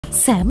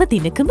සෑම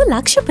දිනකම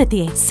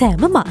ලක්ෂපතියේ.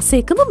 සෑම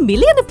මාසයකම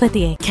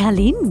මිලියනපතියේ.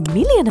 කැලින්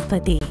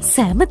මිලියනපති.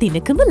 සෑම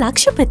දිනකම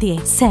ලක්ෂපතියේ.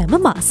 සෑම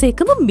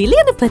මාසයකම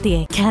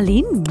මිලියනපතියේ.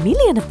 කැලින්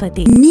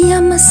මිලියනපති.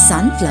 නියම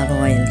sunflower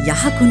oil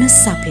යහගුණ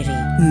සපිරි.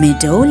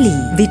 මෙඩෝලි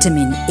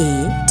vitamin A,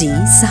 D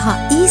සහ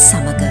E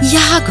සමග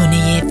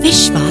යහගුණයේ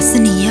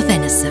විශ්වාසනීය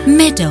වෙනස.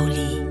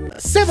 මෙඩෝලි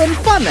 7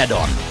 Fun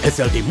Add-on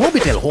SLT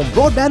Mobitel Home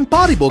Broadband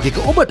පාරිභෝගික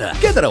ඔබට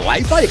ගෙදර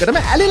Wi-Fi එකටම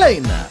ඇලිලා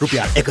ඉන්න.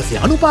 රුපියල්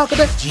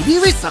 195කට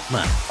GB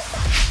 20ක්ම.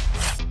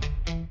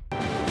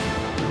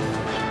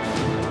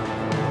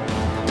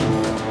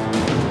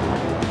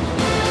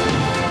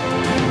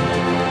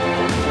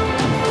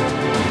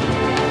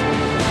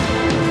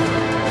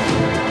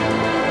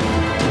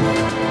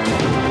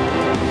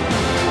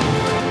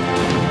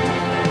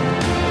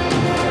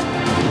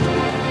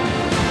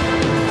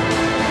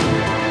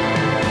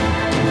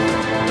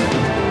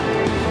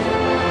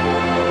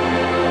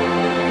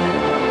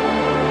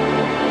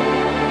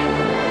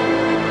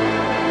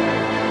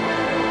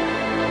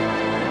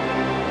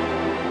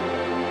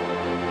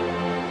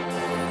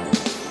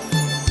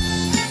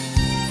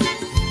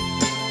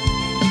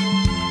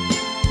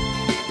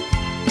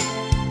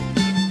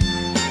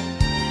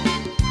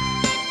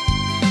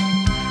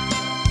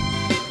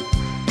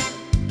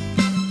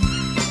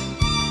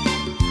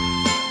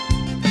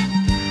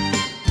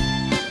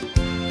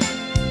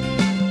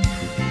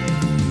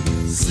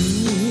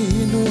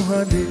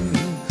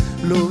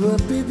 ලොව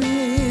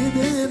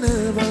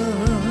පිබිදෙනවා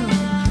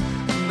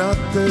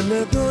නත්තල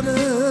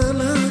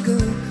දොරලග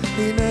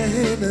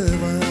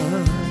ඉනහෙනවා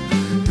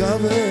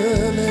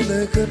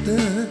ගවලලකට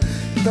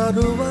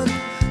දරුවක්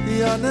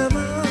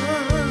යනවා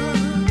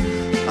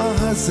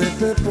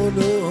අහසට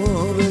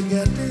පොළොව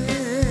ගැටේ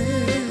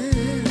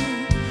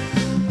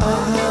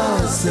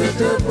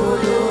අහසට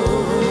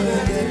පොළොව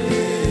ගැටේ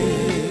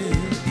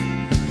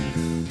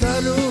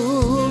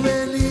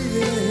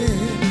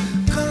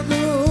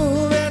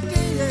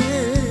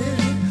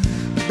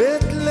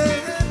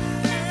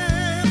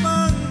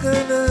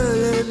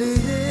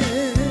තරුවෙලියේ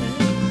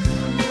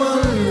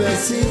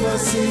Malvasi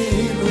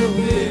vasinu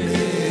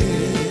vele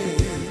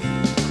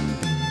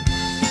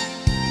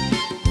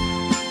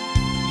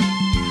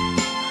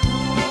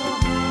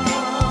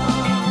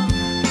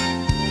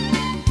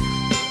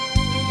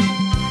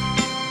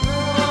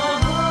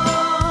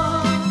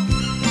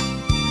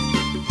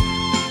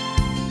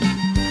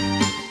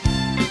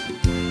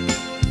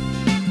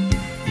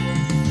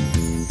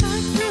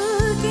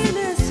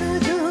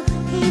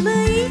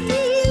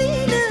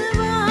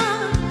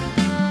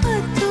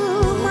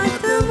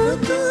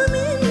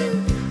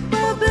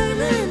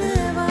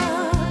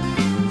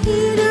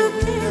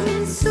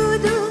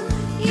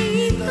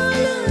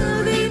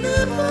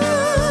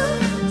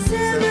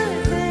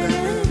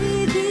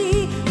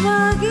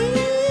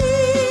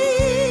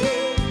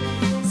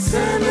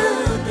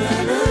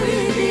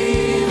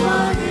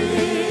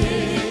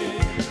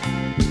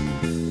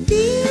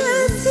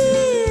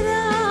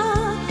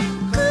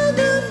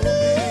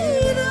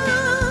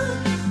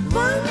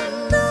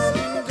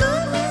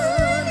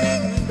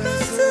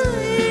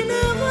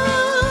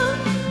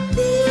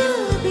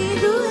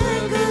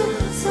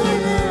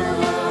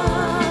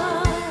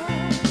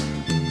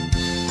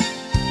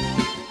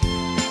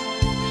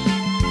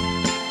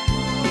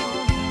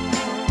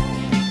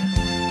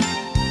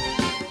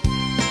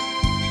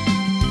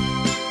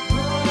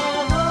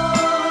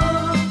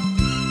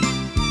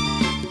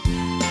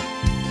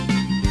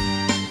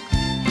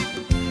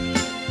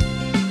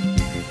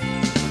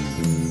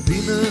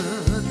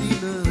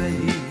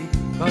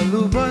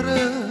කළුබර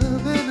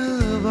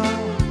වෙනවා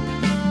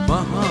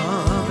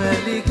මහා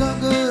වැලි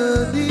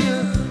ගඟදිය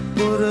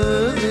පොර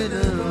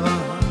වෙනවා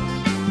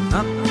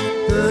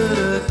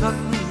අත්තරකත්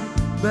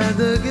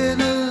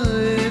බැඳගෙන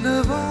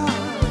එනවා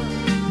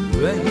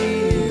වැහි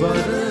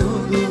බර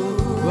උදු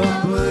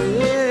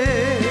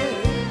වපයේ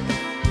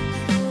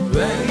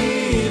වැහි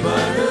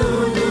බර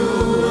උදු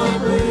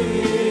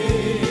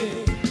වපයේ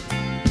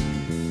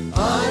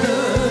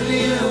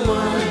ආරලිය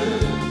මල්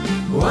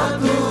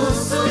වතු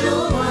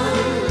සුළු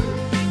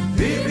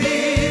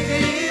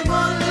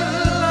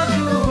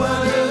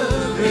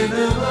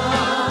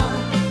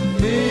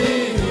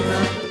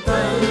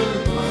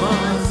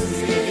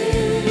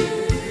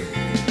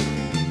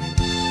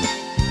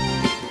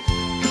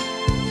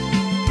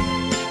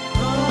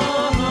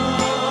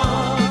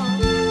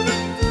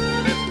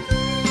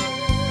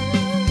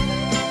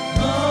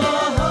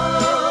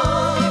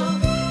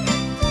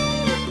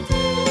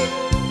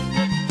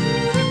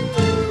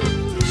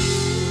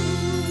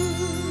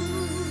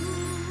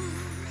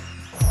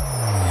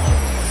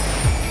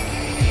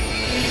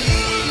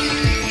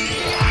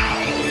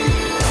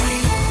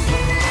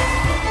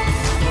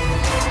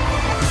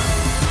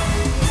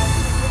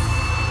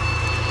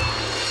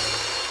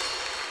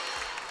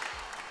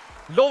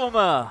ලොවම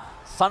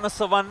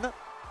සනසවන්න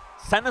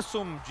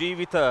සැනසුම්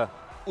ජීවිත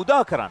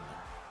උදා කරන්න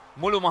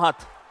මුළු මහත්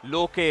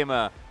ලෝකයේම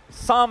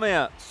සාමය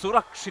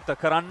සුරක්ෂිත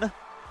කරන්න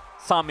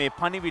සාමයේ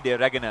පණිවිඩය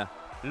රැගෙන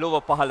ලොව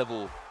පහළ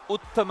වූ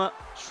උත්තම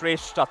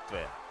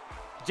ශ්‍රේෂ්ඨත්වය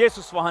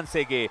ජේසුස්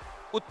වහන්සේගේ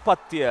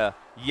උත්පත්තිය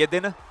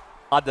යෙදෙන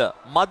අද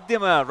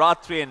මධ්‍යම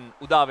රාත්‍රියෙන්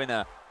උදාවෙන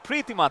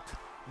ප්‍රීතිමත්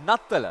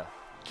නත්තල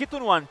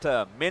කිතුණුවන්ට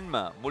මෙන්ම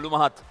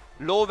මුළුමහත්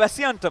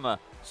ලෝවැසියන්ටම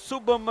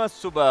සුබම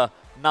සුබ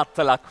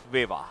නත්තලක්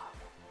වේවා.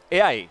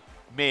 එයයි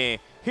මේ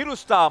හිරු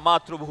ස්ටාර්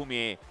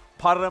මාතෘභූමියේ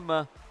පරම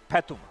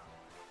පැතුම.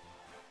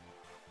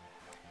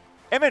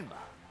 එමෙන්ම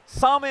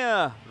සාමය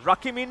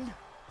රකිමින්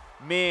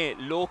මේ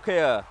ලෝකය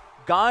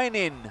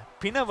ගායනයෙන්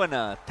පිනවන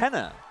තැන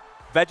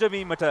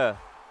වැජවීමට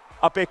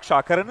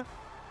අපේක්ෂා කරන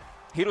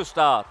හිරු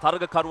ස්ටාර්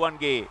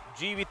තරගකරුවන්ගේ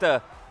ජීවිත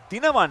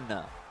දිනවන්න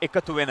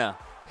එකතු වෙන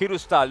හිරු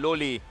ස්ටාර්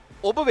ලෝලි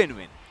ඔබ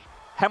වෙනුවෙන්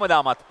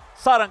හැමදාමත්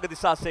සාරංග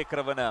දිසාසේකර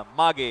වන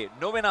මාගේ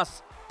නොවෙනස්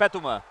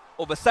පැතුම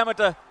ඔබ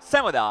සැමට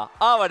සැමදා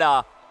ආවඩා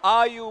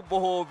ආයු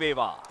බොහෝ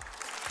වේවා.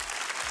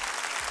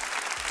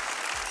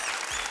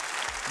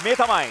 මේ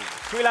තමයි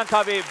ශ්‍රී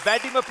ලංකාවේ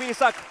වැඩිම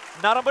පිරිසක්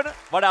නරඹන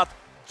වඩාත්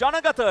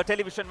ජනගත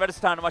ටෙලිවිෂන්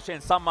වැඩසටහන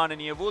වශයෙන්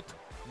සම්මානනීය වූත්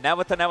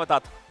නැවත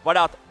නැවතත්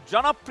වඩාත්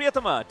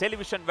ජනප්‍රියතම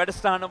ටෙලිවිෂන්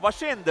වැඩසටහන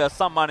වශයෙන්ද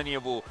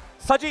සම්මානනීය වූ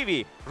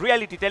සජීවී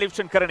රියැලිටි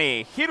ටෙලිවිෂන් කරණේ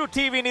හිරු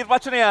ටීවී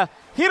නිර්වචනය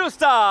හිරු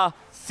ස්ටාර්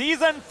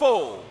සීසන්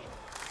 4.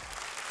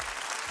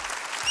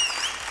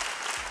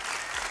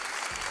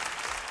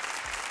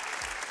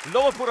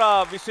 ලොව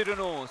පුරා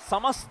විසිරුණු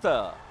සමස්ත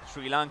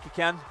ශ්‍රී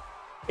ලාංකිකයන්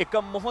එක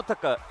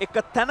මොහොතක එක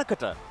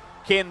තැනකට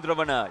කේන්ද්‍ර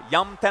වන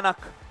යම්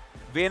තැනක්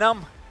වෙනම්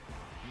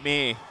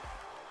මේ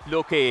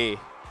ලෝකයේ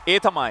ඒ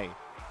තමයි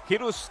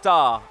හිරු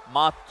ස්ටාර්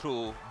මාතෘ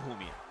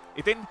භූමිය.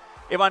 ඉතින්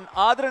එවන්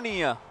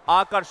ආදරණීය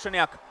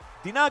ආකර්ෂණයක්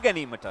දිනා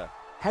ගැනීමට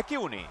හැකි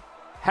වුණේ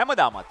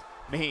හැමදාමත්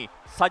මෙහි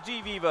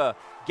සජීවීව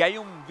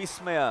ගැයුම්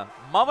විස්මය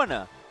මවන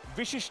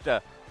විශිෂ්ට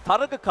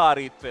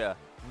තරගකාරීත්වය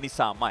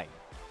නිසාමයි.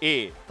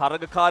 ඒ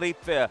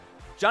තරගකාරීත්වය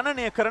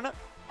ජනනය කරන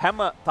හැම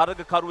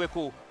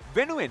තරගකරුවෙකු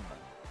වෙනුවෙන්ම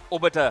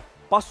ඔබට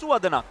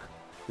පසුවදනක්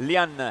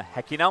ලියන්න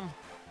හැකිනම්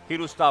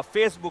හිරු ස්ටාර්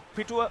Facebook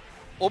පිටුව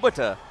ඔබට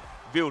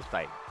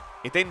විවෘතයි.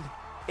 ඉතින්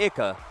ඒක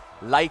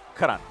ලයික්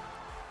කරන්න.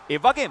 ඒ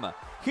වගේම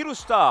හිරු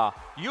ස්ටාර්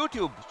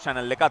YouTube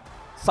channel එකත්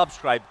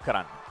subscribe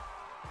කරන්න.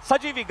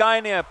 සජීවී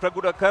ගායනය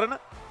ප්‍රගුණ කරන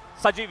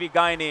සජීවී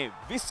ගායනයේ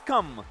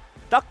විස්කම්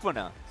දක්වන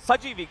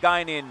සජීවී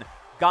ගායනයෙන්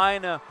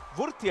ගායන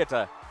වෘත්තියට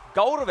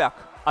ගෞරවයක්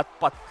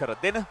අත්පත් කර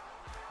දෙන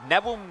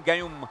නැවුම්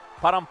ගැයුම්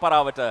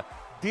පරම්පරාවට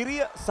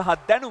දිරිය සහ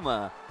දැනුම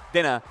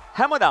දෙන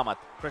හැමදාමත්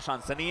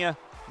ප්‍රශංසනීය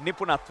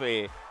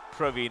නිපුණත්වයේ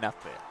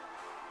ප්‍රවීණත්වය.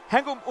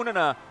 හැඟුම් උනන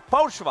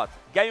පෞරුෂවත්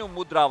ගැයුම්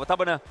මුද්‍රාව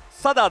තබන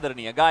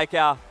සදාදරණීය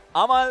ගායකයා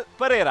අමල්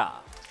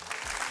පෙරේරා.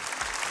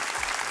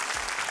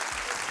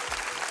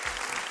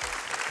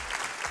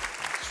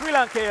 ශ්‍රී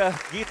ලාංකේය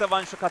ගීත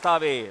වංශ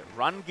කතාවේ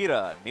රන්ගිර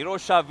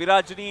නිරෝෂා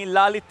විරාජනී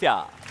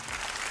ලාලිත්‍යා.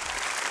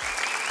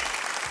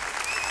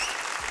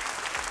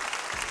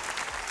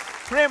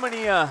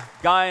 ප්‍රේමණීය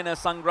ගායන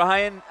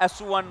සංග්‍රහයෙන්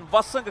ඇසුවන්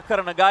වසඟ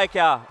කරන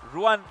ගායකයා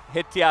රුවන්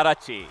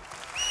හෙට්ටිආරච්චි.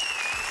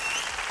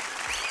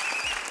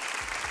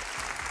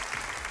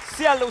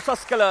 සියල්ල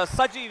උසස් කළ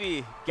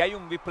සජීවී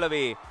ගැයුම්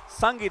විප්ලවයේ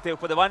සංගීතය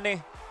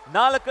උපදවන්නේ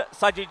නාලක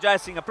සජී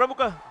ජයසිංහ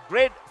ප්‍රමුඛ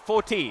ග්‍රේඩ්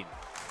 14.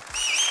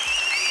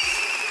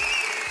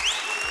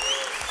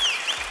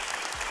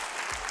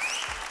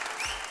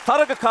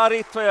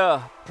 තරගකාරීත්වය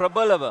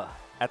ප්‍රබලව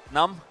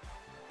ඇත්නම්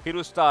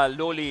හිරු ස්ටාර්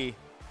ලෝලි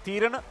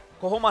තීරණ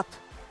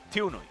කොහොමත්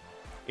තියුණුයි.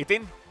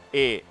 ඉතින්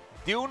ඒ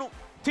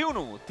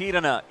තියුණු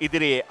තීරණ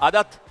ඉදිරියේ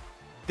අදත්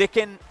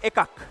දෙකෙන්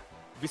එකක්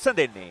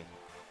විසඳෙන්නේ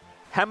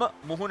හැම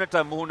මුහුණට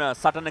මුහුණ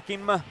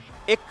සටනකින්ම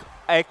එක්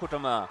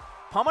අයෙකුටම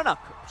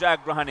පමණක්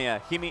ජයග්‍රහණය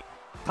හිමි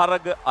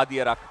තරග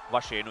අදියරක්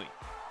වශයෙන්ුයි.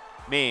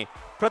 මේ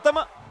ප්‍රථම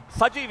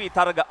සජීවී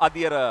තරග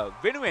අදියර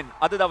වෙනුවෙන්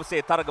අද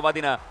දවසේ තරග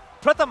වදින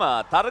ප්‍රථම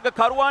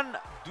තරගකරුවන්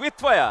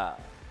ද්විත්වය.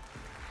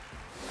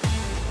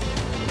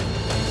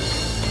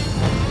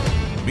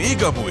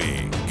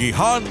 මේගමුවේ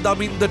ගිහාන්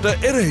දමින්දට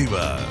එරෙහිව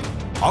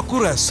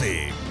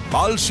අකුරැස්සේ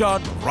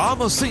මල්ෂාන්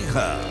රාමසිංහ.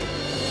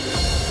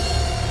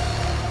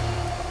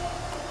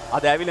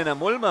 අද ඇවිලෙන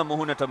මුල්ම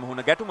මුහුණට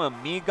මුහුණ ගැටුම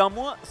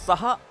මීගමුව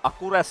සහ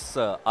අකුරැස්ස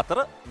අතර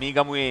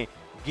මීගමුවේ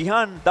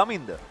ගිහාන්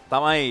දමින්ද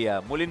තමයි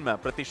මුලින්ම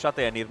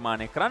ප්‍රතිශතය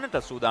නිර්මාණය කරන්නට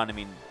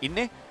සූදානමින්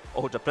ඉන්නේ.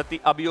 ඔහුට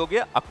ප්‍රති අභියෝගය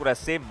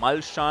අකුරැස්සේ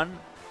මල්ෂාන්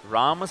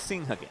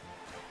රාමසිංහගෙන්.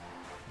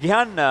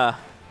 ගිහාන්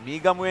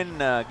මීගමුවෙන්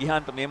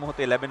ගිහාන්ට මේ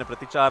මොහොතේ ලැබෙන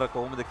ප්‍රතිචාර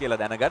කොහොමද කියලා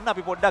දැනගන්න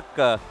අපි පොඩ්ඩක්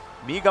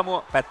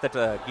මීගමුව පැත්තට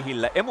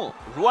ගිහිල්ලා එමු.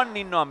 රුවන්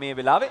ඉන්නවා මේ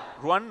වෙලාවේ.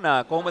 රුවන්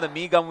කොහොමද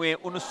මීගමුවේ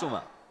උණුසුම?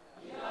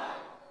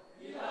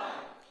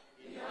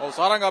 ඔව්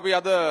සාරංග අපි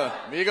අද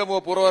මීගමුව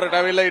පුරවරට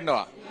ඇවිල්ලා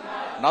ඉන්නවා.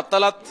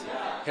 නත්තලත්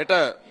හෙට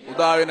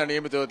උදා වෙන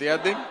නියමිතව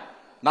තියද්දී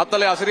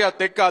නත්තලේ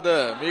අසිරියත් එක්ක අද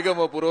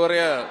මීගමුව පුරවරය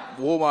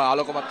බොහොම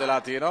ආලෝකමත්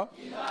වෙලා තියෙනවා.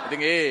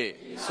 ඉතින් ඒ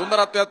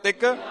සුන්දරත්වයත්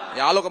එක්ක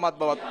ආලෝකමත්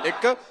බවත්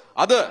එක්ක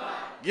අද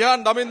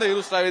ගිහාන් දමින්ද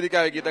හිරු ස්ටාර්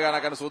වේදිකාවේ ගීත ගායනා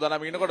කරන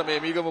සූදානම් ඉන්නකොට මේ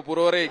මීගමුව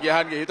පුරවරේ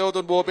ගිහාන්ගේ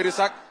හිතවතුන් බොහෝ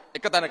පිරිසක්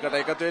එක තැනකට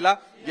එකතු වෙලා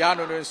ගිහාන්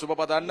වෙනුවෙන් සුබ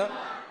පතන්න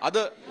අද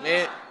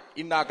මේ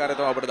ඉන්න ආකාරය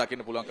තමයි අපිට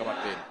දකින්න පුළුවන්කමක්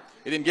තියෙනවා.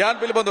 ඉතින් ගිහාන්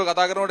පිළිබඳව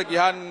කතා කරනකොට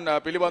ගිහාන්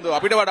පිළිබඳව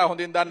අපිට වඩා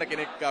හොඳින් දන්න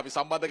කෙනෙක් අපි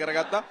සම්බන්ධ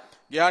කරගත්තා.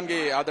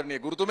 ගිහාන්ගේ ආදරණීය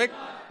ගුරුතුමෙක්.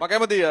 මම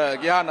කැමතියි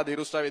ගිහාන් අද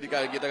හිරු ස්ටාර්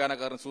වේදිකාවේ ගීත ගායනා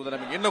කරන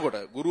සූදානම්ින් ඉන්නකොට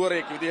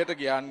ගුරුවරයෙක් විදිහට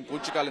ගිහාන්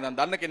පුංචි කාලේ ඉඳන්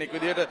දන්න කෙනෙක්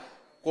විදිහට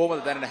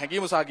කොහොමද දැනෙන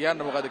හැඟීම සහ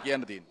කියන්න මොකද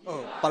කියන්න තියෙන්නේ? ඔව්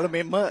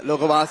පළමුවෙන්ම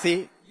ලෝකවාසී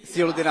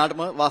සියලු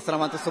දෙනාටම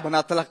වාසනාවන්ත සුබ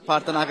නත්තලක්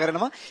ප්‍රාර්ථනා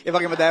කරනවා. ඒ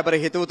වගේම දයාබර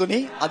හිතවතුනි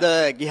අද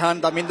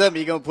ගිහාන් දමින්ද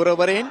මීගම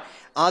පුරවරයෙන්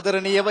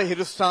ආදරණීයව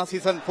හිරු ස්ටාර්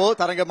සීසන් 4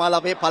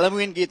 තරඟමාලාවේ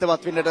පළමුවෙන්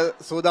ගීතවත් වෙන්නට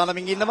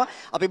සූදානමින් ඉන්නවා.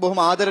 අපි බොහොම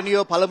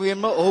ආදරණීයව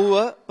පළමුවෙන්ම ඔහුව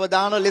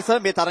ප්‍රධාන ලෙස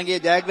මේ තරඟයේ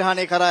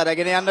ජයග්‍රහණය කරා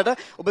රැගෙන යන්නට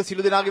ඔබ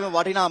සිළු දෙනාගේම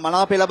වටිනා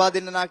මනාපය ලබා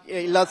දෙන්න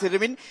ඉල්ලා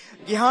සිටිමින්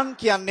ගිහාන්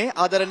කියන්නේ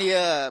ආදරණීය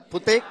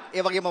පුතෙක්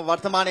ඒ වගේම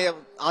වර්තමානයේ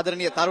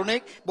ආදරණීය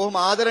තරුණයෙක් බොහොම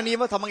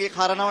ආදරණීයව තමගේ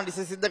කාරණාවන්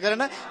සිද්ධ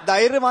කරන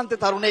ධෛර්යවන්ත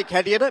තරුණයෙක්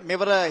හැටියට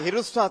මෙවර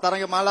හිරු ස්ටාර්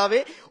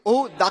තරඟමාලාවේ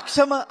ඔහු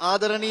දක්ෂම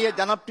ආදරණීය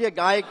ජනප්‍රිය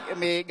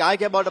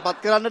ගායකයා බවට පත්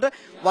කරන්නට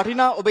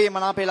වටිනා ඔබේ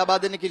මනාපය ලබා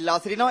දෙන්න කිල්ලා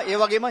සිටිනවා. ඒ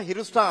වගේම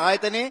හිරු ස්ටාර්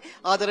ආයතනයේ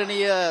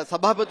ආදරණීය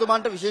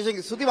සභාපතිතුමන්ට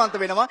විශේෂයෙන් ස්තුතිවන්ත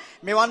වෙනවා.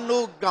 මෙවන්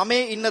වූ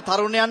ගමේ ඉන්න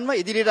තරුණයන්ව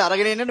ඉදිරියට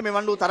අරගෙන එන්නට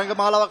මෙවන් වූ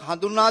තරඟමාලාවක්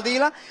හඳුන්වා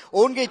දීලා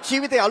ඔවුන්ගේ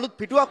ජීවිතයේ අලුත්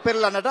පිටුවක්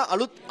පෙරලන්නට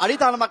අලුත්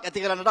අඩිතාලමක්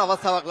ඇති කරන්නට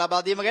අවස්ථාවක්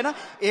ලබා දීම ගැන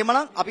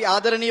එහෙමනම් අපි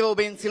ආදරණීයව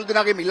ඔබෙන් සිළු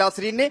දෙනාගෙන් ඉල්ලා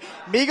සිටින්නේ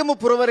මීගමු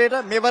පුරවරයට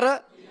මෙවර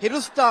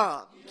හිරු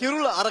ස්ටාර්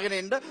කිරුල අරගෙන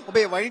එන්න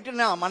ඔබේ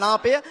වටිනා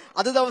මනාපය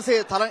අද දවසේ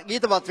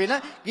ගීතවත් වෙන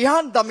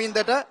ගිහාන්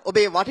දමින්දට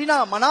ඔබේ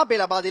වටිනා මනාපය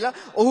ලබා දීලා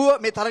ඔහුව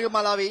මේ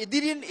තරගමාලාවේ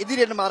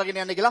ඉදිරියෙන්ම අරගෙන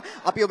යන්න කියලා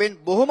අපි ඔබෙන්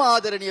බොහොම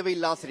ආදරණීයව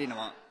ඉල්ලා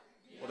සිටිනවා.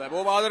 හොඳයි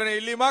බොහොම ආදරණීය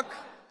ඉල්ලීමක්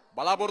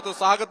බලාපොරොත්තු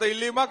සහගත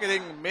ඉල්ලීමක්.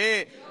 ඉතින් මේ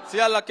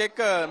සියල්ලක් එක්ක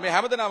මේ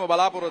හැමදෙනාම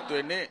බලාපොරොත්තු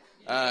වෙන්නේ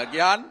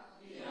ගිහාන්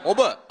ඔබ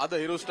අද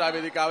හිරු ස්ටාර්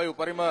වේදිකාවේ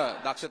උපරිම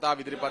දක්ෂතාව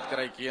ඉදිරිපත්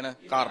කරයි කියන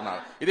කාරණාව.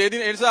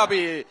 ඉතින් ඒ නිසා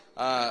අපි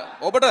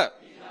ඔබට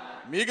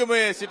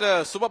මීගමේ සිට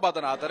සුබ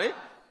පතන අතරේ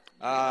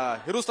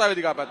හිරු ස්ටාර්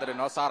වේදිකාව පැත්තට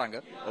එනවා සාරංග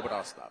ඔබට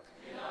අවස්ථාව.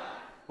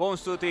 බොහොම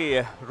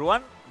ස්තුතියි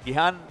රුවන්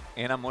ගිහාන්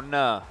එහෙනම් ඔන්න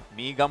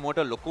මීගමුවට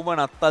ලොකුම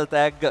නත්තල්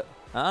තෑග්ග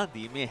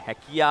දීමේ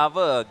හැකියාව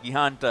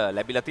ගිහාන්ට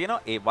ලැබිලා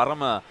තියෙනවා. ඒ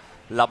වරම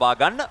ලබා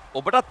ගන්න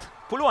ඔබටත්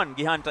පුළුවන්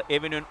ගිහාන්ට ඒ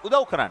වෙනුවෙන්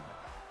උදව් කරන්න.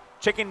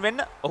 චෙකින් වෙන්න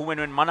ඔහු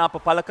වෙනුවෙන් මනාප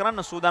පළ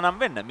කරන්න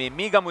සූදානම් වෙන්න මේ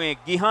මීගමුවේ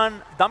ගිහාන්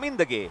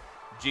දමින්දගේ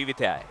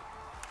ජීවිතයයි.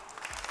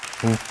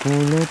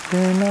 උකුලට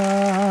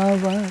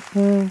නාවත්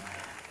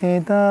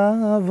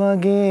එදා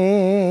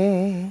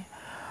වගේ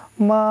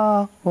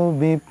මා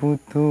ඔබේ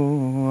පුතු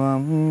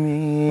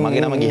අම්මේ.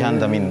 මගේ නම ගිහාන්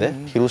දමින්ද.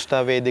 හිරු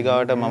ස්ටාර්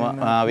වේදිකාවට මම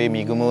ආවේ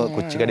මීගමුව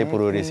කුච්චිකඩේ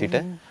පුරවරේ සිට.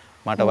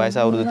 මට වයස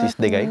අවුරුදු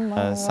 32යි.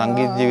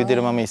 සංගීත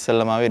ජීවිතේට මම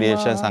ඉස්සෙල්ලාම ආවේ රියල්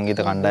ෂයින් සංගීත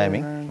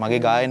කණ්ඩායමෙන්.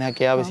 මගේ ගායන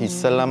හැකියාව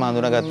ඉස්සෙල්ලාම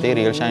හඳුනාගත්තේ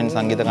රියල් ෂයින්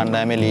සංගීත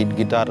කණ්ඩායමේ ලීඩ්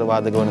ගිටාර්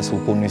වාදක වන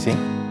සුපුන් විසින්.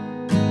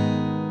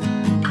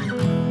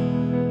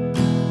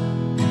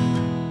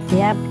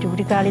 එයා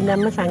චුටි කාලේ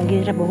ඉඳන්ම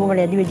සංගීතයට බොහොම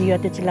ලැබි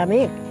ජීවත් වෙච්ච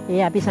ළමයෙක්.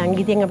 ඒ අපි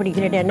සංගීතයෙන් අපිට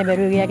ඉදිරියට යන්න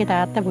බැරුව ගියාගේ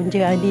තාත්තා පුංචි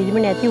කාලේදීම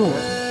නැති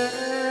වුණා.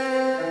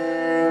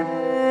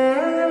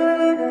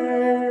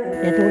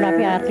 එතකොට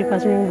අපි ආර්ථික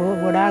පසුබිම්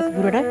ගොඩාක්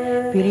දුරට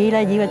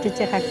පිරීලා ජීවත්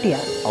වෙච්ච කට්ටිය.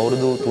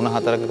 අවුරුදු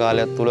 3-4ක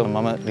කාලයක් තුල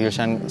මම රියල්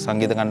ෂයින්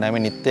සංගීත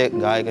කණ්ඩායමේ නිත්‍ය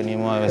ගායක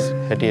නියම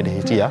හැටියට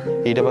හිටියා.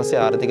 ඊට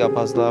පස්සේ ආර්ථික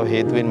අපහසුතාව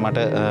හේතුවෙන් මට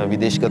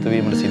විදේශගත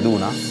වීමට සිදු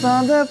වුණා.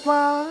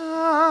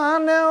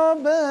 සඳපාන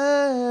ඔබ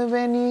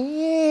වෙනි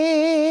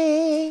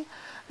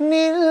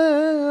නිල්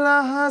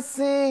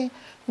අහසේ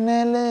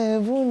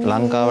නැලවුණු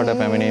ලංකාවට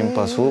පැමිණීම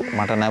පසු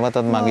මට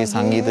නැවතත් මගේ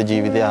සංගීත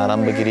ජීවිතය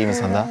ආරම්භ කිරීම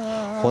සඳහා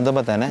හොඳම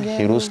තැන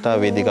හිරු ස්ටාර්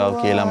වේදිකාව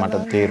කියලා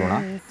මට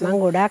තේරුණා. මම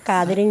ගොඩාක්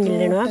ආදරෙන්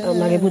ඉල්ලනවා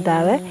මගේ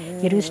පුතාව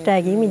හිරු ස්ටාර්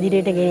ගේම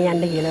ඉදිරියට ගෙන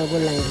යන්න කියලා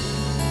ඔයගොල්ලන්ගේ.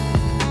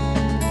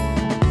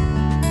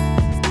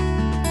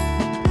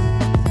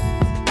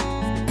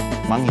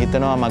 මං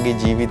හිතනවා මගේ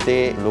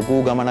ජීවිතේ ලොකු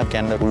ගමනක්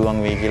යන්න පුළුවන්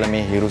වෙයි කියලා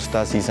මේ හිරු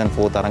ස්ටාර් සීසන්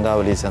 4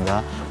 තරඟාවලිය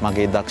සඳහා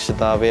මගේ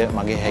දක්ෂතාවය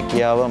මගේ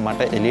හැකියාව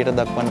මට එළියට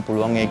දක්වන්න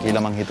පුළුවන් වෙයි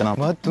කියලා මං හිතනවා.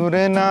 වතුර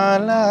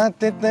නාලා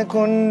තෙත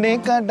කොණ්ඩේ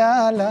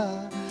කඩාලා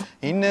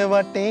ඉන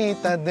වටේ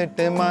තදට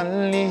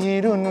මල්ලි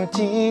හිරුණු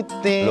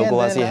චිත්තේ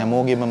ලෝකවාසී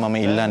හැමෝගෙම මම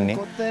ඉල්ලන්නේ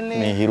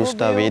මේ හිරු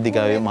ස්ටාර්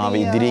වේදිකාවේ මාව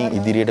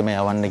ඉදිරියටම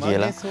යවන්න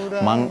කියලා.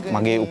 මං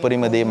මගේ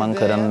උපරිම දේ මං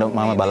කරන්න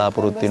මම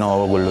බලාපොරොත්තු වෙනවා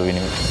ඔයගොල්ලෝ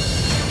වෙනුවෙන්.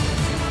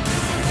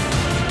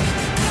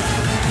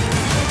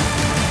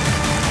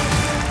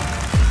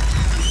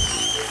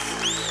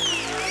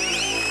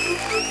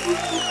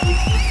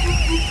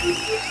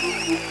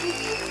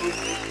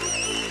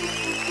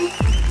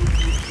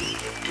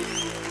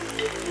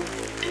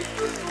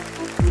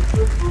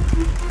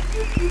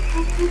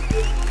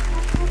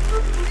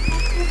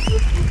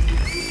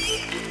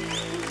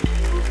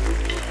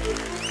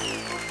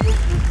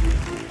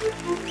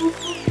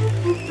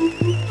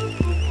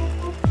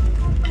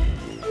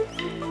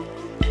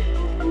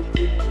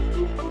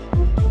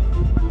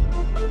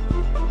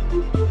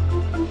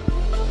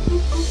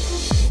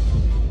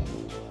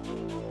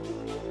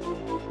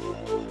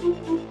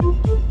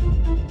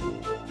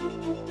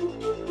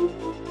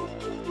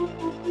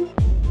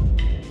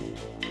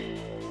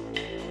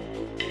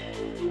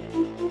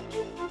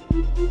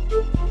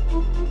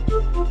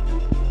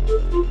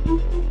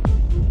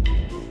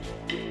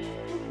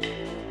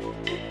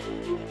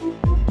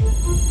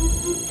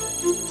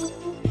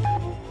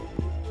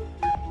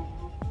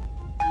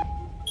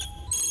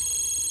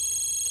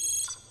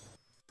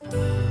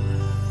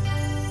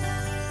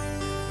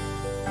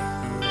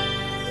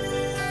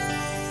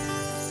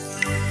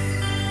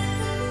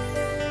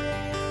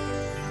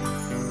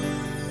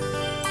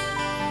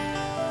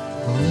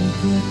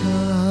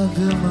 ගාව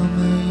මම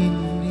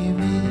ඉන්නේ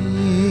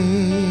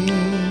මේ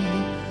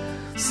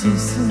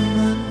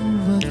සුසුමන්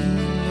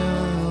වගේ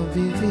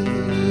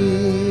ආවෙවේ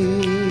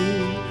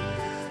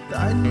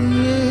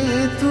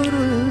තනියේ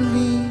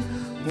තුරුල්වි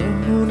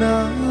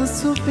මුහුණා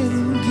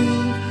සුපින්ගි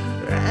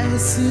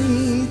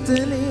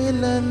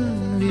රැසීතලෙලන්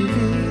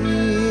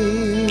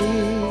විවේ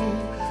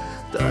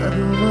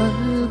තරුවල්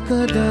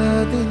කඩා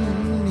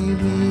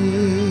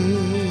දෙන්නෙවේ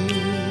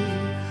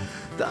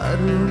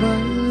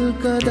තරුවල්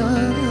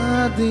කඩා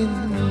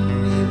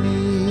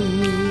දෙන්නෙවේ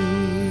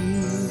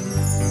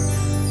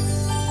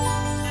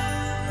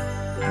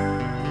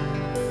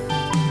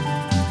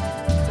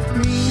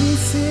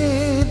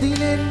මිනිසේ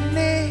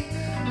දිනෙන්නේ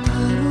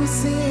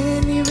අරුසේ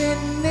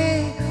නිවෙන්නේ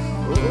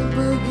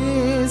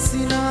ඔබගේ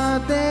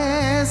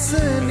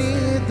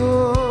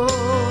සිනාදැසනේදෝ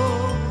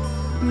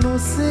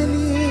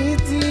නොසලී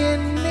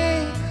තියෙන්නේ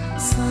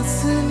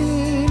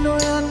සසලී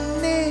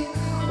නොයන්නේ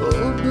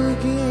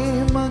ඔබගේ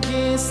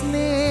මගේ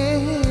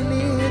ස්නේහනේදෝ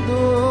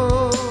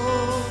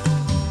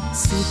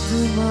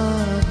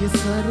සිතුමාගේ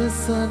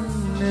සරසන්න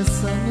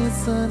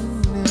සනසන්න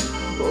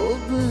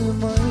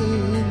ඔබමයි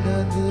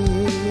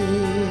නදේ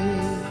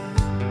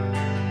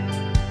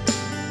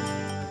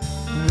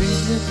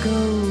වෙන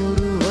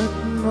කවුරුවත්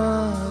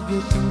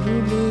මාගේ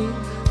තුරුලේ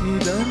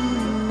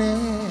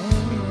නිදන්නේ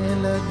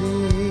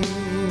ලදේ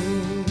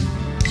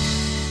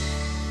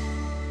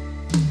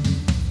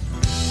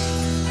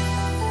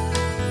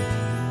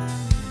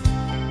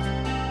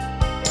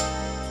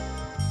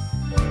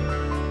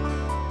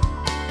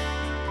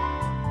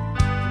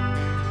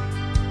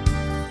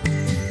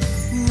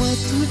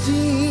මතු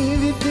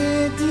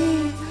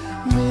ජීවිතේදී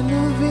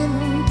මෙලොවෙන්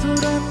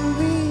තුරන්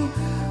වී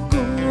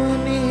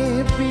ගුවනේ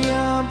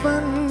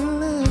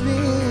පියාඹන්න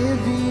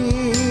වේවි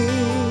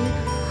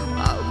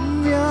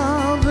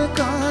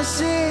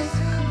අව්‍යාවකාශේ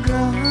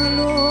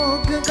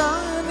ග්‍රහලෝක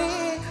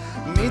ගානේ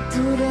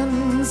මිතුරන්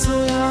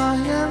සොයා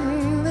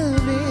යන්න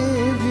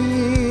වේවි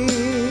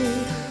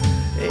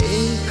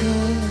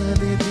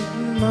ඒකාරෙදිත්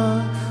මා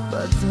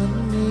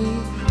පතන්නේ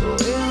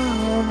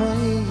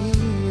ඔයාමයි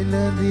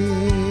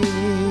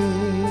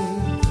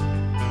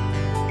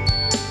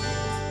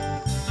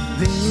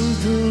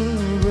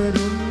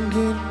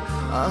දෙව්දුවරුන්ගෙන්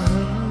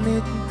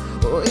අහන්නෙත්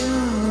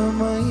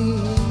ඔයාමයි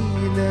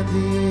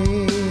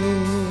ලදේ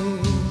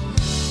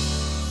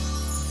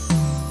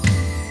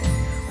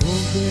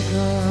ඔබ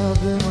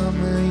ගාව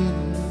මම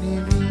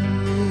ඉන්නෙවි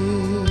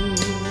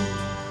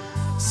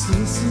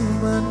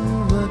සුසුමන්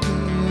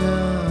වගේ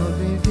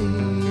ආවෙවි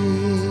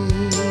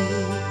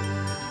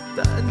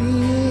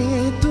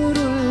තනියේ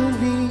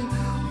තුරුල්වි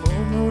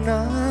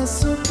මුමුණා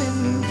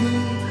සුපින්ගි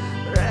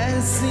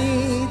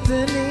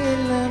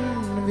රැසීතලෙලන්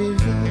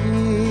විවි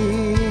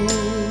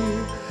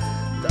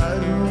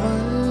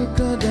තරුවල්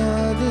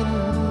කඩා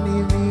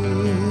දෙන්නෙවි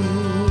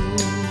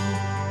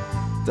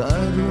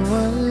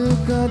තරුවල්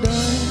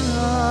කඩා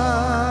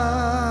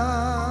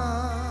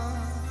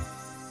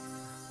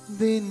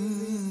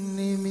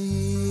දෙන්නෙමි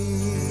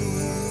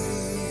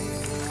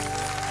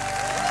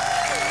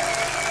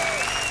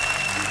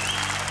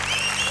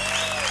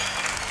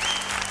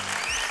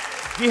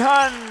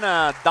ගිහන්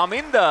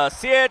දමින්ද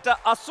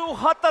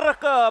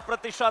 84%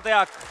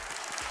 ප්‍රතිශතයක්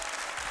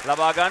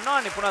ලබා ගන්නවා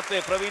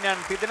නිපුණත්වයේ ප්‍රවීණයන්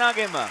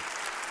තිදෙනාගෙම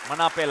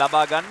මනාපය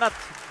ලබා ගන්නත්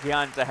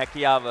ගිහන්ට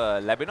හැකියාව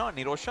ලැබෙනවා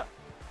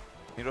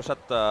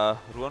නිරෝෂත්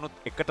රුවනුත්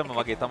එකටම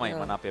වගේ තමයි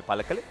මනාපය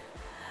පළ කළේ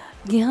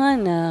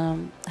ගිහන්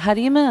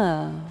හරිම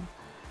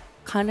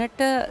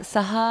කනට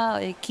සහ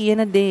කියන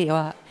දේ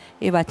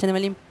ඒ වචන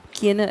වලින්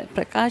කියන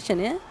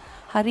ප්‍රකාශනය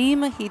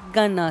හරීම හිත්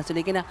ගන්න ආසුල.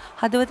 ඒ කියන්නේ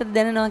හදවතට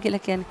දැනෙනවා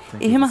කියලා කියන්නේ.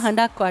 එහෙම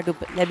හඬක් වාට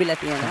ලැබිලා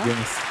තියෙනවා.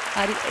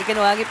 හරි. ඒ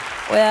කියන්නේ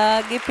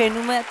ඔයාගේ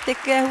පෙනුමත්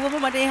එක්ක ඇහුවම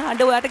මට මේ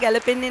හඬ ඔයාට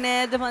ගැලපෙන්නේ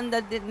නෑද මන්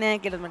දන්නේ නෑ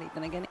කියලා මට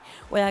හිතෙනවා. ඒ කියන්නේ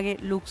ඔයාගේ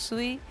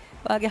ලුක්ස්ුයි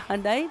ඔයාගේ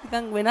හඬයි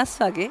නිකන් වෙනස්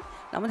වගේ.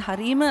 නමුත්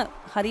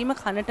හරීම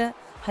කනට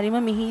හරීම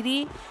මිහිරි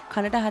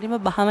කනට හරීම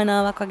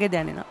භාවනාවක් වගේ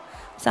දැනෙනවා.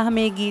 සහ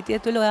මේ ගීතය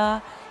තුළ ඔයා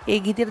ඒ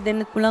ගීතයට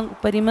දෙන්න පුළුවන්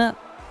උපරිම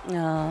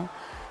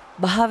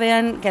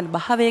භාවයන් කියන්නේ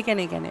භාවය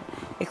කියන්නේ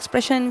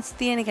එක්ස්ප්‍රෙෂන්ස්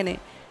තියෙන කියන්නේ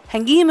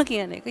හැඟීම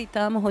කියන එක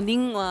ඊටාම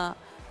හොඳින්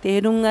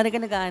තේරුම්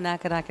අරගෙන ගායනා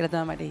කරා කියලා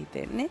තමයි මට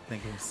හිතෙන්නේ.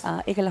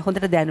 ඒක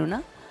හොඳට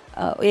දැනුණා.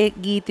 ඒ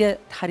ගීතය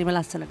හරිම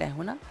ලස්සනට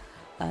ඇහුණා.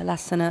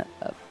 ලස්සන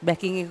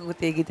බැකින් එකකුත්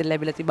ඒ ගීතෙට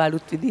ලැබිලා තිබා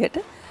අලුත් විදියට.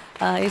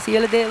 ඒ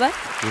සියලු දේවල්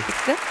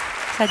එක්ක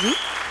සජි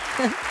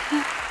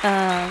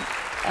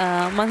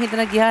මම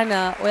හිතන ගියාන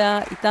ඔයා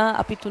ඉතා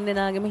අපි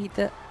තුන්දෙනාගේම හිත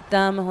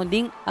ඉතාම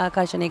හොඳින්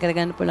ආකර්ෂණය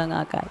කරගන්න පුළුවන්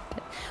ආකාරයට.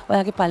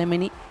 ඔයාගේ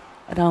පළවෙනි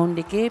රවුන්ඩ්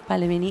එකේ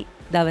පළවෙනි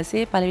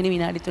දවසේ පළවෙනි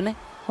විනාඩි 3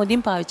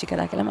 හොඳින් පාවිච්චි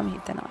කරා කියලා මම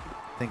හිතනවා.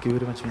 Thank you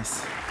very much miss.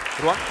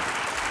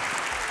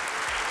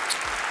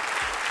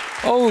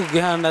 ඔව්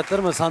ගහන්න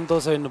ඇත්තටම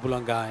සන්තෝෂ වෙන්න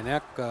පුළුවන්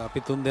ගායනයක්. අපි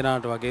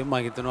තුන්දෙනාට වගේ මම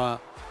හිතනවා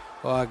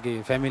ඔයාගේ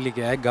ෆැමිලි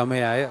එකේ අය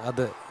ගමේ අය අද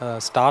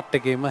ස්ටාර්ට්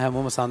එකේම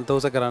හැමෝම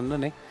සන්තෝෂ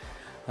කරන්නනේ.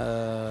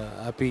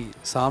 අපි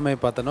සාමය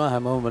පතනවා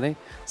හැමෝමනේ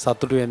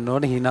සතුටු වෙන්න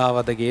ඕනේ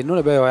හිනාවද ගේන්න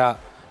ඕනේ. හැබැයි ඔයා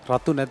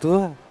රතු නැතුව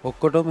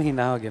ඔක්කොටම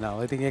හිනාව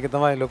ගෙනාවා. ඉතින් ඒක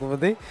තමයි ලොකුම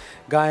දේ.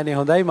 ගායනේ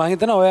හොඳයි. මම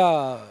හිතනවා ඔයා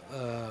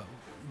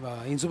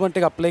ඉන්ස්ට්‍රුමන්ට්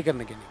එක අප්ලයි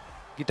කරන කෙනෙක්.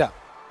 ගිටාර්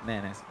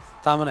නෑ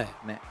තාම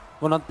නෑ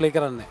මොනවත් ප්ලේ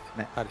කරන්නේ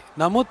නෑ හරි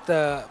නමුත්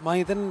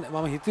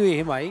මම හිතුවේ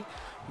එහෙමයි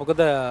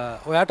මොකද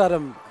ඔයාට අර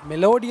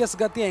මෙලෝඩියස්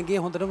ගතිය ඇඟේ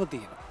හොඳටම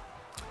තියෙනවා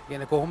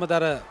කියන්නේ කොහොමද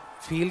අර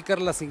ෆීල්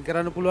කරලා සිං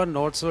කරන්න පුළුවන්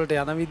නෝට්ස්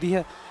වලට යන විදිහ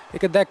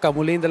ඒක දැක්ක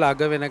මුලින් ඉඳලා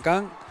අග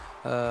වෙනකන්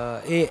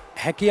ඒ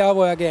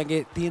හැකියාව ඔයාගේ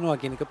ඇඟේ තියෙනවා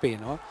කියන එක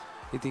පේනවා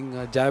ඉතින්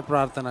ජය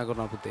ප්‍රාර්ථනා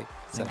කරනවා පුතේ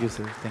thank you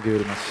sir thank you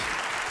very much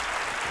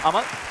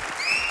Amal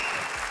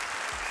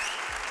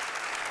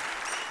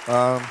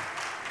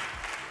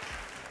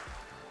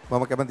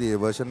මම කැමති ඒ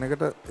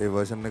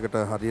වර්ෂන් එකට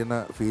හරියන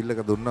ෆීල්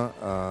එක දුන්න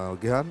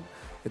ගිහන්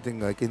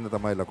ඉතින් ඒකින්ද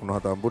තමයි ලකුණු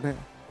 7 හම්බුනේ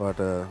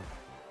ඔයාට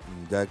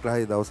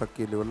ජයග්‍රහී දවසක්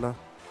කියලා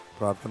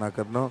ප්‍රාර්ථනා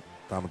කරනවා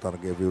තාම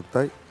තරගයේ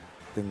විවෘතයි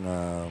ඉතින්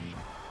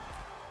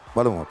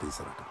බලමු අපි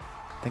ඉස්සරහට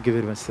thank you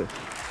very much sir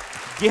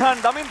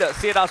Gihan දමින්ද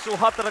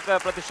 84ක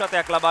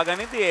ප්‍රතිශතයක් ලබා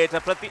ගනිද්දී ඒට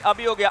ප්‍රති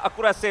අභියෝගය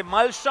අකුරැස්සේ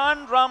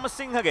මල්ෂාන්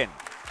රාමසිංහගෙන්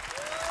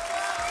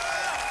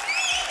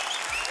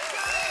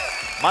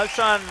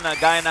මල්ෂාන්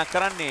ගායනා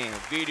කරන්නේ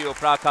වීඩියෝ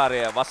ප්‍රාකාරය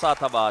වසා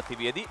තබා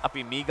තිබියදී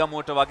අපි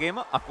මීගමුවට වගේම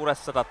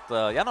අකුරැස්සටත්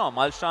යනවා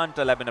මල්ෂාන්ට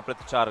ලැබෙන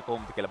ප්‍රතිචාර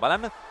කොහොමද කියලා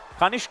බලන්න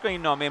කනිෂ්ක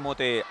ඉන්නවා මේ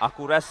මොහොතේ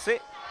අකුරැස්සේ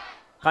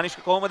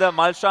කනිෂ්ක කොහොමද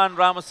මල්ෂාන්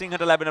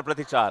රාමසිංහට ලැබෙන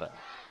ප්‍රතිචාර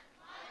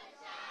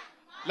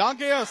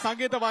ලාංකේය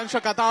සංගීත වංශ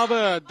කතාව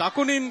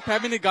දකුණින්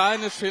පැමිණි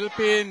ගායන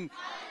ශිල්පීන්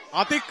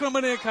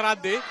අතික්‍රමණය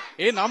කරද්දී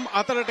ඒ නම්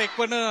අතරට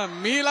එක්වන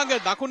මීළඟ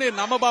දකුණේ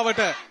නම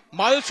බවට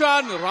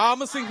මල්ෂාන්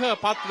රාමසිංහ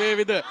පත්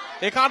වේවිද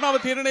ඒ කාරණාව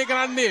තීරණය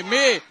කරන්නේ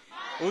මේ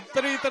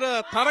උත්තරීතර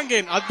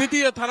තරඟෙන්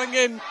අද්විතීය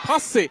තරඟෙන්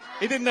පස්සේ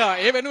ඉතින්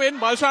ඒ වෙනුවෙන්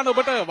මල්ෂාන්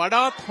ඔබට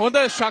වඩාත් හොඳ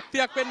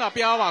ශක්තියක් වෙන්න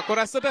අපි ආවා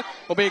අකොරැස්සට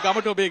ඔබේ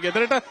ගමට ඔබේ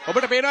ගෙදරට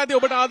ඔබට පේනවා ඇති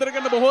ඔබට ආදර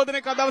කරන බොහෝ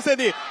දෙනෙක් අද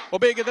දවසේදී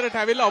ඔබේ ගෙදරට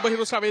ඇවිල්ලා ඔබ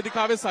හිරු ශ්‍රා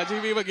වේදිකාවේ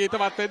සජීවීව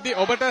ගීතවත් වෙද්දී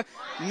ඔබට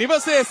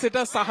නිවසේ සිට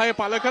සහාය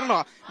පළ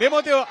කරනවා මේ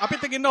මොහොතේ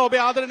අපිට ඉන්න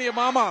ඔබේ ආදරණීය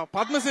මාමා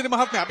පද්මසිරි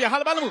මහත්මයා අපි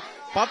අහලා බලමු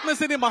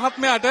පද්මසිරි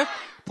මහත්මයාට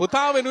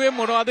පුතා වෙනුවෙන්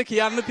මොනවද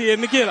කියන්න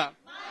තියෙන්නේ කියලා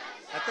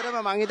ඇත්තටම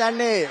මං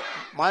හිතන්නේ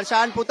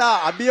මල්ෂාන් පුතා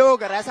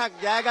අභියෝග රැසක්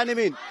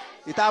ජයගනිමින්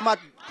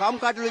ඉතාමත්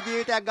කම්කටොළු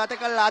ජීවිතයක් ගත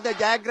කළා අද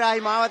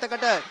ජයග්‍රාහී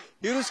මාවතකට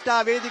හිරු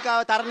ස්ටාර්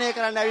වේදිකාව තරණය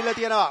කරන්න ඇවිල්ලා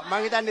තියෙනවා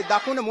මං හිතන්නේ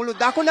දකුණ මුළු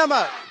දකුණම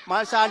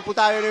මල්ෂාන්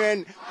පුතා වෙනුවෙන්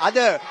අද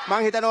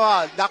මං හිතනවා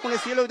දකුණේ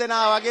සියලු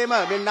දෙනා වගේම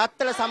මේ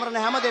නත්තල සමරන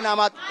හැම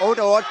දෙනාමත්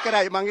ඔහුට වෝට්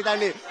කරයි මං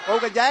හිතන්නේ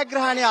ඔහුගේ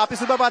ජයග්‍රහණය අපි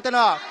සුබ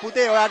පතනවා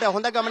පුතේ ඔයාට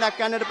හොඳ ගමනක්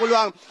යන්නට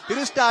පුළුවන්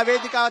හිරු ස්ටාර්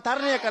වේදිකාව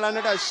තරණය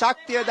කරන්නට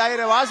ශක්තිය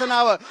ධෛර්ය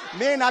වාසනාව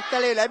මේ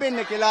නත්තලේ ලැබෙන්න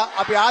කියලා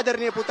අපි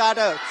ආදරණීය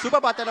පුතාට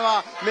සුබ පතනවා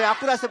මේ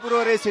අකුරැස්ස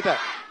පුරවරේ සිට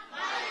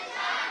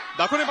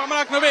දකුණේ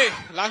පමණක් නෙවෙයි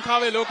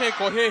ලංකාවේ ලෝකේ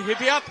කොහේ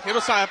හිටියත්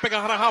හිරු ස්ටාර් ඇප් එක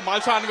හරහා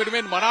මල්ෂාන්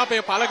වෙනුවෙන්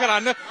මනාපය පළ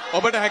කරන්න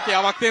ඔබට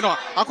හැකියාවක් තියෙනවා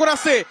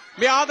අකුරැස්සේ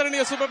මේ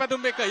ආදරණීය සුබ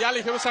පැතුම් එක්ක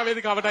යලි හිරු ස්ටාර්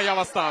වේදිකාවටයි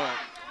අවස්ථාව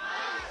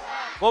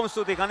බොහොම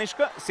ස්තුතියි කනිෂ්ක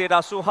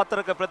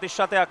 84ක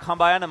ප්‍රතිශතයක්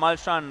හඹා යන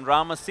මල්ෂාන්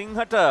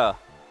රාමසිංහට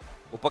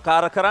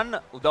උපකාර කරන්න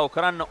උදව්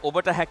කරන්න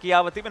ඔබට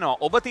හැකියාව තිබෙනවා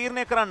ඔබ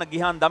තීරණය කරන්න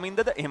ගිහාන්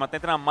දමින්දද එහෙමත්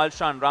නැත්නම්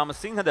මල්ෂාන්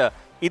රාමසිංහද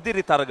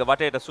ඉදිරි තරග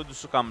වටේට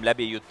සුදුසුකම්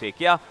ලැබිය යුත්තේ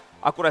කියා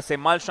අකුරැස්සේ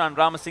මල්ෂාන්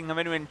රාමසිංහ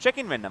වෙනුවෙන්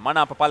චෙකින් වෙන්න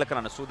මනාප පළ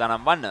කරන්න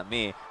සූදානම් වන්න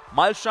මේ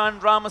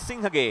මල්ෂාන්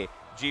රාමසිංහගේ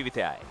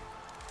ජීවිතයයි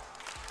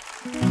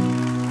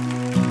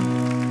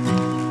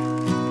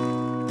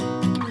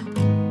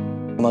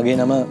මගේ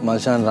නම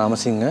මල්ෂාන්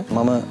රාමසිංහ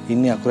මම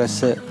ඉන්නේ අකුරැස්ස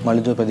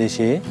මලිදුව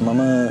ප්‍රදේශයේ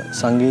මම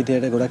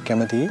සංගීතයට ගොඩක්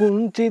කැමතියි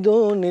පුංචි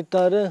දෝනි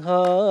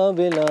තරහා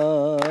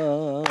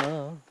වෙලා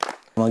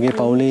මගේ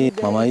පවුලේ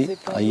මමයි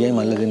අයියයි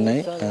මල්ල දෙන්නයි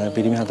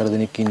පිරිමි 4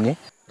 දෙනෙක් ඉන්නේ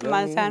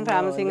මල්ෂාන්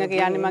රාමසිංහ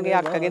කියන්නේ මගේ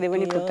අක්කගේ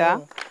දෙවෙනි පුතා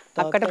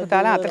අක්කට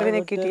පුතාලා 4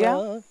 දෙනෙක් හිටියා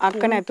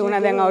අක්ක නැති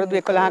වුණා දැන් අවුරුදු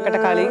 11කට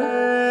කලින්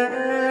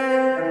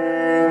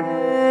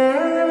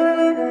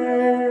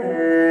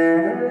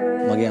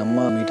මගේ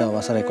අම්මා මීට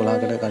වසර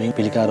 11කට කලින්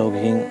පිළිකා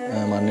රෝගකින්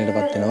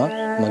මරණයටපත් වෙනවා.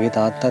 මගේ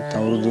තාත්තත්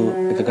අවුරුදු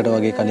 1කට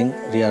වගේ කලින්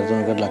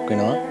රියර්තනකට ලක්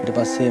වෙනවා. ඊට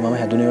පස්සේ මම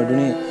හැදුනේ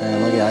වඩුනේ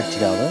මගේ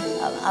ආච්චිගාව.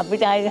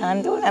 අපිට ආයි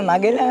හන්දුන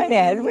මගේ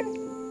ළමනේ හැරුනේ.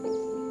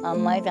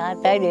 අම්මයි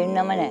තාත්තයි දෙන්නම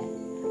නැහැ.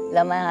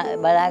 ළමයි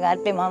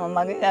බලාගත්තේ මම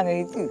මගේ ළඟ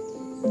හිටියේ.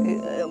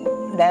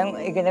 දැන්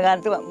ඉගෙන ගන්න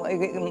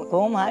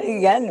කොහොම හරි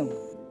යන්නේ.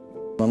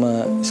 මම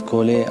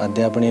ඉස්කෝලේ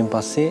අධ්‍යාපනයෙන්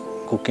පස්සේ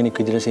කුක් කෙනෙක්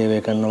විදිහට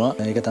සේවය කරනවා.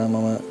 ඒක තමයි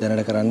මම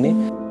දැනට කරන්නේ.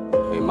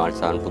 මේ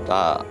මල්ෂාන්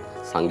පුතා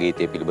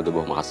සංගීතය පිළිබඳ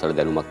බොහොම අසල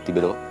දැනුමක්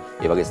තිබෙනවා.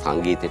 ඒ වගේ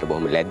සංගීතයට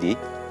බොහොම ලැබි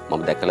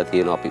මම දැකලා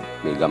තියෙනවා අපි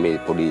මේ ගමේ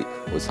පොඩි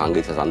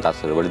සංගීත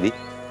සම්දර්ශන වලදී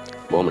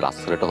බොහොම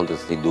ලස්සනට හොඳ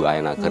සිද්දු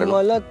ගායනා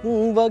කරනවා. මලක්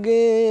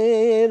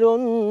වගේ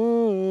රොන්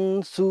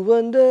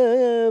සුවඳ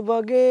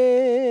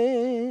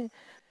වගේ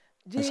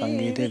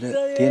සංගීතයට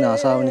තියෙන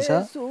ආසාව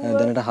නිසා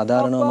දැනට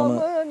හදාරනවා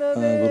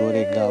මම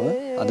ගුරුවරයෙක් ගාව.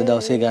 අද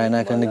දවසේ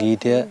ගායනා කරන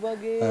ගීතය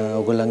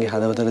ඔයගොල්ලන්ගේ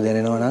හදවතට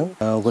දැනෙනවා නම්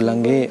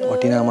ඔයගොල්ලන්ගේ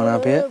වටිනා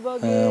මනාපය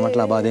මට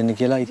ලබා දෙන්න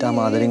කියලා ඉතාම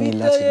ආදරෙන්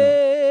ඉල්ලා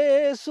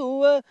සිටිනවා.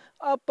 සුව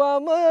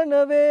අපමණ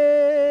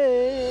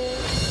වේ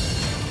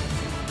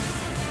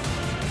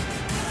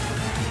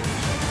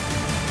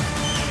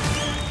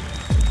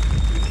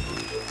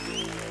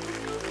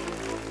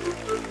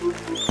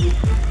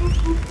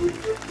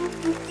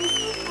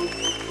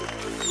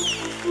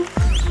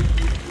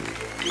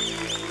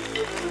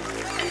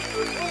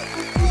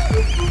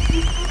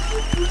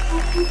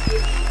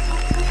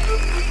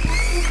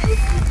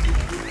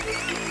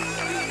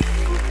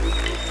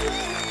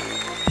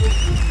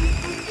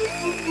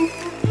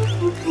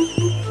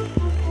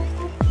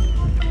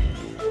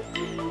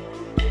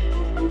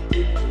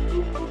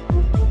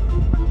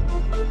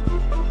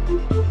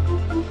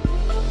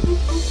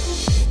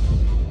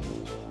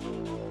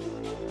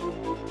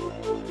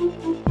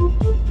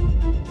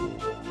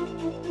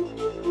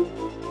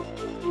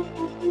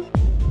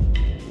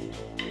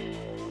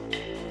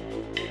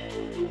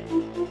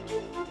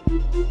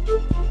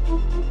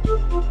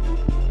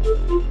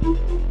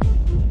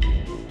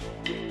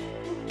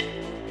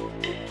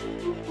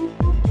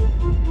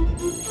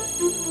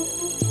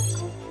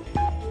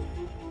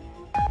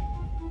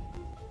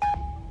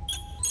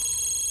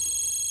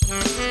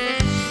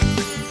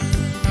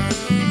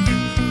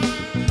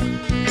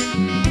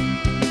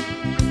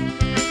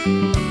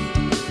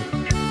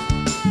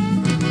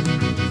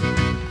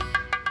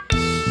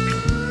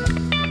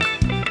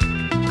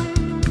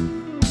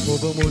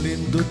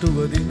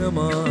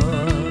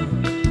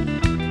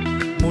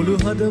මුළු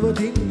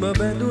හදවතින්ම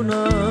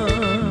බැඳුනා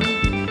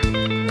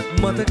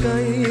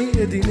මතකයි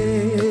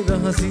එදිනේ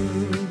රහසින්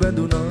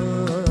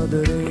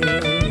බැඳුනාදරේ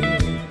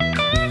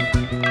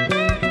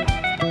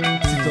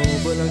සිත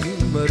ඔබ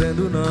ළඟින්ම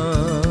රැඳුනා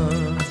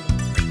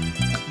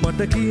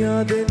මට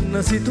කියා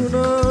දෙන්න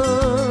සිතුනා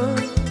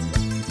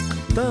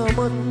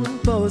තාමත්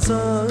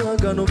පවසා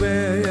ගනු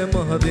බෑ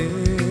මහදේ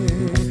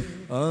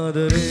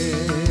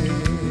ආදරේ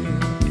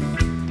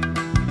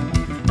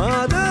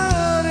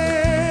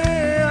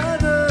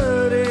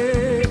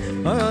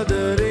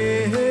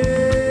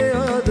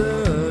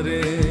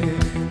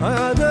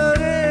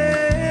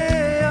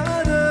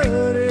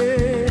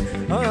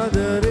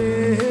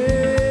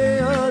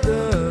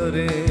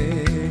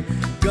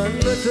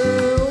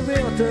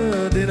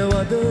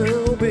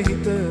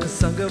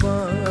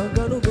සංගවා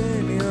ගනු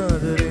බෑනි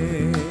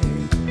ආදරේ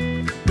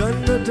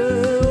ගන්නට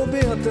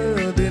ඔබේ අත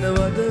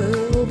දෙනවද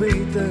ඔබේ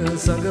හිත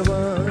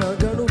සංගවා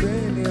ගනු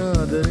බෑනි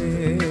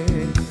ආදරේ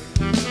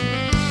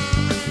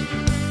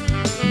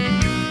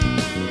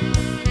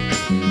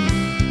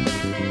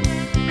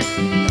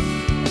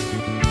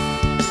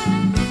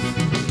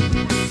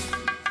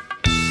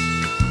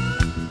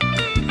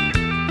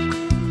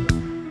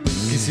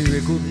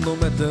කිසිවෙකුත්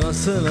නොමැත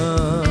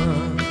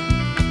අසලා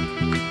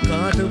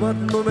කාටවත්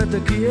නොමැත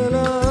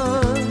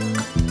කියලා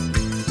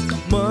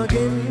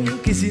මාගෙන්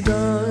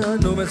කිසිදා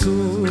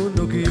නොමැසූ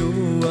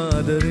නොකියූ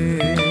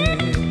ආදරේ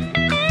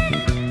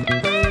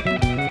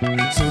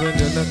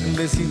සුරංගනක්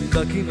ලෙසින්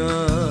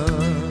දකිනා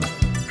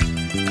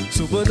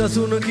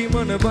සුබදසුනකි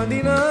මන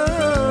බඳිනා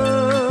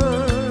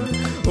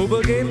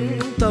ඔබගෙන්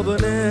තව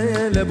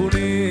නෑ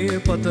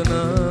ලැබුණේ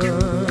පතනා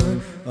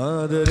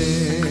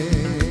ආදරේ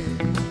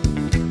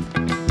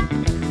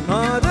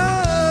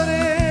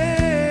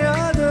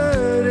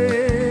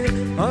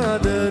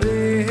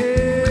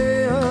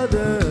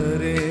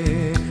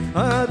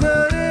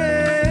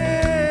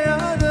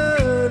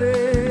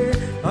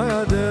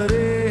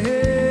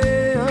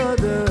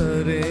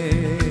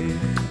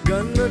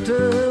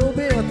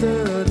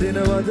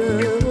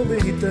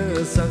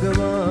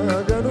සංගවා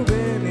ගනු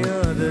බෑනි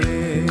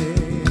ආදරේ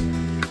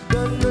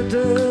ගන්නට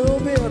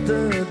ඔබේ අත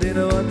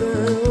දෙනවද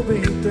ඔබේ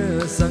හිත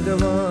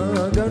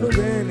සංගවා ගනු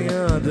බෑනි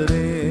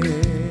ආදරේ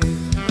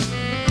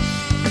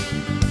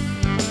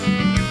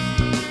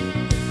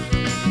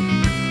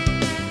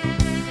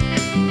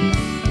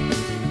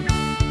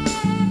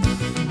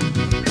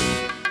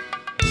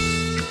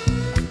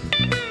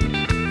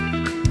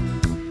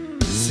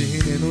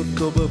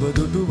සිහිනෙනුත් ඔබව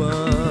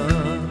දුටුවා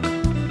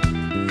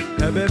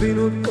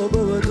හැබැවිනුත්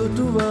ඔබව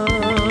දුටුවා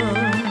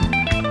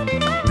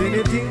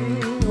දෙනෙතින්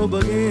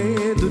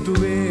ඔබගේ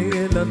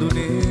දුටුවේ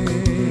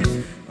ලඳුනේ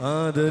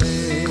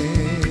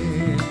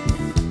ආදරේ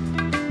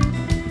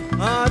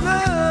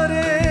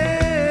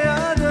ආදරේ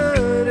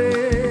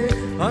ආදරේ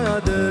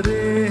ආදරේ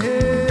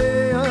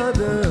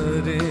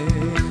ආදරේ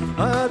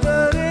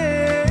ආදරේ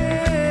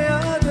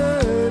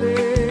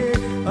ආදරේ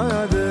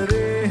ආදරේ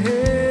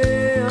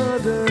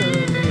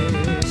ආදරේ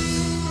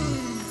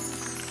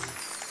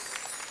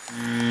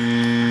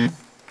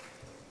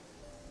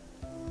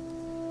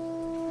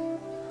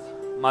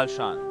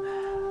මල්ෂාන්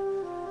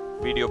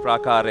වීඩියෝ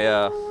ප්‍රාකාරය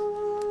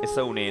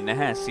එසවුනේ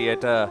නැහැ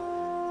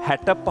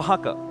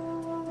 65%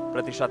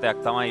 ප්‍රතිශතයක්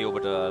තමයි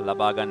ඔබට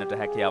ලබා ගන්නට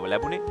හැකියාව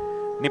ලැබුණේ.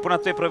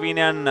 නිපුණත්වයේ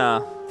ප්‍රවීණයන්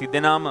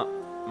තිදෙනාම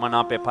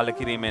මනාපය පළ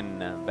කිරීමෙන්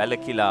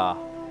වැළකීලා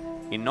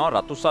ඉන්නවා.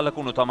 රතු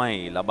සලකුණු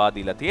තමයි ලබා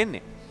දීලා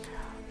තියෙන්නේ.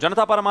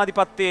 ජනතා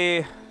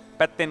පරමාධිපත්‍යයේ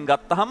පැත්තෙන්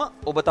ගත්තහම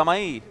ඔබ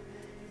තමයි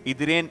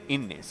ඉදිරියෙන්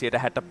ඉන්නේ.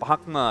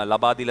 65%ක්ම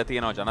ලබා දීලා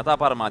තියෙනවා ජනතා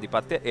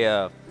පරමාධිපත්‍ය. එය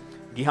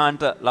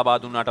ගිහාන්ට ලබා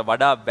දුන්නාට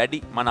වඩා වැඩි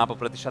මනාප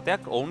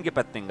ප්‍රතිශතයක් ඔවුන්ගේ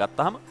පැත්තෙන්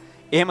ගත්තහම.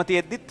 එහෙම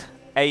තියෙද්දිත්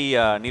ඇයි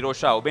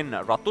නිරෝෂා ඔබෙන්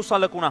රතු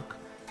සලකුණක්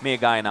මේ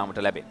ගායනාවට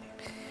ලැබෙන්නේ?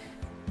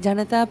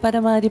 ජනතා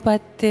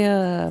පරමාධිපත්‍ය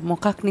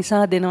මොකක්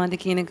නිසා දෙනවද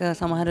කියන එක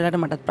සමහර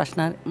වෙලාවට මටත්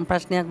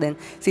ප්‍රශ්නයක්. දැන්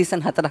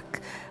සීසන්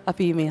 4ක්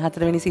අපි මේ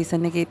 4 වෙනි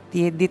සීසන් එකේ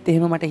තියෙද්දිත්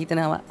එහෙම මට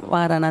හිතෙනවා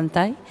වාර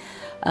අනන්තයි.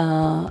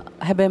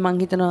 හැබැයි මං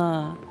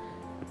හිතනවා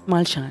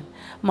මල්ෂාන්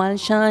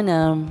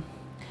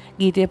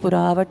ගීතය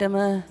පුරාවටම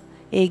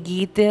ඒ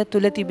ගීතය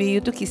තුල තිබිය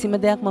යුතු කිසිම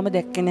දෙයක් මම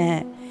දැක්කේ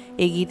නැහැ.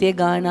 ඒ ගීතයේ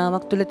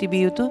ගානාවක් තුල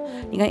තිබිය යුතු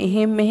නිකන්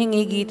එහෙම් මෙහෙන්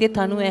ඒ ගීතයේ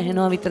තනුව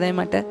ඇහෙනවා විතරයි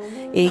මට.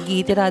 ඒ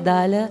ගීතයට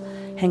අදාළ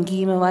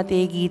හැඟීමවත්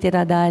ඒ ගීතයට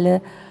අදාළ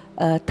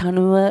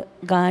තනුව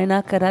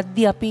ගායනා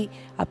කරද්දී අපි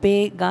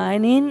අපේ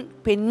ගායනයෙන්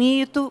පෙන්විය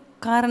යුතු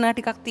කාරණා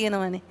ටිකක්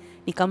තියෙනවානේ.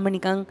 නිකම්ම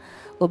නිකන්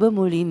ඔබ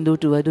මුලින්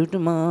දුටුව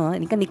දුටුමා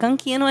නිකන්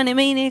කියනව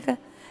නෙමෙයි නේක.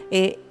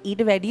 ඒ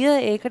ඊට වැඩිය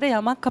ඒකට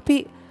යමක් අපි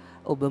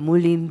ඔබ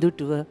මුලින්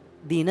දුටුව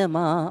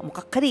දිනමා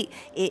මොකක් හරි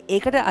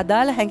ඒකට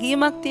අදාළ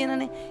හැඟීමක්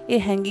තියෙනනේ. ඒ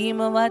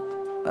හැඟීමවත්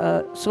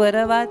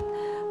ස්වරවත්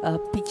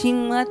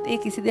පිචින්වත් ඒ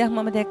කිසි දෙයක්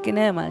මම දැක්කේ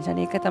නෑ මාල්ෂාන්.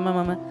 ඒක තමයි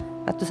මම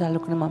රතු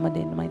සල්ලුකුණ මම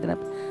දෙන්න. මම හිතන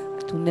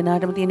තුන්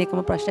දෙනාටම තියෙන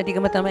එකම ප්‍රශ්න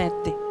ටිකම තමයි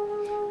ඇත්තේ.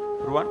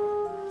 රුවන්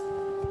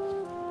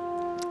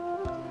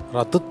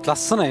රතුත්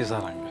ලස්සනයි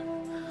සරංග.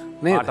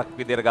 නේ පාටක්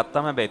විදියට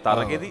ගත්තම හැබැයි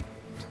තරගෙදී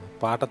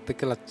පාටත්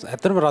එක්ක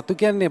ඇත්තටම රතු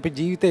කියන්නේ අපේ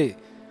ජීවිතේ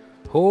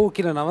හෝ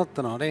කියලා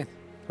නවත්තනවා නේ.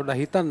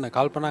 පොඩ්ඩක් හිතන්න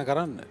කල්පනා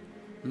කරන්න.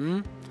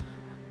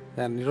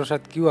 දැන්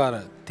නිරෝෂත් කිව්වා අර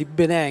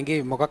තිබ්බේ නෑ ඇඟේ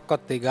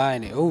මොකක්වත් ඒ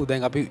ගායනේ. ඔව්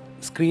දැන් අපි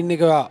ස්ක්‍රීන්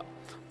එක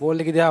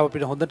වෝල් එකේ දිහා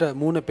අපිට හොඳට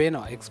මූණ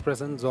පේනවා.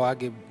 එක්ස්ප්‍රෙෂන්ස්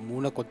ඔයාගේ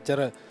මූණ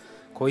කොච්චර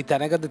කොයි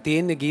තැනකද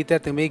තියෙන්නේ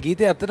ගීතයත්. මේ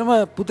ගීතය ඇත්තටම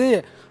පුතේ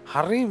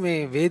හරි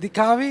මේ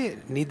වේදිකාවේ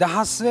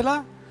නිදහස් වෙලා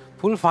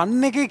ෆුල්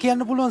ෆන් එකේ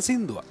කියන්න පුළුවන්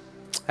සින්දුවක්.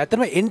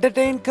 ඇත්තටම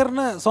එන්ටර්ටේන් කරන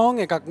සෝං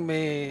එකක්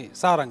මේ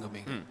සාරංග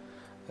මේක.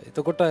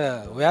 එතකොට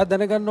ඔයා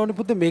දැනගන්න ඕනේ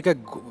පුතේ මේක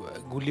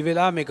ගුලි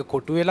වෙලා මේක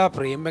කොටු වෙලා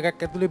ෆ්‍රේම්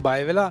එකක් ඇතුලේ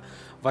බය වෙලා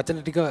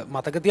වචන ටික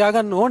මතක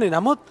තියාගන්න ඕනේ.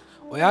 නමුත්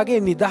ඔයාගේ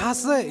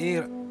නිදහස ඒ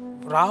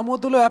රාමුව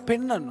තුල ඔයා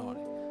පෙන්වන්න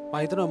ඕනේ. මම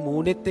හිතනවා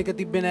මූණෙත් එක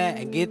තිබ්බේ නෑ,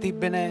 ඇඟේ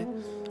තිබ්බේ නෑ.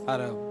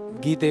 අර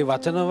ගීතේ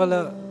වචනවල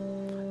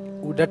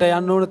උඩට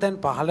යන්න ඕන තැන්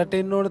පහළට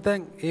එන්න ඕන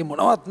තැන් ඒ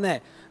මොනවත්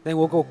නෑ.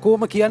 දැන් ඕක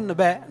ඔක්කොම කියන්න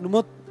බෑ.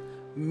 නමුත්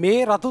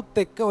මේ රතුත්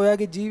එක්ක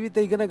ඔයාගේ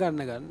ජීවිතය ඉගෙන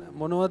ගන්න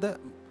මොනවද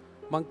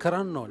මං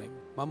කරන්න ඕනේ?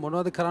 මම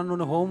මොනවද කරන්න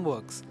ඕනේ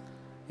හෝම්වර්ක්ස්?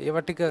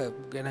 ඒවා ටික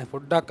ගැන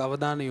පොඩ්ඩක්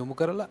අවධානය යොමු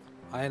කරලා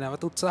ආයෙ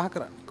නැවත උත්සාහ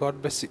කරන්න. God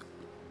bless you.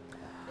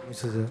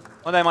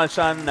 හොඳයි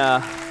මල්ෂාන්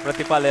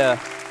ප්‍රතිඵලය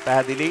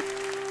පැහැදිලි.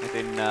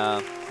 ඉතින්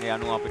මේ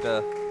අනුව අපිට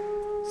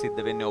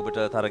සිද්ධ වෙන්නේ ඔබට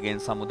තරගෙන්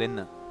සමු දෙන්න.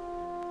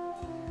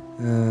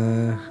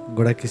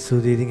 ගොඩක්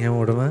ස්තුතියි ඉතින්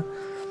හැමෝටම.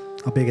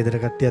 අපේ ගෙදර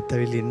කට්ටියත්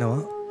ඇවිල්ලා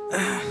ඉන්නවා.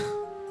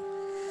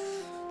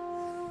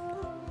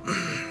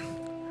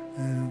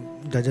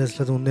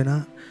 ජජස්ලා තුන්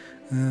දෙනා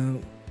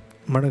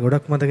මට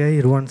ගොඩක්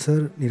මතකයි රුවන්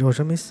සර්,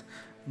 නිරෝෂ මිස්.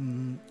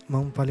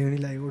 මම පළවෙනි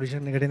ලයිව්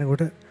ඔඩිෂන් එකට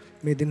එනකොට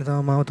මේ දින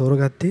තමයි මාව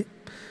තෝරගත්තේ.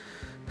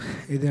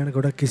 ඒ දිනට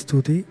ගොඩක්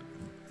ස්තුතියි.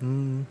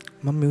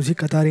 මම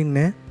මියුසික්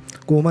අතාරින්නේ නැහැ.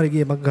 කොහොම හරි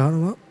ගියමක්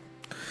ගහනවා.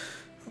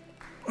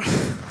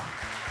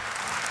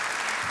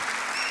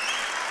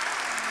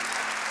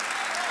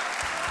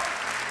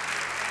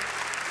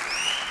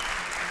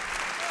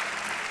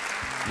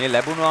 මේ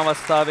ලැබුණු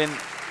අවස්ථාවෙන්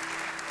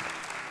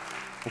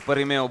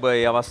උපරිමය ඔබ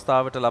ඒ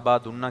අවස්ථාවට ලබා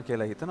දුන්නා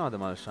කියලා හිතනවද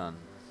මල්ෂාන්?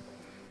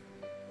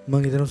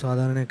 මම හිතනවා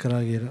සාධාරණයක්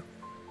කරා කියලා.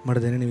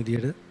 මට දැනෙන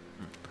විදියට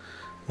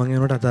මම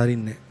යනකොට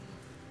අතාරින්නේ නැහැ.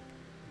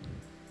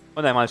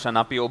 හොඳයි මල්ෂාන්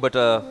අපි ඔබට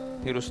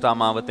හිරු ස්ටාර්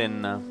මාවතෙන්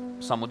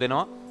සමු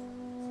දෙනවා.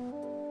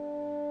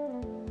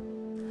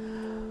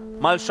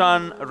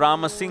 මල්ෂාන්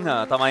රාමසිංහ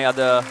තමයි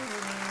අද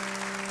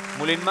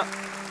මුලින්ම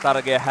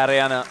තරගය හැර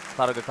යන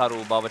තරගකරු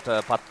බවට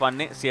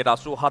පත්වන්නේ.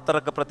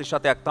 84%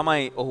 ප්‍රතිශතයක්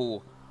තමයි ඔහු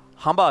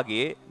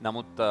හඹාගේ.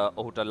 නමුත්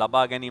ඔහුට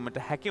ලබා ගැනීමට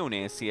හැකි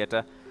වුණේ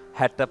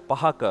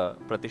 65%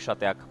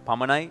 ප්‍රතිශතයක්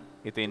පමණයි.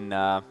 ඉතින්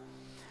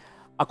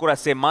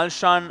අකුරැස්සේ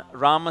මල්ෂාන්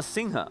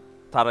රාමසිංහ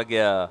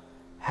තරගය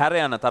හැර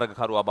යන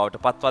තරගකරුවා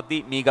බවට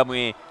පත්වද්දී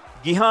මීගමුවේ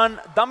ගිහාන්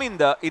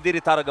දමින්ද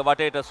ඉදිරි තරග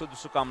වටේට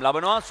සුදුසුකම්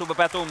ලබනවා. සුබ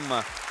පැතුම්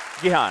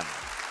ගිහාන්.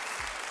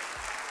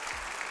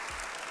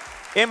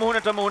 ඒ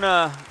මුහුණට මුහුණ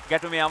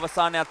ගැටුමේ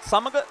අවසානයත්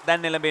සමග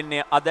දැන්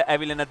එළඹෙන්නේ අද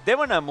ඇවිලෙන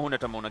දෙවන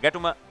මුහුණට මුහුණ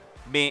ගැටුම.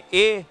 මේ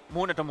ඒ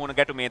මුහුණට මුහුණ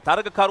ගැටුමේ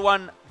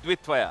තරගකරුවන්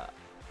ද්විත්වය.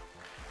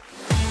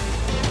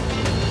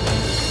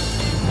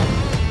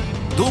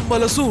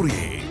 දුම්බල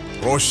සූරියේ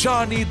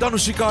රොෂානී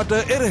දනුෂිකාට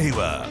එරෙහිව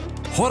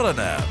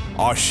හොරණ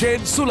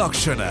ආශේන්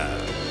සුලක්ෂණ.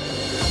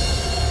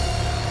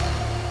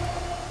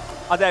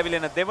 අද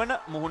ඇවිලෙන දෙවන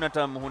මුහුණට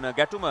මුහුණ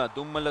ගැටුම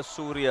දුම්මල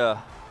සූරිය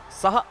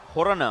සහ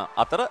හොරණ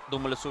අතර.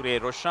 දුම්මල සූරියේ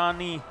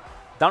රොෂානී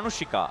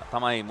දනුෂිකා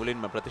තමයි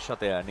මුලින්ම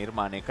ප්‍රතිශතය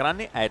නිර්මාණය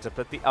කරන්නේ. ඇයට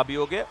ප්‍රති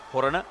අභියෝගය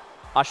හොරණ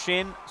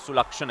අශේන්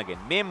සුලක්ෂණගෙන්.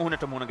 මේ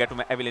මුහුණට මුහුණ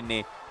ගැටුම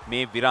ඇවිලෙන්නේ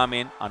මේ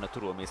විරාමයෙන්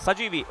අනතුරුව. මේ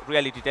සජීවී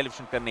රියැලිටි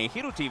ටෙලිවිෂන් කරන්නේ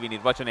හිරු ටීවී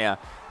නිර්වචනය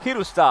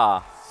හිරු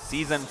ස්ටාර්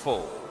සීසන්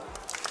 4.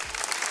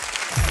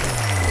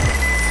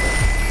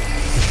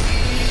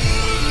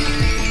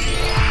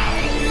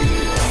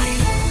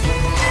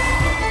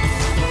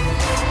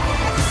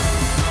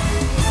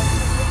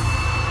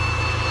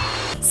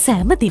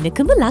 සෑම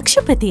දිනකම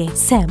ලක්ෂපතියේ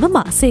සෑම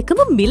මාසයකම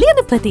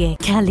මිලියනපතියේ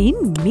කැලින්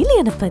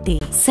මිලියනපති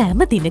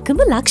සෑම දිනකම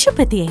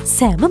ලක්ෂපතියේ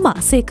සෑම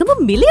මාසයකම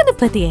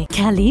මිලියනපතියේ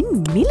කැලින්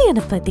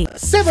මිලියනපති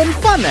 7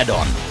 Fun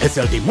Add-on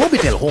SLT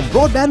Mobitel Home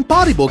Broadband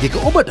පාරිභෝගික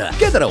ඔබට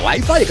ගෙදර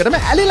Wi-Fi එකටම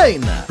ඇලිලා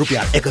ඉන්න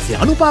රුපියල්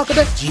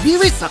 195කට GB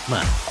 20ක්ම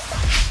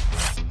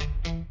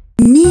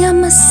නියම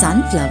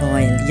sunflower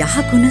oil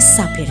යහගුණ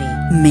සපිරි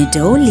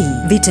මෙඩෝලි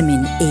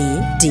vitamin A,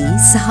 D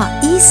සහ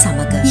E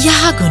සමග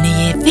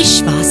යහගුණයේ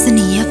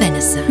විශ්වාසනීය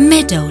වෙනස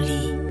මෙඩෝලි.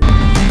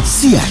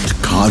 Seat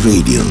Car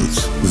Radials.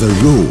 The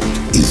road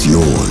is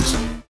yours.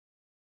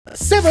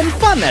 7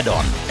 Fun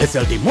Add-on.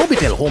 SLT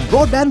Mobitel Home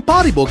Broadband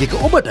පාරිභෝගික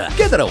ඔබට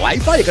ගෙදර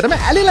Wi-Fi එකටම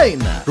ඇලිලා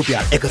ඉන්න.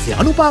 රුපියල්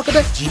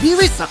 195කට GB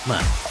 20ක්ම.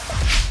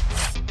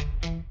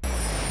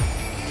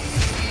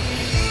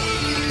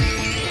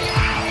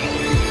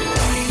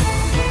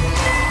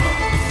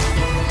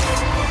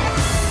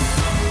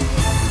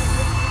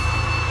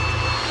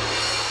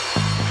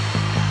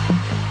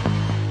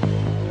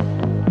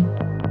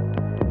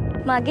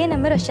 මගේ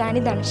නම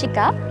රොෂානි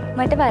දනුෂිකා.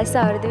 මට වයස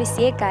අවුරුදු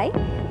 21යි.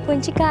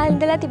 පුංචි කාලේ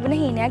ඉඳලා තිබුණ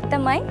හීනයක්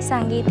තමයි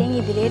සංගීතයෙන්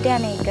ඉදිරියට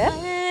යන එක.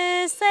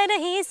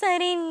 සරහි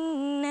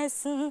සරින්නස්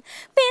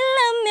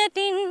පිල්ලම්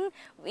යටින්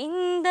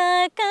වින්දා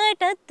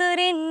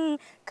කාටතුරින්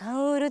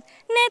කවුරුත්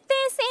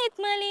නැති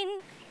සීත්මලින්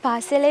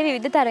පාසලේ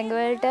විවිධ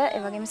තරඟවලට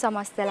එවැගේම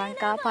සමස්ත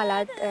ලංකා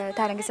පළාත්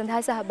තරඟ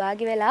සඳහා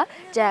සහභාගී වෙලා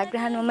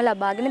ජයග්‍රහණවම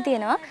ලබාගෙන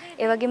තියෙනවා.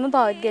 ඒ වගේම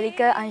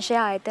පෞද්ගලික අංශය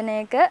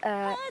ආයතනයක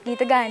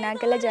ගීත ගායනා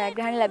කළ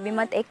ජයග්‍රහණ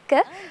ලැබීමත් එක්ක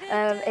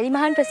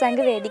එලිමහන් ප්‍රසංග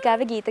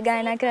වේදිකාවේ ගීත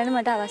ගායනා කරන්න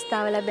මට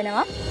අවස්ථාව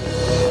ලැබෙනවා.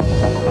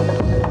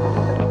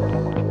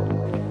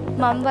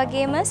 මම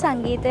වගේම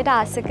සංගීතයට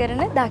ආස කරන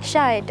දක්ෂ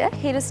අයට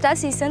හිරු ස්ටාර්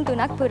සීසන්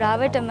 3ක්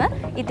පුරාවටම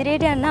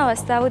ඉදිරියට යන්න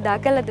අවස්ථාව උදා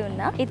කළ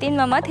දුන්නා. ඉතින්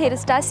මමත් හිරු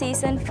ස්ටාර්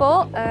සීසන්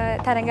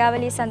 4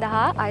 තරඟාවලිය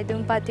සඳහා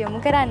අයදුම්පත්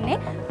යොමු කරන්නේ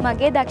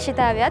මගේ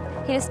දක්ෂතාවයත්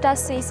හිරු ස්ටාර්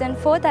සීසන්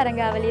 4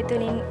 තරඟාවලිය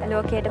තුලින්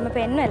ලෝකයටම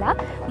පෙන්වලා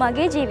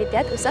මගේ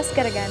ජීවිතයත් උසස්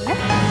කරගන්න.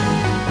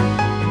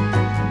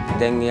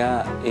 දැන් යා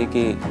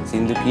ඒකේ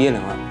සින්දු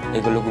කියනවා.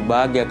 ඒක ලොකු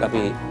භාග්යක්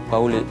අපේ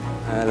පවුලේ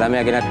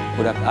ළමයා ගැනත්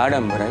ගොඩක්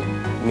ආඩම්බරයි.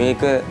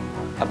 මේක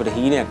අපිට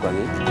හීනයක්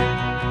වගේ.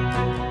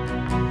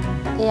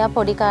 එයා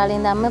පොඩි කාලේ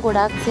ඉඳන්ම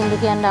ගොඩක් සින්දු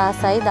කියන්න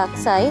ආසයි,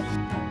 දක්ෂයි.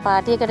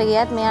 පාටියකට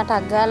ගියත් මෙයා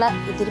ටක් ගාලා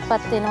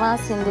ඉදිරිපත් වෙනවා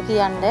සින්දු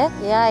කියන්න.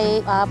 එයා ඒ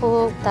ආපු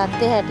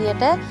තත්ත්වයේ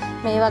හැටියට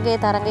මේ වගේ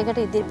තරඟයකට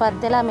ඉදිරිපත්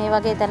වෙලා මේ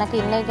වගේ තැනක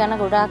ඉන්න එක ගැන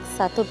ගොඩක්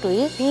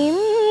සතුටුයි.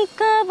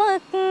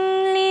 පිම්කවක්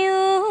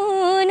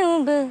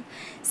ලියුනුඹ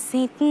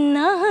සිත්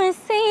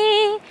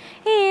නහසේ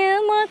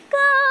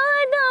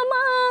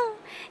යමකදමා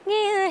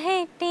ගිය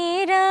හැටි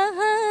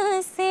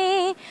රහසේ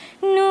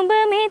නුඹ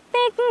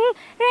මෙතෙක්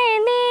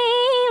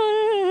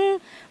රැඳීඋන්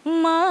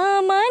මා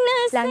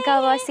මනස.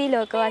 ලංකාවාසී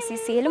ලෝකවාසී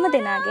සියලුම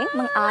දෙනාගෙන්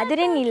මම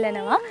ආදරෙන්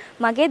ඉල්ලනවා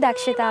මගේ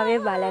දක්ෂතාවය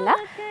බලලා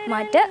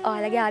මට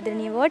ඔයාලගේ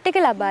ආදරණීය වෝට් එක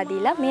ලබා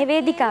දීලා මේ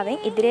වේදිකාවෙන්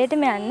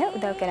ඉදිරියටම යන්න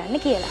උදව් කරන්න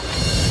කියලා.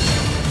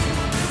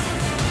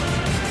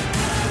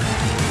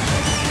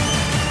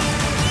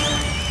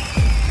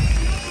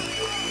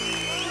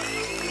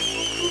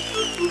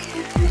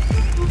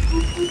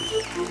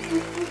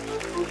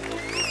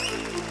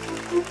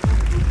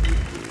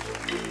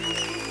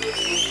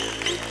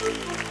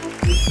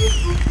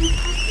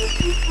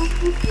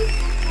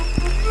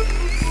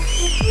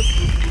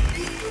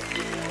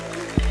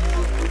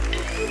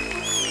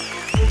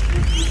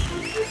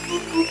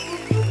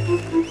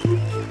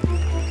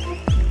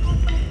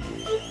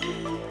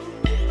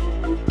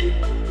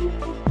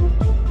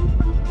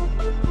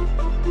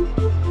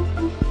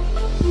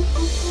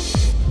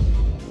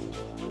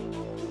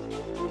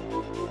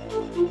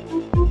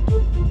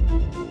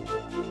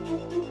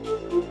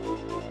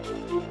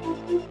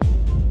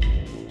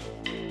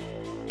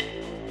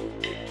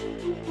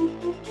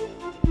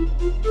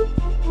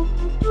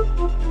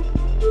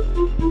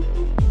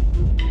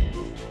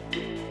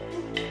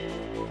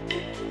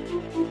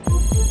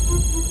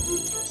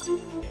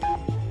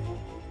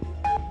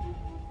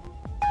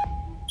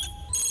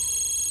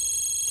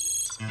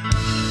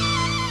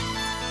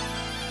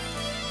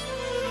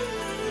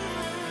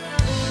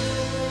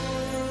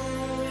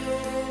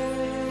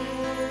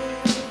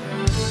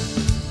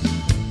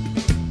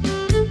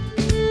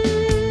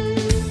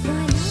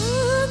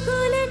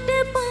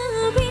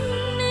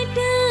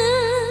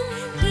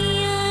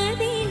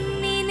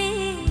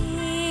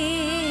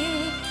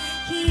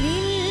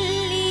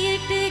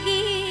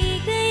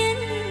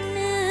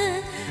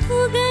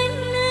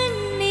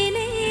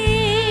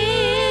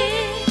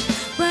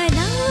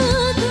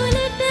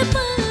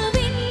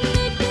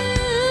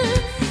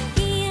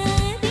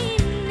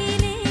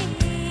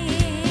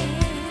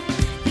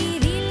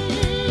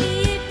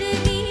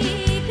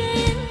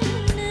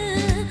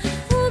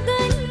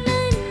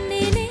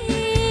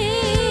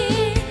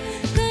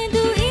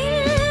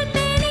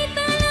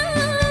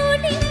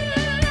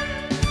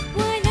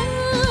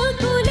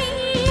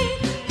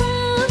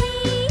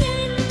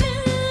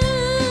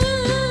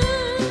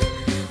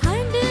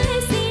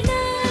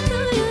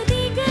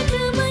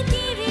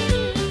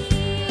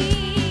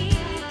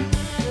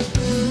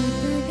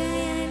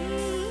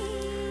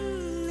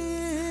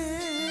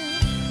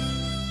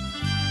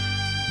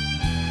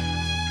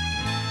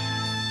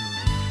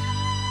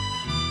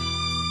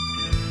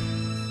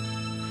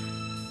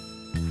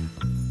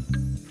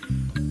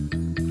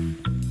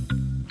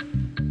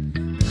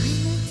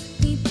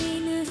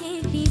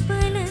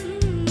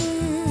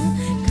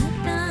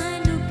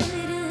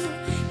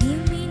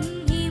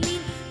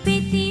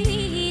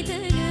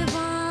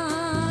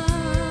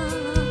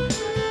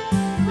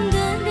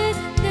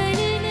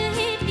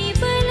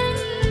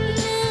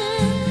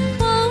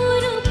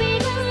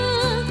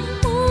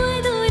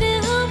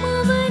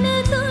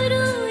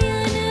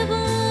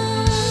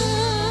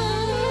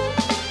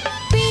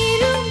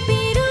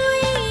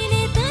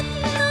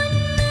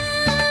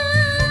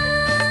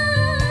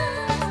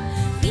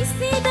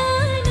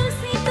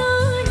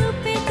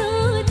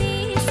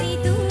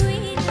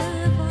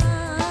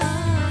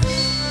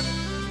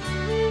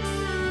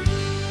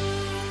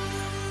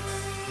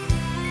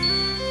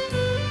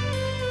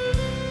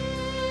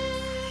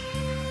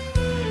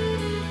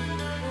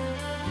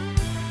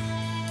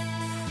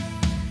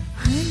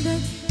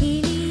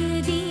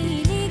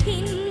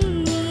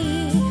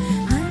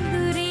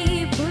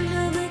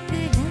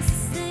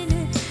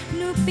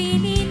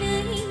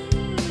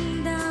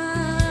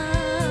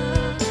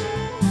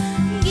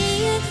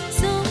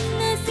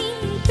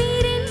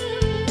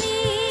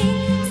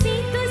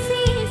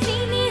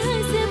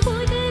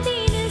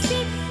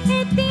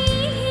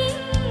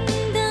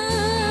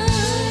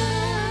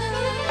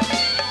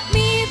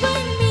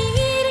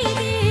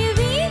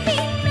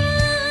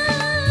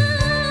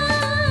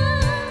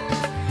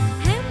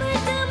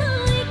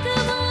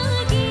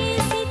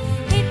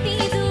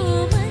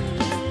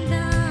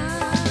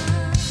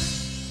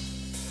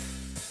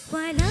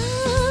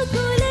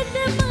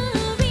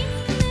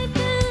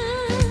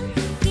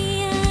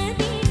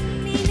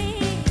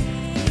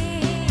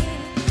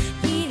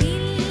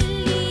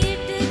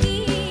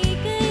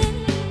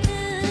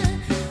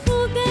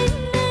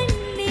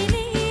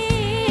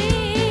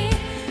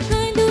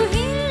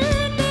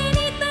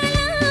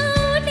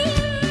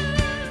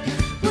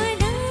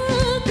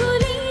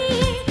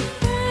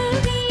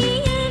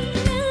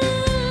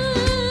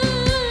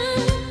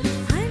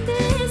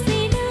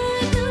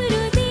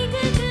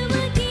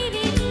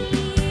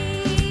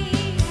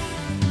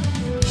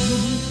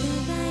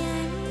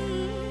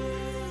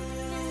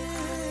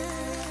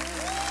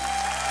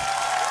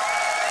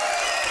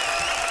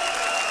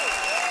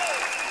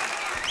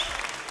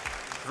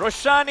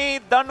 රොෂානි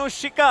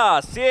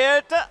දනුෂිකා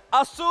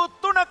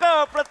 83ක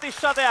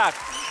ප්‍රතිශතයක්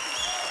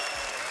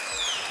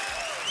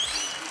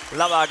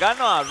ලබා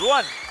ගන්නවා.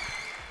 රුවන්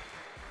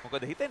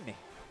මොකද හිතෙන්නේ?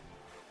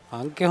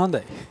 අංකේ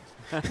හොඳයි.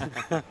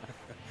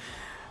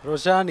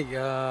 රොෂානි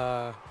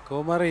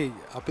කොහොමරි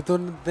අපි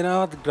තුන්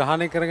දෙනාවත්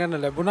ග්‍රහණය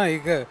කරගන්න ලැබුණා.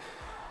 ඒක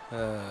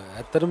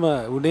ඇත්තටම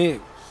උනේ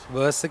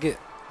වර්ස් එකේ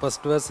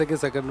ෆස්ට් වර්ස්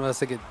එකේ සෙකන්ඩ්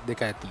වර්ස් එකේ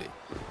දෙක ඇතුලේ.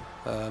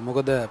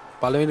 මොකද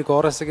පළවෙනි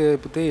කෝරස් එකේ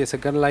පුතේ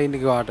සෙකන්ඩ් ලයින්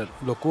එකේ වාට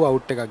ලොකු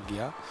අවුට් එකක්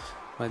ගියා.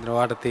 මම හිතනවා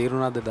වාට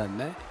තේරුණාද දන්නේ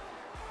නැහැ.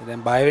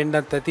 දැන් බය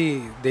වෙන්නත් ඇති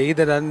දෙයිද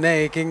දන්නේ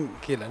නැහැ ඒකෙන්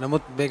කියලා.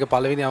 නමුත් මේක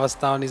පළවෙනි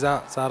අවස්ථාව නිසා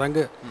සාරංග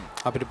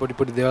අපිට පොඩි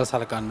පොඩි දේවල්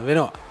සලකන්න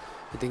වෙනවා.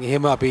 ඉතින්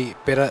එහෙම අපි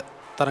පෙර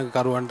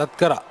තරඟකරුවන්ටත්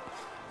කරා.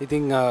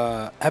 ඉතින්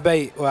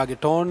හැබැයි ඔයාගේ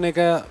ටෝන් එක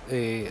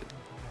ඒ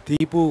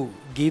දීපු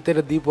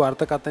ගීතේට දීපු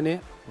අර්ථකථනය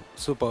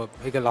සුපර්.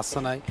 ඒක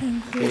ලස්සනයි.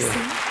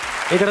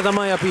 ඒකට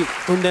තමයි අපි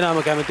තුන් දෙනාම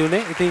කැමති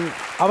උනේ. ඉතින්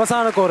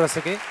අවසාන කෝරස්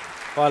එකේ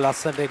ඔයා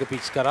ලස්සනට ඒක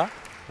පිච් කරා.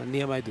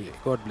 නියමයි දුවේ.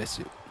 God bless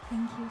you.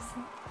 Thank you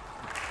sir.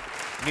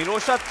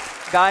 නිරෝෂත්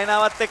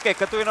ගායනාවත් එක්ක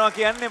එකතු වෙනවා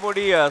කියන්නේ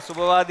පොඩි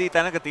සුබවාදී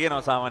තැනක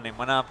තියෙනවා සාමාන්‍යයෙන්.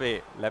 මන අපේ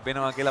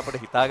ලැබෙනවා කියලා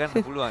අපිට හිතා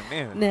ගන්න පුළුවන්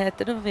නේද? නෑ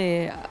ඇත්තටම මේ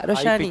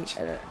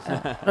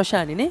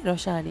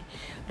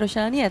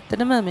රොෂානි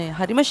ඇත්තටම මේ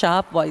හරිම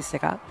ෂාප් වොයිස්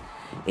එකක්.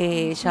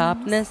 ඒ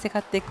ෂාප්නස්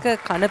එකත් එක්ක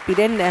කන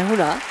පිරෙන්නේ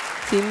ඇහුණා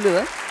සින්දුව.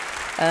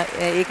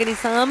 ඒක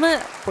නිසාම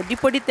පොඩි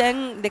පොඩි තැන්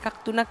දෙකක්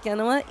තුනක්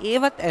යනවා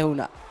ඒවත්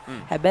ඇහුණා.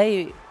 හැබැයි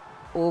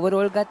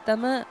ඕවරෝල්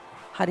ගත්තම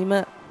හරිම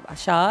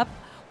ෂාප්.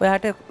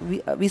 ඔයාට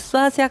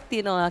විශ්වාසයක්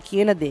තියෙනවා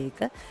කියන දෙයක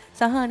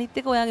සහ අනිත්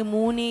එක ඔයාගේ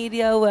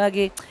මූණීරියව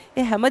ඔයාගේ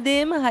ඒ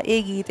හැමදේම ඒ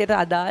ගීතයට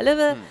අදාළව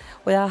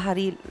ඔයා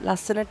හරි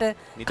ලස්සනට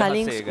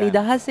කලින්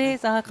නිදහසේ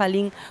සහ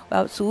කලින්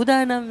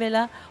සූදානම්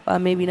වෙලා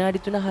මේ විනාඩි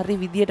 3 හරි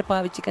විදියට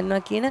පාවිච්චි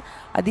කරනවා කියන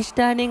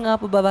අදිෂ්ඨානයෙන්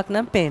ආපු බවක්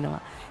නම්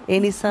පේනවා. ඒ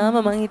නිසාම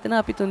මම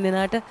හිතනවා අපි තුන්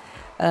දෙනාට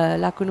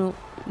ලකුණු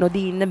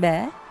නොදී ඉන්න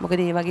බෑ. මොකද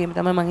ඒ වගේම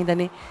තමයි මම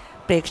හිතන්නේ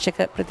ප්‍රේක්ෂක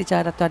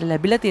ප්‍රතිචාරත් වල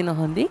ලැබිලා තියෙන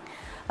හොඳින්.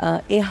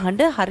 ඒ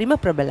හඬ හරිම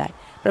ප්‍රබලයි.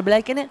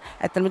 ප්‍රබලයි කියන්නේ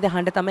ඇත්තටම දැන්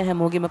හඬ තමයි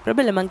හැමෝගෙම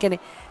ප්‍රබල. මං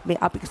කියන්නේ මේ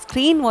අපි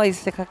ස්ක්‍රීන් වොයිස්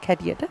එකක්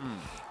හැටියට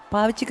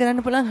පාවිච්චි කරන්න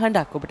පුළුවන්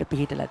හඬක් ඔබට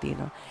පිළිහිටලා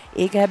තියෙනවා.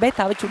 ඒක හැබැයි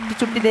තව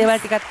චුට්ටි දේවල්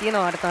ටිකක්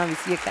තියෙනවා. ඔයාලට තමයි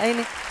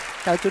 21යිනේ.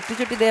 තව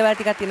චුට්ටි දේවල්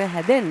ටිකක් තියෙනවා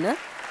හැදෙන්න.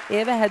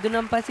 ඒව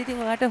හැදුනන් පස්සේ ඉතින්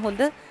ඔයාලට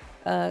හොඳ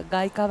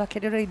ගායිකාවක්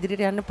හැටියට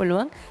ඉදිරියට යන්න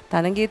පුළුවන්.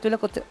 තරඟය තුල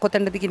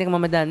කොතනද කියන එක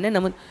මම දන්නේ.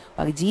 නමුත්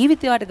ඔයාගේ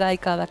ජීවිතේ ඔයාලට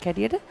ගායිකාවක්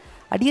හැටියට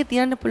අඩිය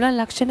තියන්න පුළුවන්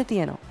ලක්ෂණ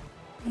තියෙනවා.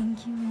 Thank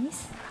you miss.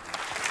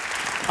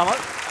 අමල්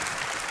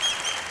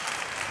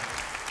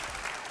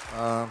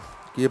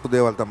කියපු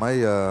දේවල් තමයි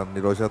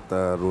නිරෝෂත්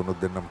රුණුත්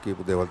දෙන්නම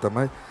කියපු දේවල්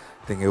තමයි.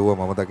 ඉතින් ඒව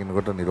මම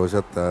දකින්නකොට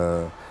නිරෝෂත්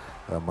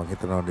මම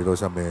හිතනවා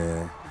නිරෝෂ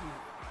මේ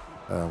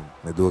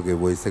දුවගේ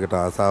වොයිස් එකට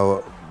ආසාව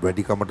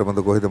වැඩි කමටමද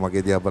කොහෙද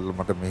මගේ දිහා බලලා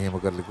මට මෙහෙම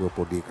කරලා කිව්ව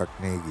පොඩි එකක්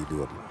නේ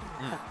ගිලිවල.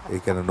 ඒ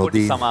කියන්නේ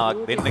නොදී සමාවක්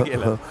දෙන්න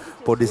කියලා.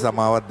 පොඩි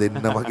සමාවක් දෙන්න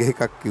වගේ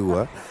එකක්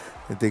කිව්වා.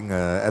 ඉතින්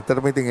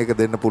ඇත්තටම ඉතින් ඒක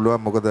දෙන්න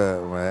පුළුවන් මොකද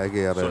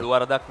ඇගේ අර සුළු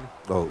වරදක් නේ.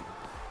 ඔව්.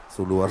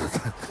 සුළු වරදක්.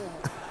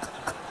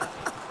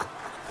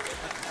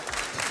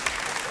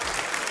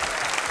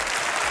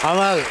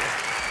 අමල්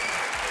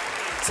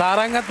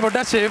සාරංගත්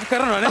පොඩ්ඩක් ෂේප්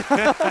කරනවනේ.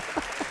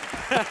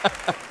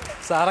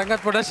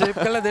 සාරංගත් පොඩ්ඩක් ෂේප්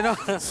කරලා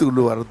දෙනවා.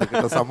 සුළු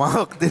වරදකට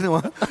සමාවක්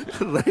දෙනවා.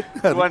 රයිට්.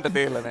 රුවන්ට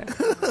තේරෙලා නැහැ.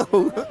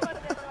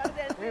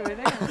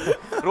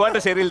 රුවන්ට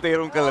ෂෙරිල්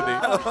තේරුම් කළා දෙයි.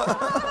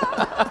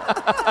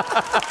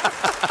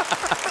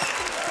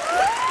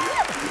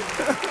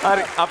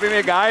 හරි අපි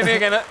මේ ගායනය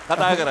ගැන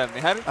කතා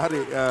කරන්නේ. හරි. හරි.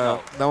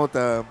 නමුත්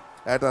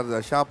ඇයට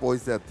ෂාප්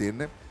වොයිස් එකක්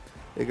තියෙන්නේ.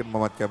 ඒකට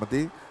මමත්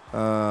කැමතියි.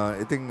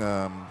 ඉතින්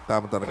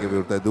තාම තරගේ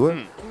විවෘතයි දුව.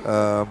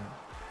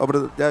 ඔබට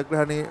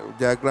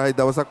ජයග්‍රහී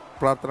දවසක්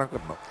ප්‍රාර්ථනා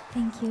කරනවා.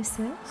 Thank you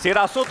sir.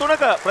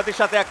 83ක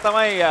ප්‍රතිශතයක්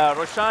තමයි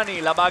රොෂානි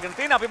ලබාගෙන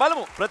තියෙන්නේ. අපි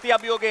බලමු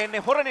ප්‍රතිඅභියෝගය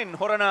එන්නේ හොරනින්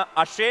හොරන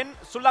අශේන්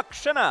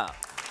සුලක්ෂණ.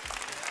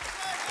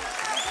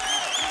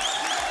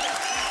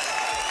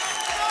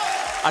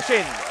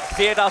 අශේන්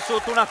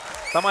 83ක්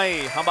තමයි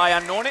හඹා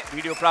යන්න ඕනේ.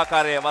 වීඩියෝ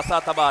ප්‍රාකාරය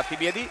වසා තබා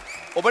තිබියදී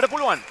ඔබට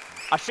පුළුවන්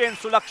අශේන්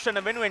සුලක්ෂණ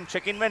වෙනුවෙන්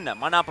චෙකින් වෙන්න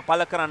මනාප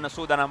පළ කරන්න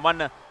සූදානම්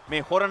වන්න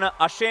මේ හොරන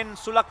අශේන්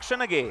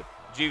සුලක්ෂණගේ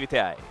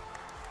ජීවිතයයි.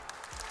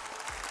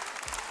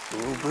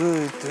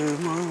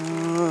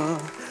 ඔබතුමා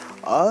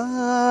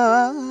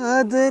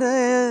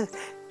ආදරය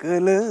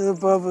කළ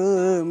බව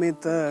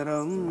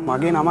මෙතරම්.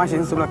 මගේ නම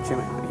අශේන්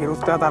සුලක්ෂණ. හිරු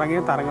ස්ටාර්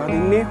තරගයේ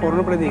තරගවදින්නේ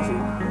හොරණ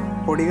ප්‍රදේශයේ.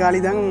 පොඩි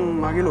කාලේ ඉඳන්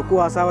මගේ ලොකු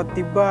ආසාවක්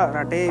තිබ්බා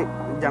රටේ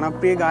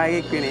ජනප්‍රිය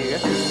ගායකයෙක් වෙන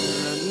එක.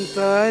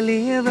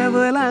 අන්තාලිය වැව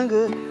ළඟ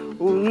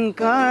උන්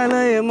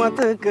කාලය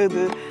මතකද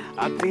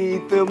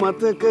අතීත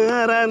මතක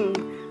අරන්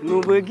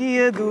නුඹ ගිය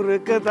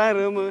දුරක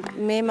තරම.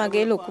 මේ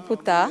මගේ ලොකු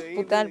පුතා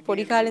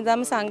පොඩි කාලේ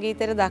ඉඳන්ම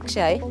සංගීතයට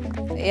දක්ෂයි.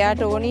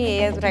 එයාට ඕනි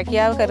ඒ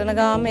රැකියාව කරන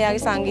ගාම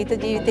එයාගේ සංගීත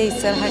ජීවිතේ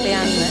ඉස්සරහට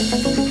යන්න.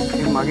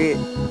 මගේ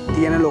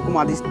තියෙන ලොකුම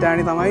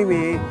අදිෂ්ඨානය තමයි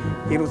මේ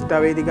හිරු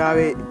ස්ටාර්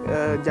වේදිකාවේ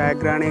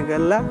ජයග්‍රහණය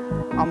කරලා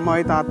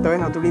අම්මයි තාත්තයි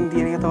සතුටින්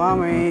තියෙන එක තමයි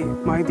මේ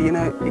මගේ තියෙන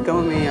එකම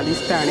මේ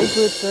අදිෂ්ඨානය.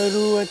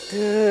 පුතරුවට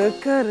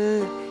කර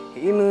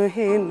හින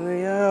හින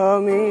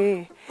යාමේ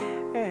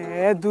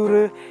ඇදුර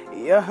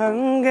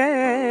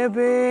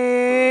යහංගැබේ.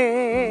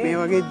 මේ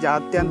වගේ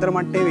ජාත්‍යන්තර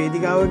මට්ටමේ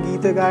වේදිකාව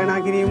ගීත ගායනා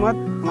කිරීමත්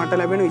මට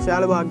ලැබෙන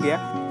විශාල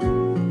භාග්‍යයක්.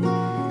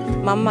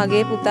 මම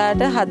මගේ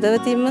පුතාට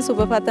හදවතින්ම සුබ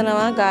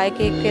පතනවා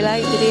ගායකයෙක් වෙලා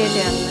ඉදිරියට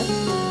යන්න.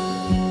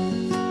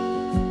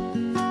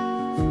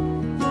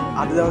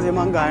 අද දවසේ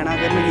මම ගායනා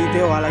කරන ගීතය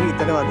ඔයාලගේ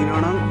හිතට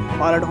වදිනවා නම්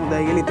ඔයාලට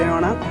හොඳයි කියලා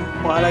හිතෙනවා නම්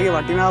ඔයාලගේ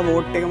වටිනා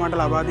වෝට් එක මට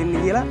ලබා දෙන්න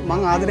කියලා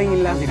මම ආදරෙන්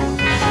ඉල්ලා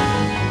සිටිනවා.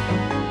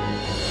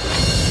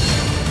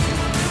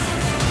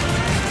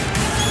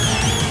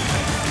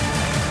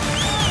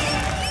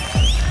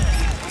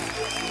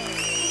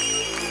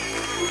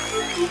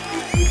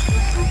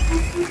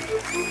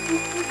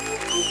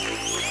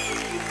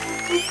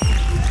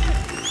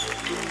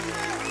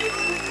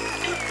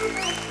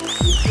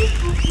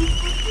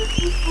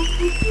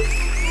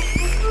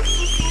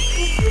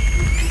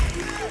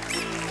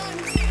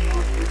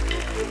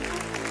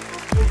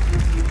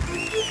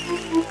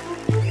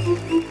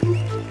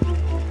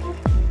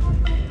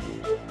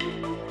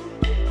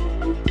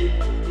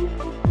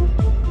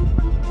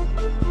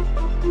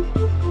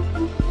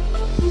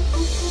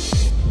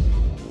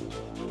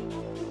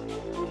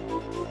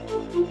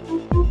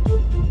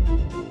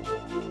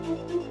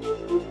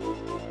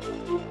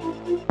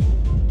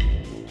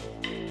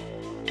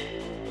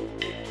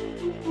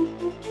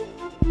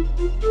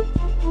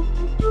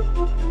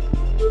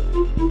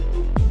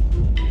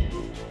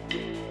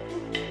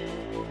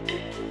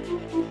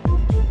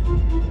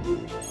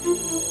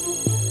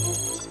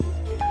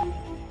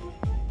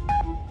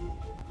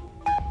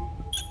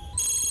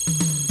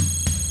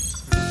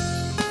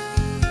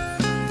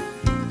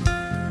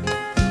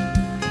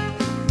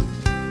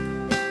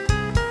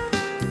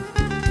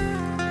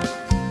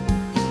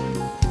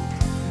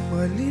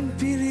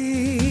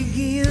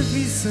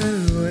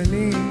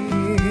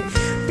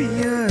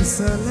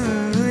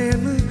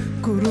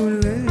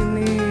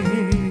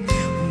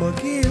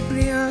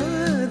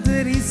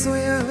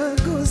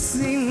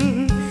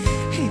 සොයා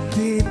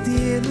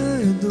ගොසින්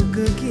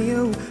හිතේ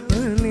තියෙන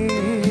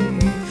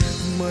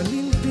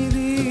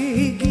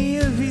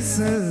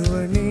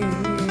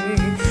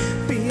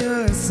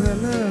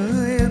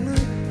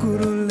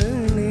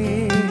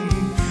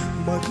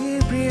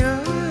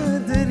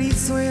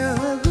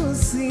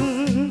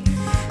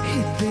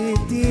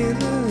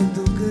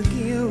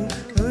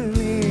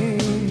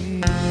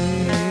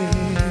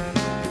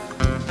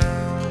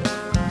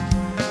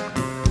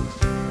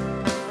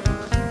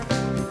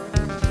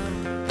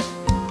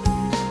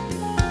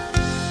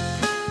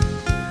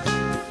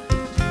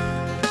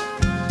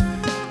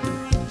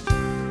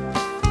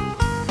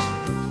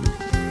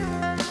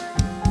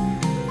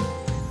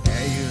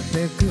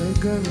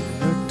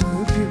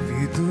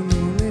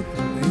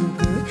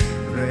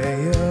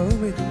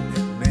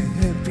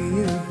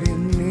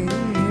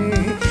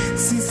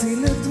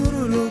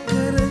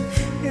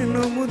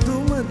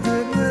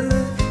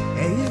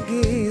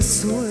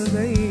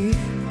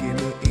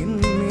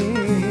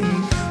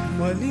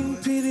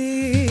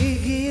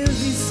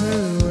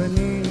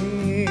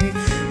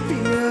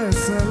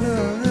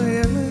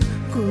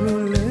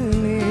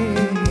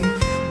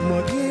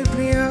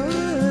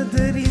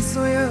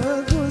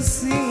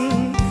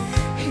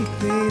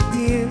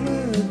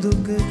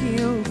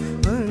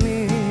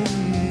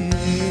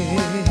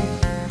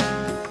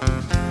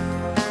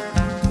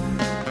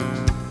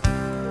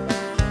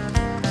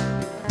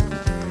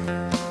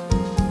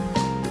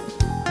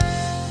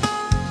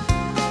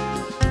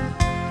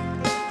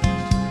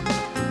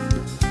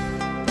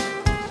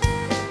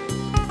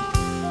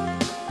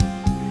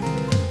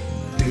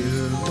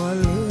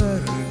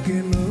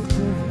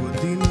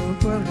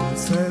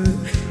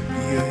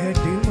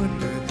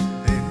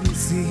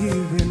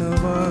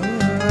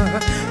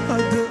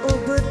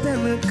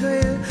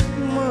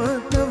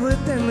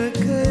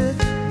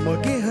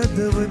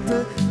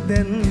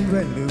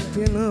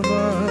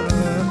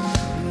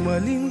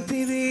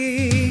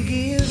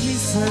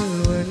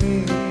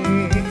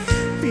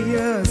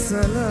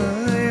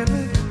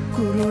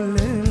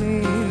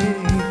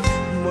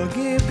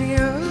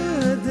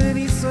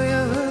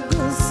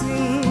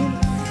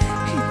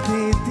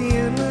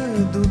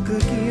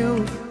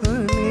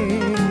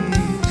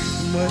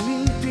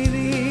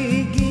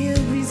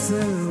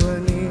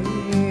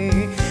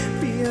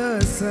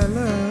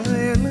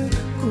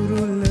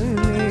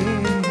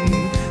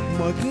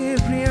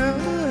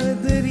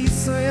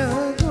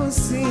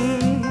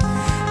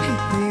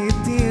දුක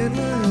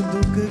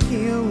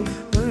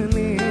කියවනේ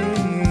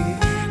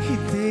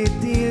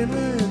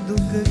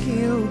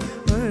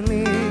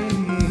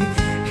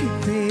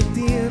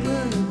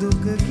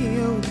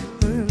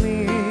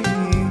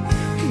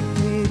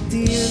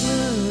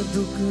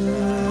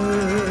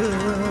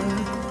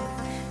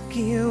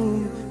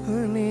කියවුම්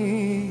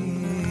අනේ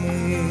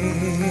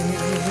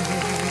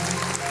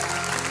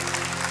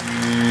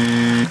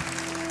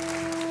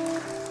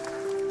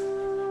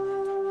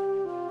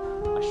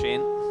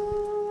අශේන්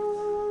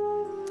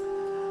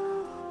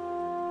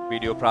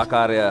වීඩියෝ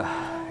ප්‍රාකාරය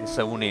ඉස්ස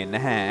වුණේ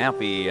නැහැ.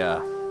 අපි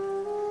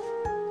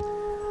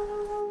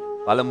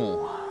බලමු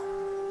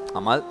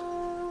අමල්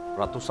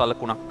රතු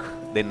සලකුණක්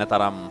දෙන්න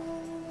තරම්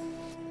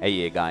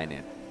ඇයි ඒ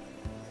ගායනයට?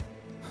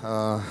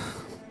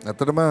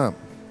 ඇත්තටම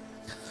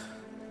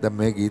දැන්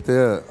මේ ගීතය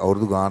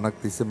අවුරුදු ගාණක්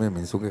තිස්සේ මේ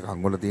මිනිසුන්ගේ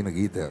කන්වල තියෙන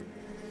ගීතයක්.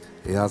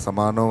 එයා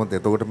සමානවම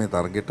එතකොට මේ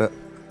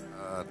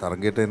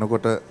තරගයට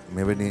එනකොට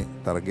මෙවැනි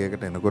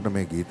තරගයකට එනකොට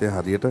මේ ගීතය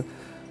හරියට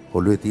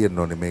ඔළුවේ තියෙන්න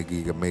ඕනේ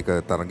මේක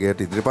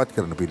තරගයට ඉදිරිපත්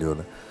කරන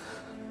පිළිවෙල.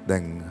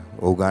 දැන්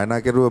ඔහු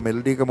ගායනා කරුව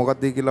මෙලඩි එක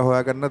මොකක්ද කියලා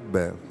හොයාගන්නත්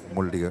බෑ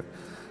මුල් ටික.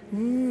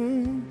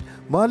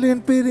 මලින්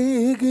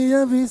පිරී ගිය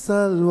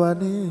විසල්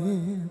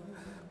වනේ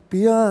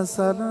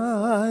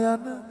පියාසනා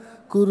යන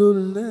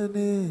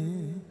කුරුල්ලනේ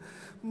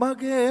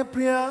මගේ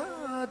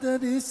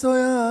ප්‍රියාදරි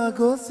සොයා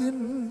ගොසින්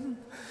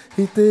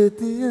හිතේ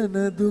තියෙන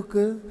දුක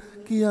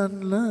කියන්න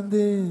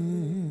ලඳේ.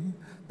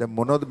 දැන්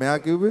මොනවද මෙයා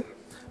කිව්වේ?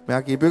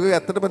 මෙයා කියපු එක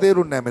ඇත්තටම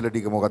තේරුන්නේ නැහැ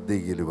මෙලඩි එක මොකක්ද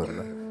කියලා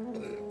ඉවරලා.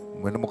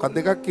 වෙන මොකක්ද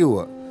එකක්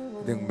කිව්වා.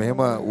 ඉතින් මෙහෙම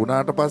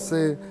වුණාට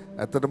පස්සේ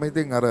ඇත්තටම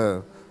ඉතින් අර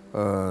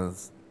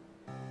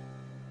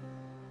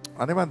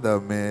අනේ මන්ද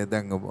මේ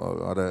දැන්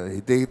අර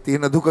හිතේ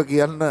තියෙන දුක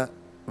කියන්න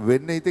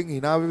වෙන්නේ ඉතින්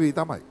hina වෙවි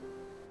තමයි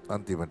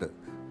අන්තිමට.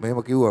 මෙහෙම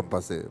කිව්වන්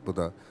පස්සේ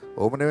පුතා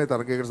ඕම නෙවෙයි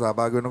තරගයකට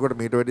සහභාගී වෙනකොට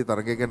මීට වැඩි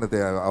තරගයක ගැන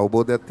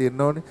අවබෝධයක්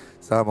තියෙන්න ඕනේ.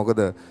 සහ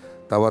මොකද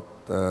තව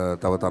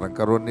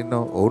තරගකරුවන්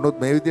ඉන්නවා. ඔවුනොත්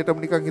මේ විදිහටම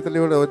නිකන් හිතලා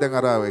ඉවරලා ඔය දැන්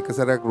අර එක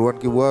සැරයක් රුවන්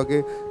කිව්වා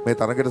වගේ මේ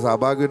තරගයට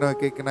සහභාගී වෙනවා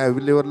එක එක්කෙනා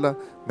ඇවිල්ලා ඉවරලා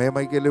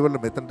මෙහෙමයි කියලා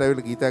ඉවරලා මෙතනට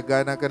ඇවිල්ලා ගීතයක්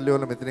ගායනා කරලා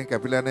ඉවරලා මෙතනින්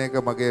කැපිලා යන එක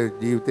මගේ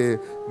ජීවිතේ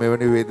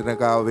මෙවැනි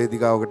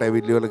වේදිකාවකට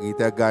ඇවිල්ලා ඉවරලා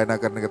ගීතයක් ගායනා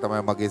කරන එක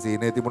තමයි මගේ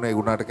සීනේ තිබුණේ. ඒ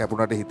වුණාට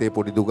කැපුණාට හිතේ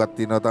පොඩි දුකක්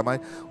තියෙනවා තමයි.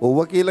 ඔව්ව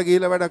කියලා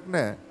ගිහලා වැඩක්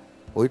නැහැ.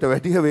 ඔයිට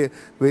වැඩිය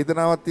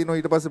වේදනාවක් තියෙනවා.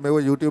 ඊට පස්සේ මේව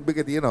YouTube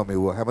එකේ තියෙනවා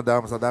මේව.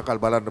 හැමදාම සදාකල්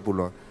බලන්න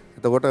පුළුවන්.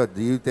 එතකොට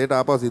ජීවිතේට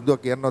ආපහු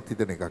සින්දුවක් කියන්නවත්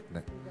හිතෙන එකක්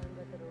නැහැ.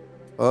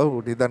 ඔව්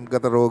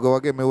නිදන්ගත රෝග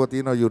වගේ මේව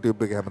තියෙනවා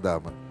YouTube එකේ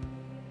හැමදාම.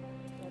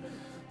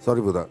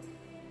 sorry පුතා.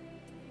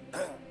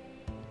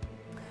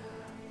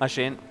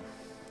 අශේන්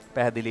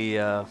පැහැදිලි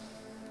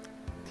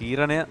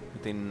තීරණය.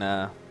 ඉතින්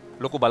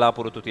ලොකු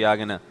බලාපොරොත්තු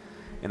තියාගෙන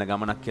එන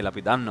ගමනක් කියලා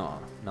අපි දන්නවා.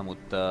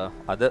 නමුත්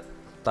අද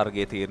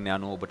තරගයේ තීරණය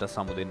අනුව ඔබට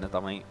සමු දෙන්න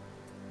තමයි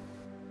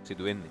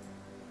සිදු වෙන්නේ.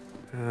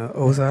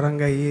 ඔව්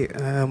සාරංගයි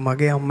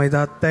මගේ අම්මයි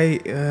තාත්තයි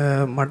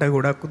මට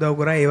ගොඩක් උදව්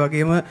කරා. ඒ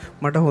වගේම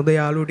මට හොඳ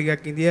යාළුවෝ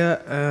ටිකක් ඉඳිය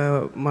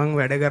මං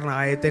වැඩ කරන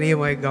ආයතනයේ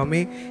මගේ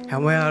ගමේ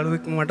හැම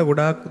යාළුවෙක්ම මට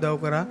ගොඩාක් උදව්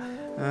කරා.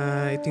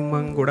 ඉතින්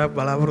මං ගොඩක්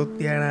බලාපොරොත්තු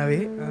තියාගෙන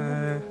ආවේ.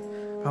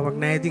 කමක්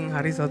නැහැ. ඉතින්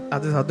හරි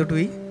අද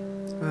සතුටුයි.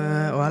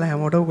 ඔයාලා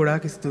හැමෝටම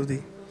ගොඩාක්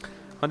ස්තුතියි.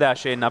 හොඳයි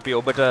අශේන් අපි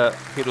ඔබට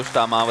හිරු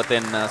ස්ටාර්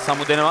මාවතෙන්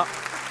සමු දෙනවා.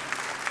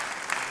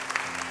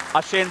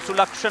 අශේන්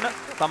සුලක්ෂණ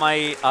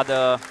තමයි අද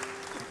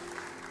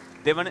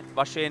දෙවන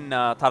වශයෙන්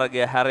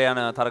තරගය හැර යන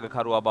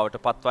තරගකරුවා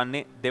බවට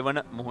පත්වන්නේ. දෙවන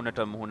මුහුණට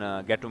මුහුණ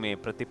ගැටුමේ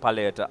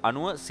ප්‍රතිඵලයට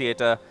අනුව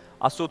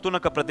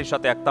 83%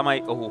 ප්‍රතිශතයක්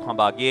තමයි ඔහු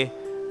හඹා ගියේ.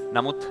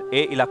 නමුත්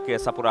ඒ ඉලක්කය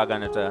සපුරා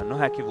ගන්නට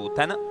නොහැකි වූ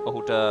තැන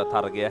ඔහුට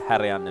තරගය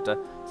හැර යන්නට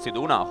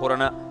සිදු වුණා.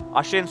 හොරණ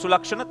අශේන්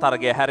සුලක්ෂණ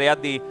තරගය හැර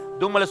යද්දී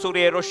දුම්මල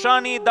සූරියේ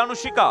රොෂානී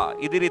දනුෂිකා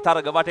ඉදිරි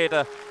තරග වටේට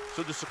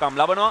සුදුසුකම්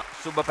ලබනවා.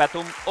 සුබ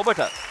පැතුම්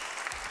ඔබට.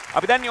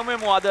 අපි දැන්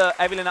යොමුවෙමු අද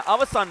ඇවිලෙන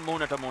අවසන්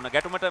මුහුණට මුහුණ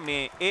ගැටුමට.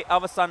 මේ ඒ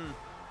අවසන්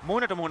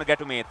මුහුණට මුහුණ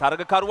ගැටුමේ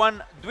තරගකරුවන්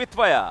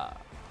ද්විත්වය.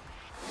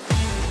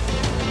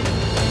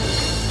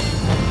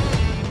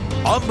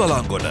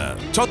 අම්බලන්ගොඩ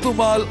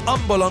චතුමාල්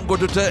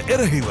අම්බලන්ගොඩට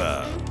එරෙහිව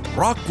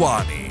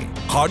රක්වානී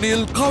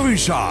කනිල්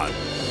කවිශාන්.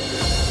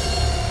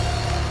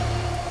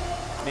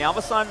 මේ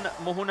අවසන්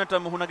මුහුණට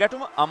මුහුණ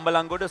ගැටුම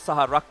අම්බලන්ගොඩ සහ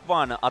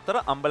රක්වාන අතර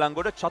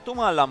අම්බලන්ගොඩ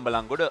චතුමාල්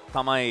අම්බලන්ගොඩ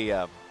තමයි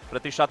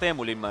ප්‍රතිශතය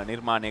මුලින්ම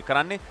නිර්මාණය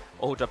කරන්නේ.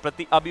 ඔහුට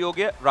ප්‍රති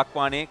අභියෝගය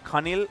රක්වානේ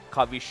කනිල්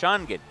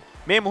කවිශාන්ගෙන්.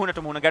 මේ මුහුණට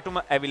මුහුණ ගැටුම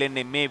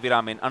ඇවිලෙන්නේ මේ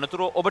විරාමෙන්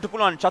අනතුරුව. ඔබට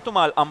පුළුවන්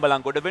චතුමාල්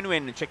අම්බලන්ගොඩ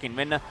වෙනුවෙන් චෙකින්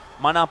වෙන්න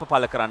මනාප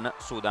පළ කරන්න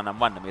සූදානම්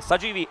වන්න. මේ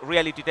සජීවී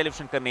රියැලිටි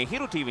ටෙලිවිෂන් කරන්නේ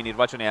හිරු ටීවී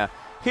නිර්වචනය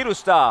හිරු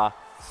ස්ටාර්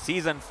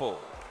සීසන්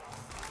 4.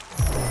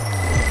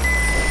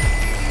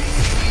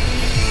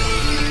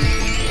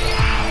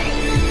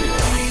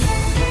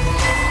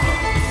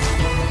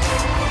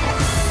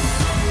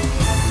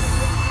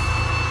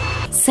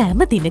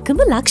 සෑම දිනකම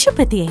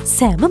ලක්ෂපතියේ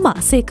සෑම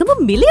මාසයකම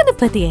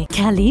මිලියනපතියේ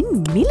කැලින්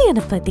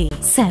මිලියනපති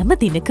සෑම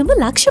දිනකම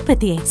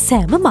ලක්ෂපතියේ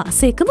සෑම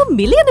මාසයකම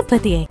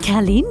මිලියනපතියේ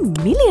කැලින්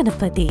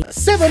මිලියනපති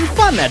 7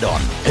 fun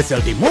add-on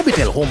SLT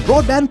Mobitel home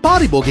broadband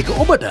පාරිභෝගික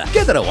ඔබට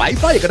ගෙදර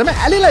Wi-Fi එකටම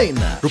ඇලිලා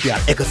ඉන්න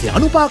රුපියල්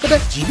 195කට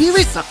GB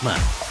 20ක්ම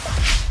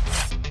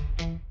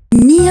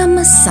නියම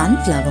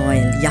sunflower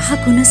oil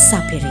යහගුණ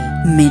සපිරි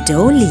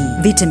මෙඩෝලි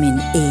vitamin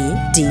A,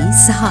 D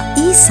සහ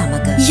E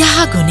සමග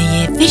යහගුණයේ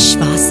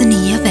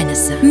විශ්වාසනීය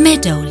වෙනස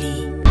මෙඩෝලි.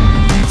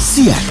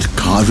 Seat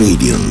Car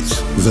Radials.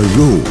 The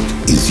road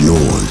is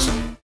yours.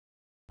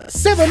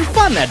 7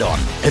 Fun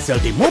Add-on.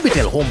 SLT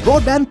Mobitel Home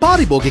Broadband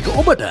පාරිභෝගික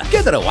ඔබට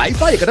ගෙදර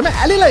Wi-Fi එකටම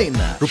ඇලිලා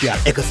ඉන්න. රුපියල්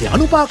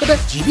 195කට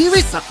GB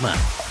 20ක්ම.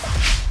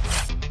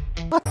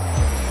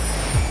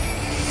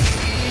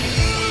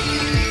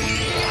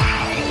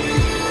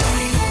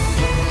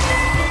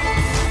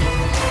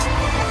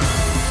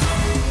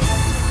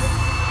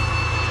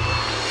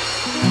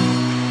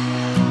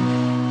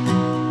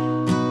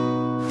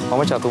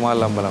 මම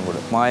චතුමාල් අම්බලන්ගොඩ.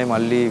 මායේ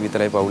මල්ලි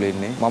විතරයි පවුලේ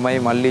ඉන්නේ. මමයි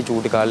මල්ලි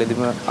චූටි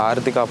කාලේදීම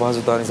ආර්ථික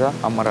අපහසුතාව නිසා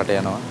අම්මා රට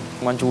යනවා.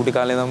 මං චූටි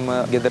කාලේ ඉඳන්ම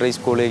ගෙදර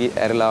ඉස්කෝලේ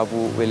ඇරලා ආපු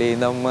වෙලේ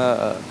ඉඳන්ම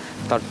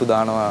තට්ටු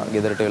දානවා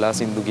ගෙදරට වෙලා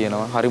සින්දු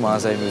කියනවා. හරි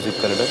මාසයි මියුසික්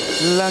වලට.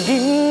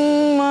 ළඟින්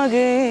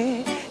මගේ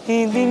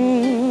ඉදින්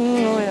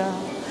ඔයා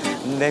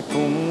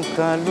දැකුම්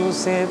කළු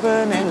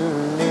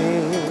සෙවණැල්ලේ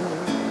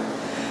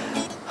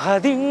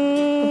ඉතින්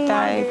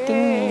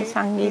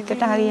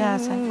සංගීතයට හරි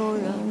ආසයි.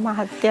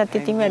 මහත්යත්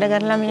ඉතින් වැඩ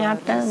කරලා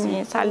මෙයාට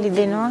මේ සල්ලි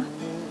දෙනවා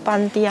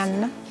පන්ති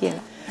යන්න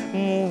කියලා.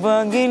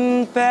 මුවගින්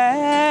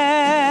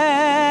පෑසිනා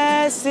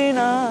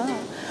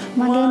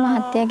මගේ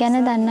මහත්තයා ගැන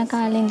දන්න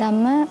කාලේ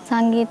ඉඳන්ම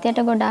සංගීතයට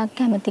ගොඩාක්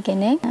කැමති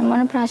කෙනෙක්.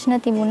 මොන ප්‍රශ්න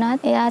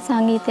තිබුණත් එයා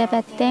සංගීතය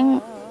පැත්තෙන්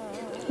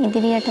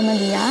ඉදිරියටම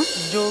ගියා.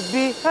 जो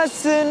भी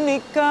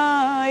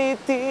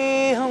हंसनिकायती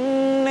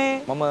हमने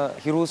මම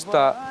හිරු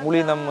ස්ටාර්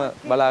මුලින්දම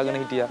බලාගෙන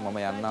හිටියා. මම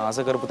යන්න ආස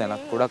කරපු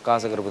තැනක්, ගොඩක්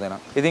ආස කරපු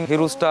තැනක්. ඉතින්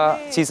හිරු ස්ටාර්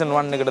සීසන්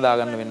 1 එකට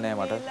දාගන්න වෙන්නේ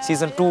නැහැ මට.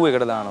 සීසන් 2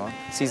 එකට දානවා.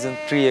 සීසන්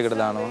 3 එකට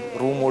දානවා.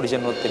 රූම්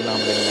ඔඩිෂන් වත් දෙන්න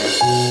හම්බ වෙන්නේ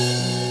නැහැ.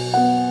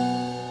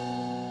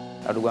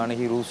 අඩු ගානේ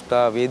හිරු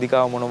ස්ටාර්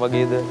වේදිකාව මොන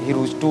වගේද,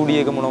 හිරු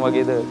ස්ටුඩියෝ එක මොන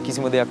වගේද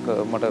කිසිම දෙයක්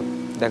මට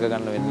දැක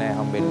ගන්න වෙන්නේ නැහැ,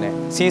 හම්බෙන්නේ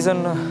නැහැ.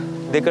 සීසන්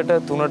 2ට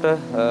 3ට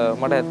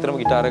මට ඇත්තටම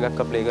ගිටාර එකක්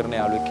ප්ලේ කරන්න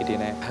යාළුවෙක්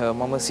හිටියේ නෑ.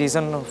 මම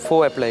සීසන්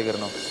 4 ඇප්ලයි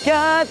කරනවා.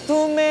 क्या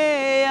तुम्हें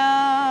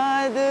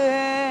याद है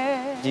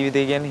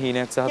ජීවිතය කියන්නේ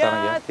හීනයක් සහ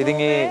තරඟයක්. ඉතින්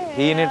ඒ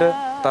හීනෙට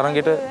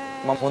තරඟෙට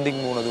මම හොඳින්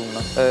මුණ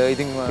දුන්නා.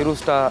 ඉතින් හිරු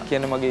ස්ටාර්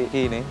කියන්නේ මගේ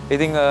හීනේ.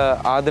 ඉතින්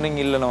ආදරෙන්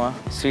ඉල්ලනවා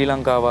ශ්‍රී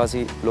ලංකා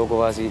වාසී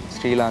ලෝකවාසී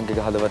ශ්‍රී ලාංකික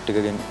හදවත්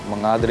ටිකගෙන්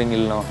මම ආදරෙන්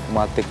ඉල්ලනවා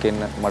මාත් එක්ක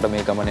එන්න මට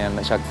මේ ගමන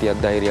යන්න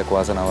ශක්තියක් ධෛර්යයක්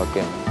වාසනාවක්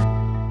වෙන්න.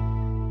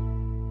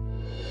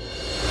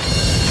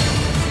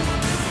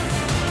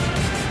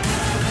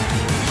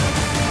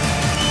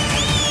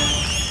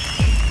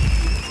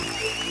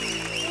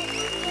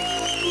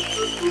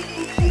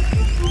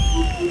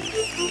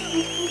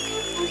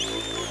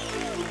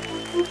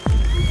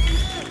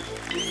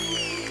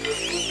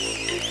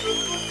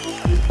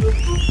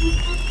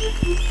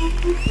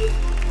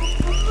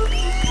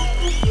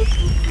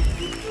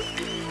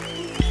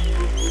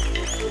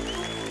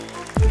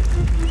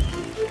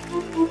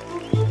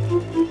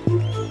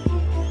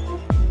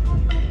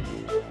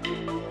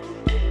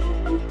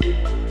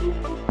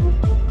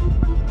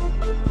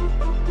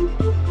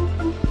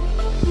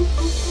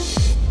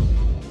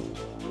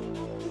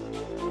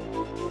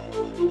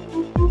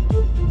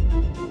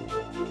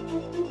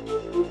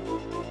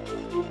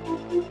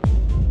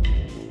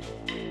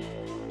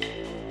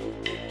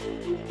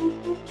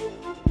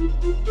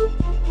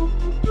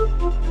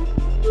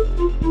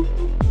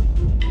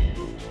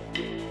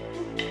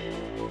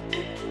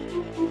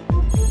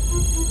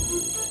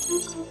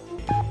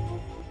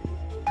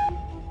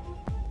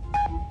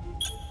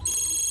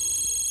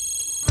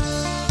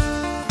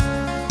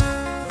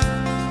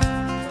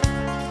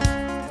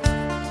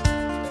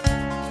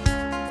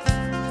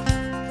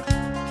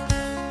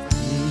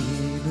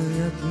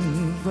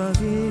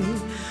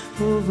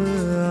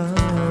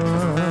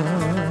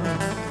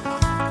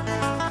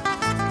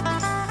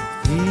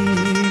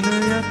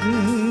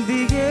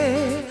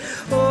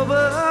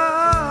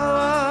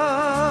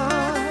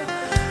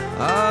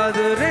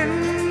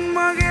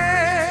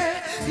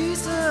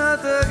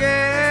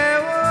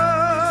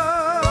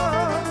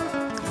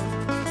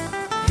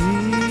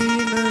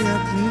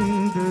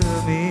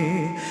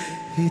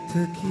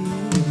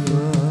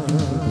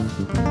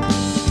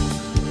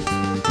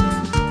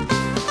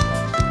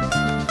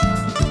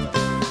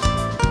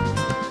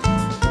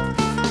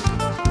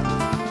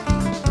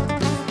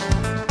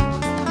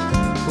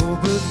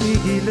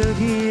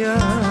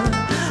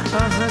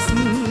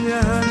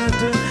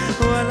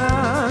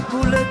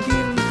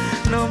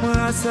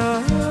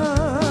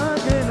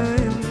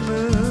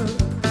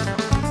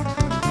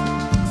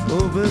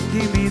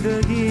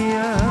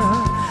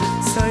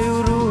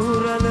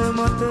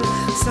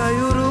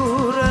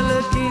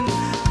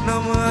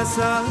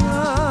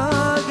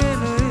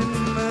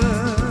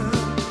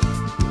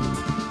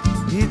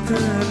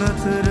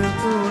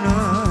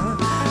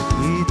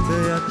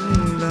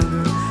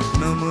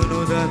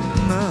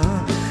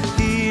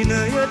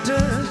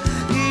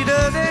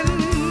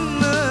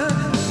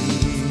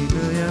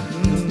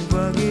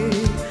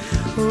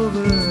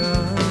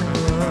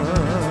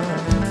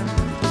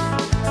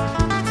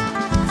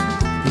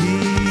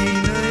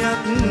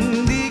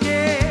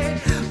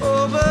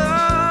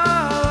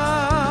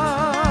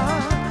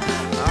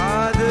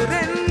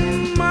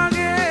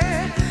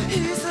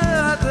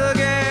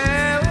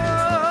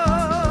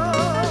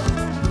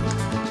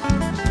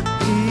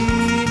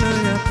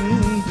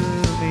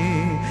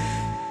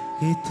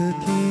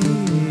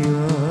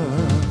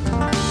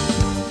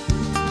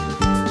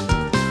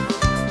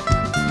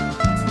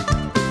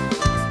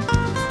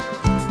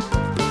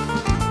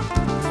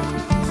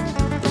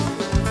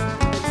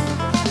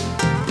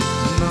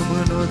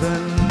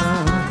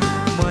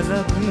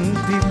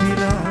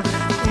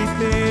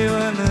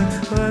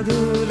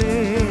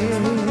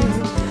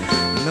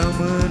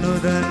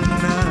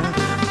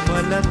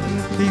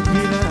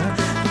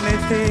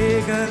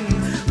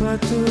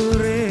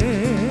 වතුරේ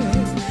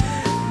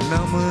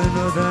නම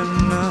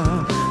නොදන්නා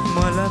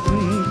මලක්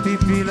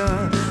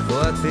පිපිලා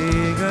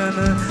වතේ ගන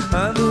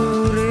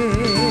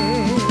අඳුරේ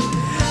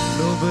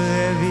නොබ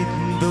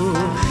ඇවිත්දු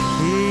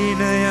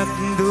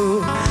හීනයක්දු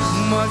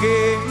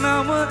මගේ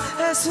නම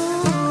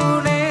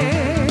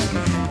ඇසුනේ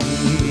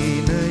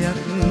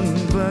හීනයක්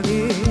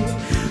වගේ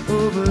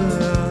ඔබ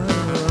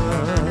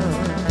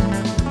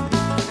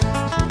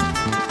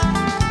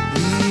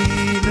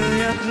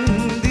හීනයක්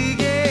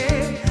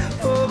දිගේ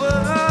ඔබ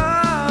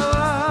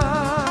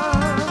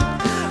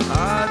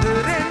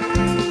ආදරෙන්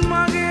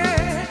මගේ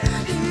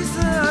හිස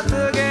අත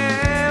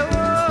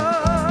ගෑවෝ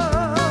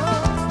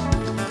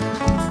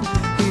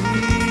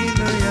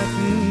හීනයක්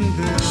ගමේ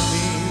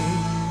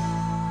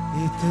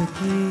හිත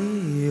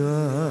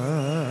කීවා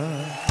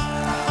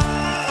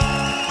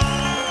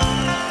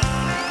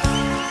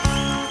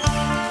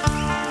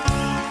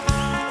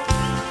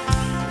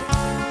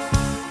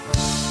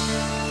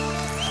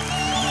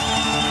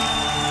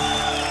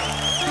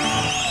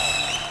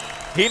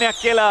හීනයක්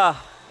කියලා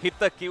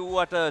හිත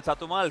කිව්වට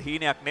චතුමල්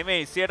හීනයක්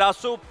නෙමෙයි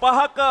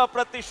 85ක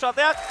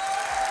ප්‍රතිශතයක්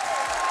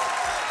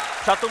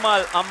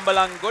චතුමල්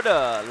අම්බලන්ගොඩ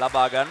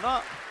ලබා ගන්නවා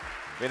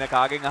වෙන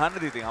කාගෙන්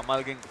අහන්නද ඉතින්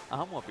අමල්ගෙන්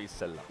අහමු අපි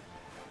ඉස්සෙල්ලා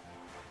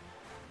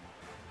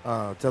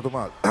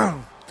චතුමල්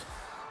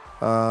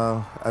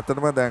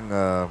ඇත්තටම දැන්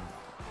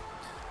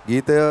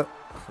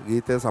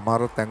ගීතය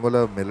සමහර තැන්වල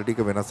මෙලඩි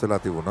එක වෙනස්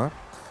වෙලා තිබුණා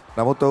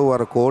නමුත් ඔව්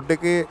අර කෝඩ්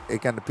එකේ ඒ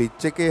කියන්නේ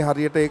පිච් එකේ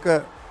හරියට ඒක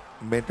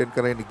මේන්ටේන්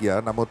කරගෙන ගියා.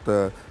 නමුත්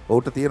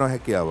ඔහුට තියෙන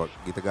හැකියාවක්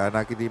ගීත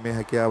ගායනා කිරීමේ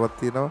හැකියාවක්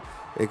තියෙනවා.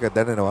 ඒක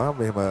දැනෙනවා.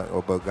 මෙහෙම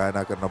ඔබ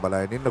ගායනා කරන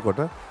බලයෙන් ඉන්නකොට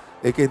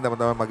ඒකෙන්දම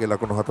තමයි මගේ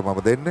ලකුණු 7 මම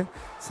දෙන්නේ.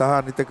 සහ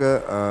අනිත් එක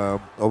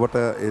ඔබට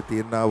ඒ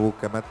තියෙනා වූ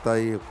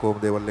කැමැත්තයි කොහොම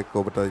දේවල් එක්ක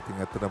ඔබට ඉතින්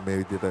ඇත්තටම මේ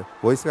විදිහට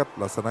වොයිස් එකත්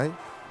ලස්සනයි.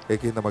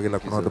 ඒකෙන්ද මගේ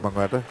ලකුණු 7 මම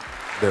ඔයාලට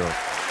දෙනවා.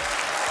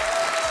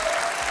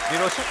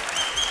 නිරෝෂ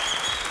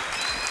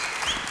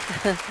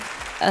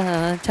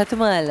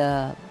චතුමාල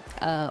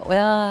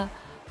ඔයා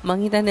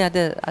මං හිතන්නේ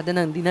අද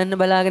නම් දිනන්න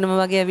බලාගෙනම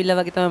වගේ ඇවිල්ලා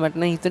වගේ තමයි මට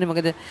නම් හිතුනේ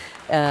මොකද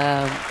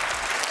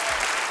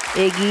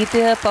ඒ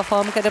ගීතය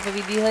පර්ෆෝම් කරපු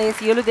විදිහ ඒ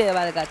සියලු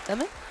දේවල්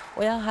ගත්තම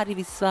ඔයා හරි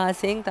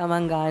විශ්වාසයෙන්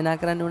තමන් ගායනා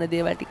කරන්න ඕන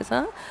දේවල් ටික සහ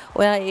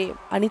ඔයා ඒ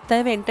අනිත්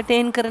අයව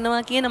එන්ටර්ටේන්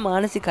කරනවා කියන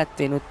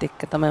මානසිකත්වෙනුත්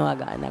එක්ක තමයි ඔයා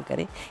ගායනා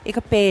කරේ. ඒක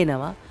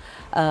පේනවා.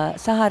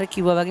 සහ අර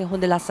කිව්වා වගේ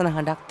හොඳ ලස්සන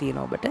හඬක්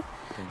තියෙනවා ඔබට.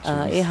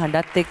 ඒ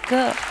හඬත් එක්ක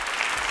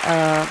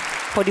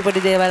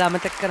පොඩි දේවල්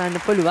අමතක කරන්න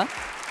පුළුවන්.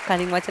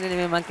 කලින් වචන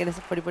නෙමෙයි මම කියන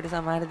පොඩි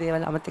සමහර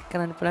දේවල් අමතක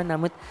කරන්න පුළුවන්.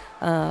 නමුත්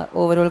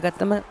ඕවරෝල්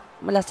ගත්තම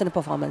ලස්සන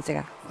පර්ෆෝමන්ස්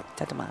එකක්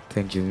චතුමා.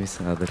 Thank you miss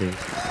ආදරේ.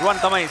 රුවන්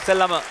තමයි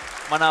ඉස්සෙල්ලාම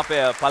මනාපය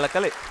පළ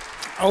කළේ.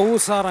 ඔව්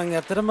සාරං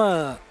ඇත්තටම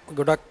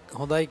ගොඩක්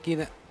හොඳයි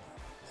කියන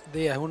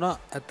දේ ඇහුණා.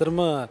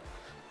 ඇත්තටම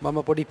මම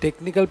පොඩි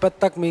ටෙක්නිකල්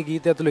පැත්තක් මේ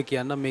ගීතය ඇතුලේ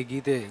කියන්නම්. මේ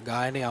ගීතේ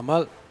ගායනයේ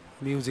අමල්,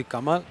 මියුසික්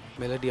අමල්,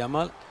 මෙලඩි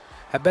අමල්.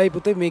 හැබැයි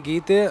පුතේ මේ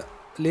ගීතය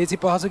ලේසි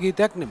පහසු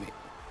ගීතයක් නෙමෙයි.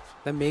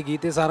 දැන් මේ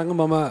ගීතේ සාරංග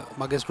මම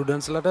මගේ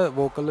ස්ටුඩන්ට්ස්ලට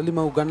වෝකල් වලින්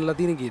මම උගන්වලා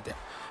තියෙන ගීතයක්.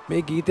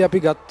 මේ ගීතය අපි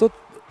ගත්තොත්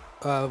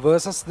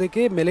වර්සස්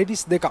දෙකේ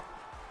මෙලඩිස් දෙකක්.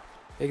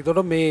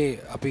 ඒකතොට මේ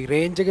අපි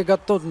රේන්ජ් එක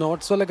ගත්තොත්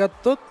නෝට්ස් වල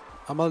ගත්තොත්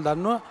අමල්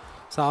දන්නවා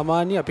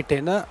සාමාන්‍ය අපි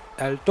ටෙන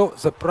ඇල්ටෝ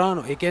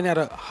සොප්‍රානෝ ඒ කියන්නේ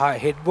අර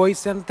හෙඩ්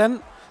වොයිස් යන තැන්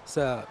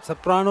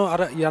සොප්‍රානෝ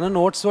අර යන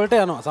නෝට්ස් වලට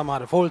යනවා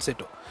සමහර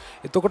ෆෝල්සෙටෝ.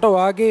 එතකොට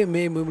වාගේ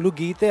මේ මුළු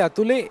ගීතය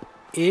ඇතුලේ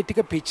ඒ ටික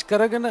පිච්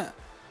කරගෙන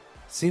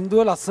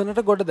සින්දුව ලස්සනට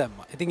ගොඩ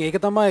දැම්මා. ඉතින් ඒක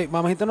තමයි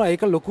මම හිතනවා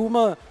ඒක ලොකුම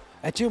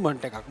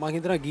ඇචීව්මන්ට් එකක්. මම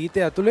හිතනවා ගීතය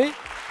ඇතුලේ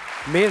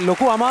මේ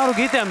ලොකු අමාරු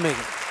ගීතයක් මේක.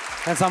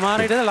 දැන් සමහර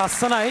විට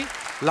ලස්සනයි.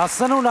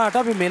 ලස්සන වුණාට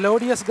අපි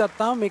මෙලෝඩියස්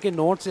ගත්තාම මේකේ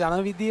නෝට්ස්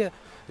යන විදිය,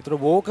 ඒතර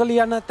වෝකල්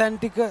යන තැන්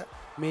ටික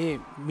මේ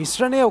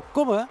මිශ්‍රණය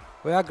ඔක්කොම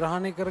ඔයා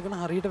ග්‍රහණය කරගෙන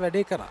හරියට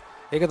වැඩේ කරා.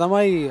 ඒක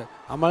තමයි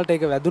අමල්ට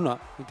ඒක වැදුනා.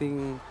 ඉතින්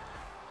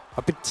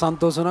අපිත්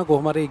සන්තෝෂ වුණා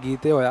කොහොම හරි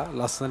ගීතය ඔයා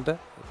ලස්සනට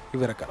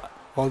ඉවර කරා.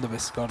 All the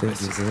best. God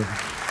bless.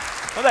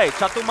 හොඳයි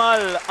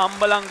චතුමල්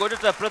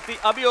අම්බලන්ගොඩට ප්‍රති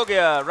අභියෝගය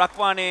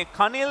රක්වානේ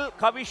කනිල්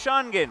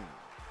කවිෂාන්ගෙන්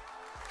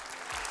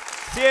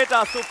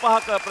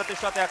 85ක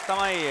ප්‍රතිශතයක්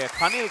තමයි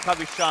කනිල්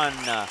කවිෂාන්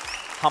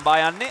හඹා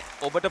යන්නේ.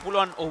 ඔබට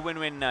පුළුවන් ඔහු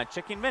වෙනුවෙන්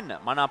චෙකින් වෙන්න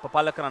මනාප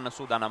පළ කරන්න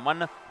සූදානම්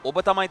වන්න. ඔබ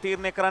තමයි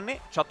තීරණය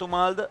කරන්නේ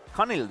චතුමාල්ද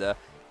කනිල්ද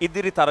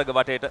ඉදිරි තරග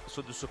වටේට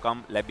සුදුසුකම්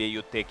ලැබිය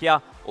යුත්තේ කියා.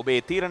 ඔබේ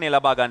තීරණය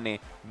ලබා ගන්නේ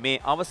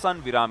මේ අවසන්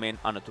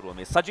විරාමයෙන් අනතුරුව.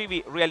 මේ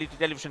සජීවී රියැලිටි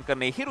ටෙලිවිෂන්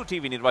කරන්නේ හිරු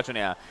TV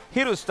නිර්වචනය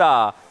හිරු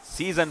ස්ටාර්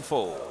සීසන්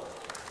 4.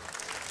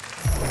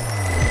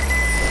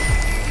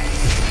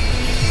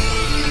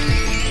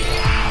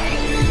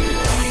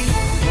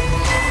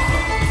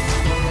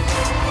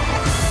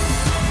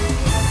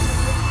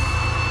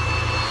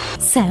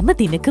 සෑම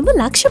දිනකම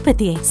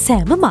ලක්ෂපතියේ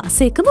සෑම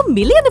මාසයකම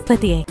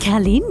මිලියනපතියේ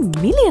කැලින්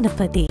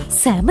මිලියනපති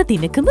සෑම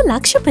දිනකම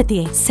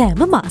ලක්ෂපතියේ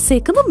සෑම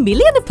මාසයකම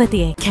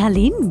මිලියනපතියේ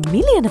කැලින්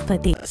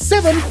මිලියනපති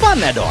 7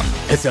 Fun Add-on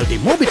SLT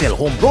Mobitel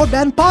Home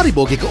Broadband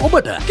පාරිභෝගික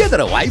ඔබට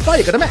ගෙදර Wi-Fi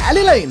එකටම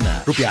ඇලිලා ඉන්න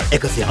රුපියල්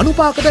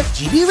 195කට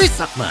GB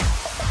 20ක්ම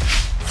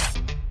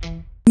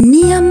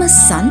නියම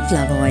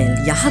sunflower oil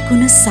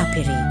යහගුණ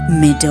සපිරි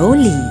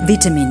මෙඩෝලි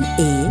vitamin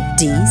A,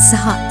 D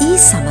සහ E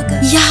සමග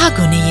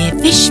යහගුණයේ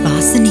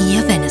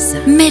විශ්වාසනීය වෙනස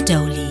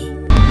මෙඩෝලි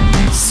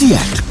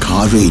𝗙𝗡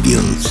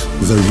Radials.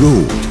 The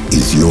road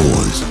is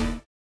yours.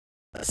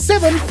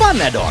 7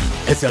 Fun Add-on.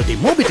 SLT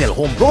Mobitel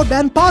Home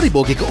Broadband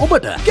පාරිභෝගික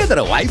ඔබට ගෙදර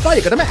Wi-Fi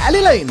එකටම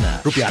ඇලිලා ඉන්න.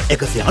 රුපියල්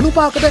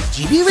 195කට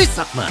GB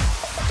 20ක්ම.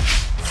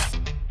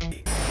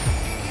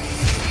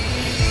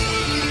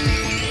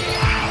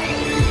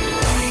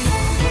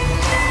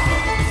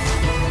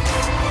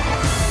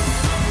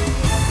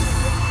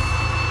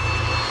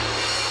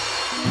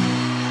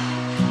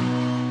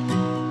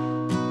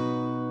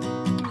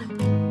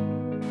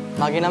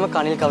 මගේ නම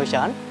කනිල්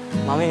කවිශාන්.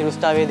 මම හිරු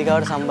ස්ටාර්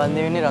වේදිකාවට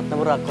සම්බන්ධ වෙන්නේ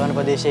රත්නපුර අක්වාන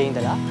ප්‍රදේශයේ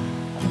ඉඳලා.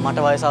 මට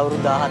වයස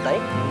අවුරුදු 17යි.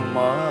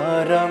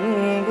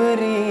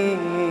 මාරම්බරී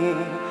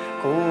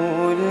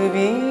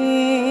කෝල්වි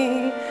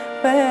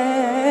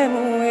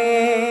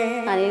පැමුවේ.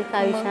 කනිල්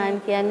කවිශාන්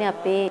කියන්නේ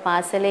අපේ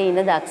පාසලේ ඉන්න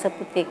දක්ෂ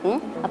පුතෙක්.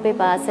 අපේ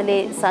පාසලේ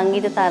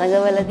සංගීත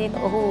තරඟවලදී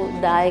ඔහු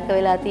දායක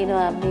වෙලා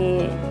තිනවා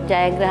මේ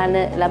ජයග්‍රහණ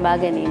ලබා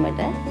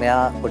ගැනීමට.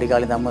 මෙයා පොඩි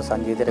කාලේ ඉඳන්ම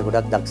සංගීතයට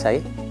ගොඩක් දක්ෂයි.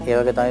 ඒ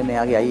වගේ තමයි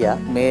මෙයාගේ අයියා.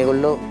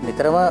 මේගොල්ලෝ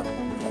නිතරම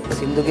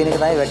සින්දු කියන එක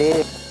තමයි වැඩේ.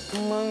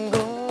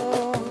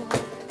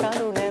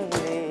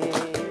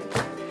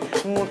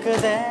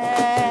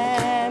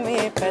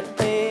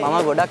 මම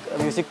ගොඩක්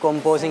මියුසික්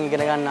කොම්පෝසිං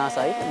ඉගෙන ගන්න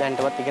ආසයි.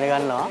 දැන්ටවත් ඉගෙන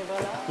ගන්නවා.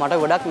 මට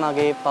ගොඩක්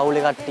මගේ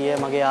පවුලේ කට්ටිය,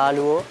 මගේ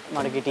යාළුවෝ,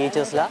 මගේ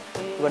ටීචර්ස්ලා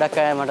ගොඩක්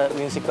අය මට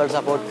මියුසික් වලට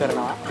සපෝට්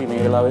කරනවා.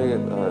 මේ වෙලාවේ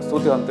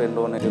ස්තුතිවන්ත වෙන්න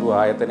ඕනේ හිරු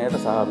ආයතනයට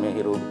සහ මේ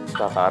හිරු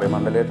ස්ටාර් කාර්ය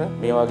මණ්ඩලයට.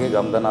 මේ වගේ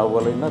ගම්දනාව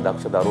වල ඉන්න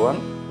දක්ෂ දරුවන්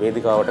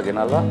වේදිකාවට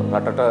ගෙනල්ලා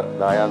රටට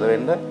දායාද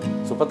වෙන්න,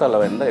 සුපතල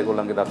වෙන්න,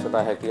 ඒගොල්ලන්ගේ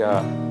දක්ෂතා හැකියා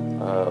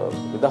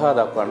විදහා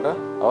දක්වන්න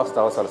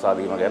අවස්ථාව සලසා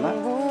දීම ගැන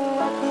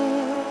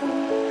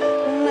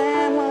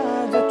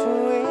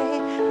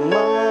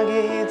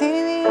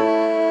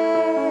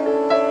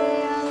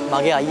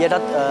මගේ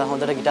අයියටත්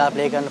හොඳට ගිටාර්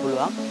ප්ලේ කරන්න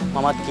පුළුවන්.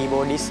 මමත්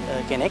කීබෝඩිස්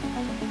කෙනෙක්,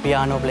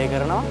 පියානෝ ප්ලේ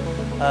කරනවා.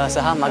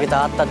 සහ මගේ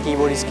තාත්තත්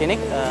කීබෝඩිස්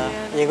කෙනෙක්.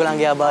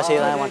 ඒගොල්ලන්ගේ ආభాෂය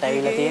තමයි මට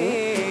ඇවිල්ලා තියෙන්නේ.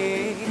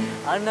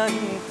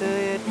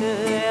 අනන්තයට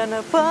යන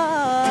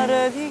පාර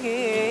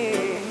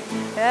දිගේ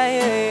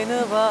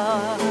ඇයෙනවා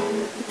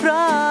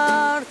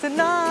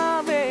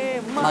ප්‍රාර්ථනාවේ.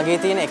 මගේ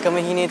තියෙන එකම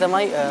හිනේ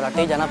තමයි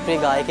රටේ ජනප්‍රිය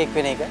ගායකයෙක්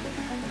වෙන එක.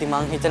 ඉතින්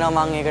මං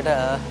හිතනවා මං ඒකට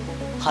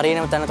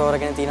හරියනම තැන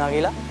තෝරගෙන තියනවා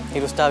කියලා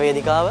හිරු ස්ටාර්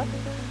වේදිකාව.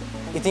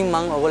 ඉතින්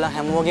මං ඔයගොල්ලන්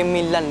හැමෝගෙම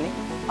ඉල්ලන්නේ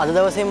අද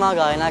දවසේ මා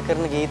ගායනා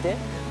කරන ගීතය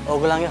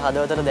ඔයගොල්ලන්ගේ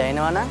හදවතට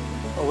දැනෙනවා නම්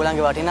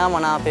ඔයගොල්ලන්ගේ වටිනා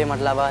මනාපය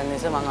මට ලබා දෙන්න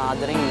නිසා මං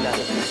ආදරෙන් ඉල්ලා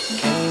සිටිනවා.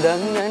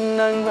 කෙන්දන්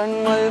යන්නන්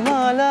වන්වල්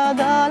මාලා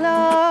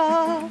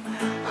දාලා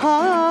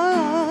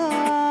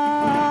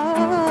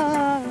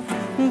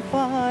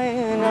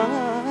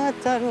පායනා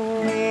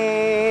තරුණේ.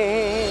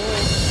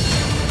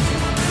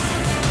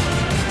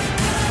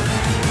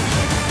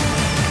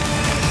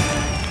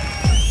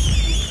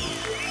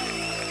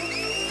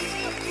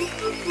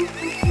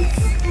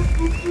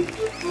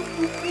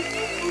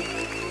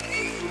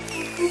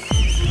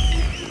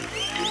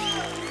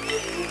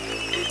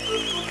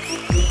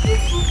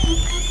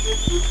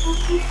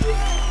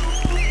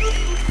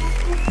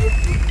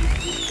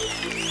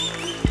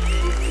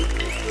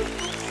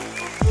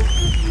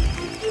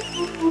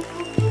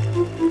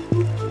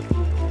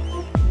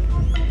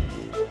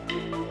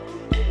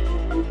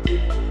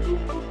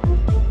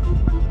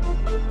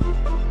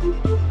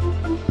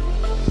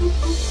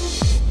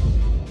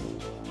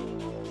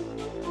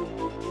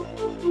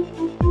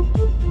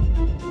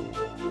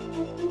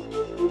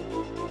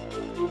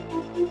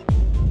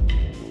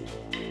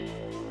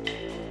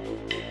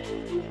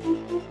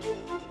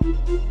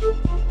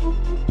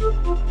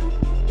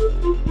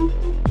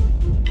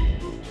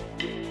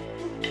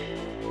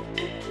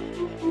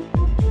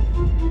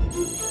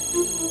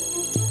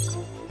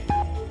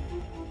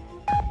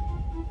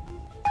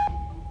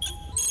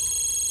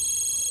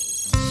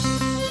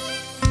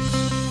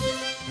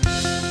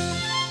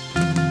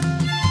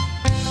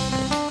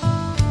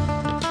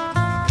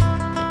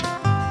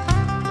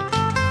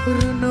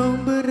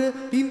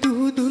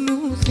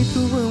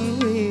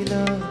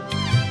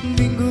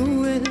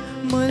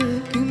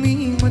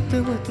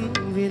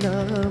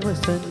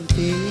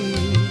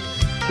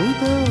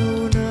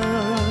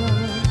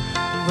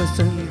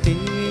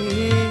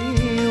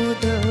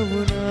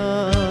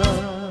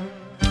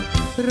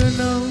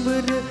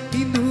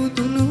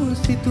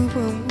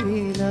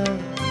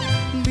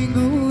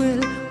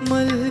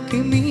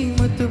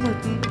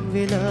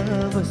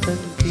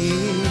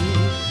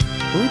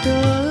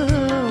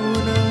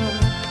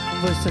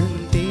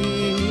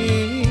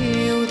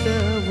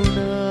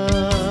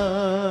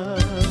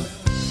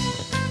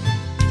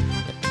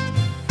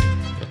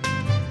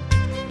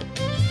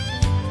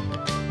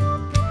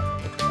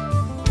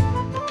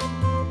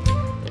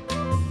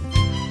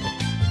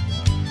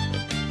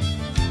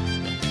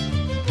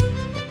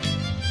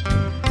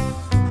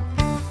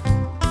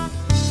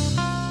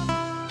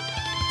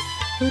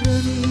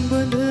 රන්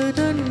බඳ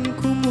රන්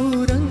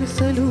කුමුරන්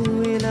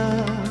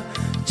සලුවෙලා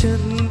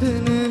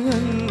චන්දන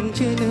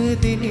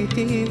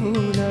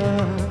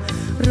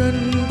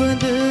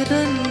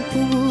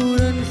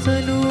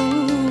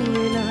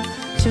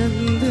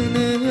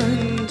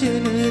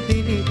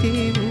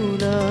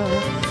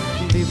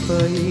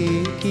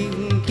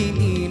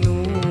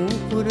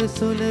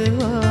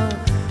සොලවා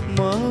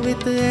මා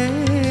වෙත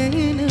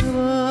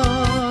ඇහෙනවා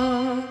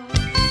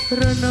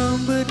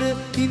රණාඹර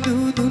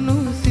ඉඳුදුණු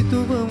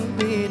සිතුවම්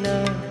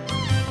වේලා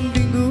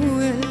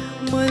දිඟුවේ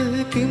මල්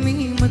කිමි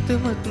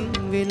මතමත්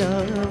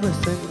වෙලා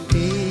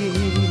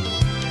වසන්තේ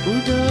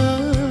උදා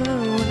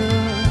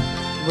වුණා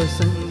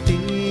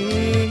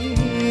වසන්තේ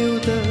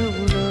උදා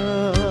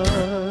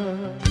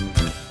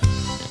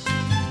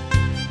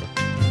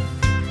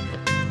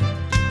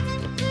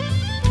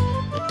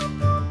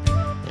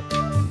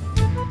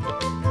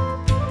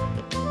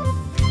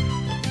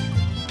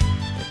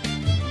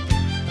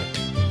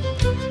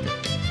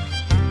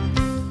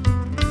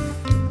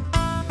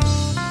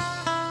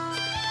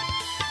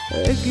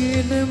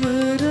ඇගෙනම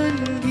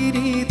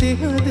රන්ගිරි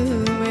දෙහද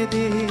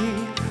මැදේ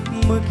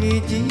මගේ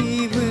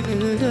ජීවන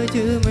රජ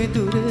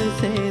මෙදුර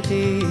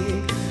සෑදේ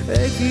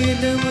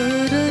ඇගෙනම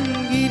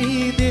රන්ගිරි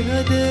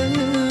දෙහද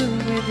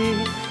මැදේ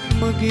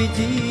මගේ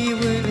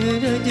ජීවන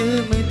රජ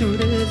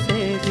මෙදුර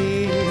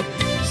සෑදේ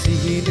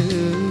සිහින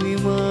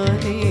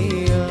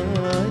විමානේ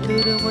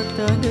ආදර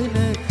මතනන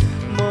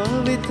මා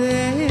වෙත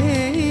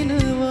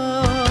ඇහෙනවා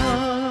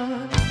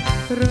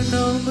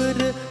රණාඹර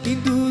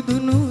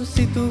ඉඳුදුණු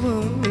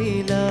සිතුවම්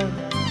වේලා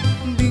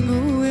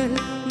දිඟුවේ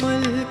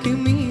මල්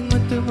කිමි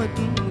මතමත්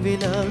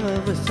වෙලා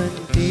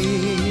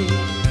වසන්තේ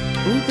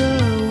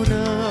උදා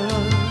වුණා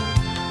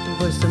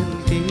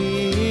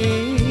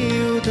වසන්තේ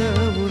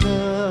උදා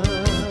වුණා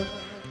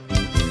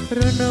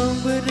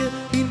රණාඹර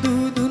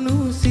ඉඳුදුණු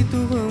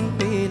සිතුවම්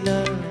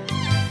වේලා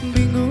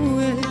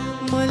දිඟුවේ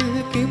මල්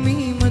කිමි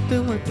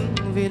මතමත්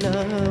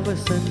වෙලා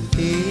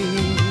වසන්තේ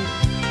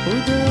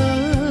උදා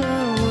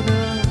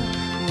වුණා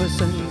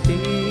වසන්තේ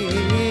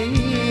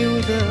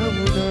උදා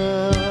වුණා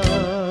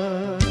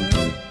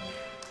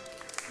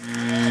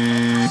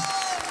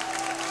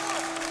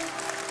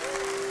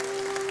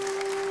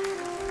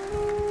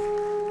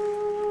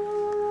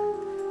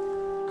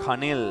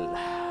කනිල්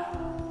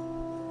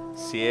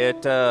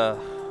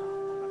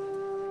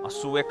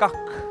 81ක්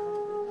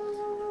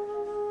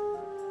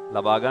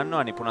ලබා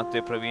ගන්නවා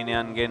නිපුණත්වයේ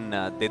ප්‍රවීණයන්ගෙන්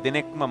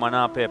දෙදෙනෙක්ම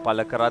මනාපය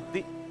පළ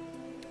කරද්දී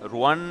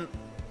රුවන්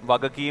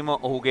වගකීම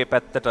ඔහුගේ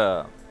පැත්තට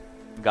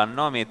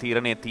ගන්නවා මේ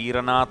තීරණයේ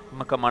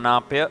තීරණාත්මක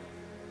මනාපය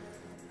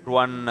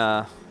රුවන්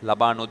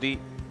ලබා නොදී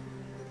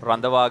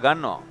රඳවා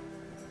ගන්නවා.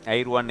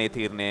 ඇයි රුවන් මේ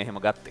තීරණය එහෙම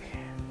ගත්තේ?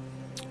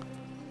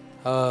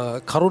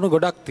 කරුණ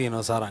ගොඩක්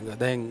තියෙනවා සාරංග.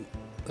 දැන්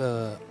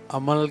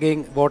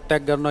අමල්ගෙන් වෝට්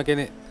එකක් ගන්නවා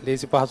කියන්නේ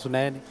ලේසි පහසු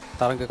නෑනේ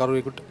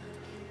තරඟකරුවෙකුට.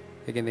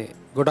 ඒ කියන්නේ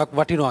ගොඩක්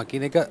වටිනවා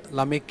කියන එක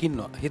ළමෙක්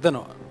ඉන්නවා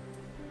හිතනවා.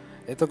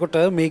 එතකොට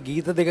මේ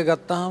ගීත දෙක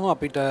ගත්තාම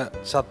අපිට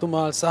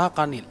සතුමාල් සහ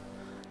කනිල්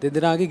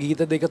දෙදෙනාගේ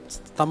ගීත දෙක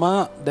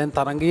තමා දැන්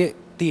තරඟයේ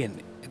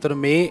තියෙන්නේ. එතකොට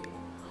මේ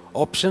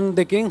ඔප්ෂන්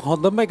දෙකෙන්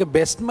හොඳම එක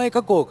බෙස්ට්ම එක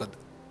කෝකද?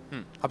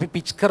 අපි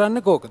පිච්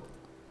කරන්නේ කෝකද?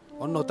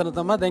 ඔන්න ඔතන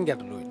තමයි දැන්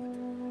ගැටලුව ඉන්නේ.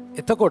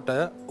 එතකොට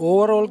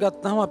ඕවරෝල්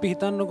ගත්තාම අපි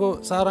හිතන්නකෝ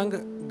සාරංග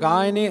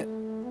ගායනයේ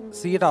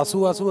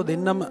 80%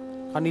 දෙන්නම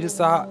කනිල්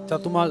සහ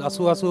චතුමාල්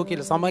 80%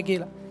 කියලා සමයි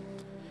කියලා.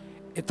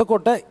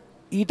 එතකොට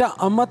ඊට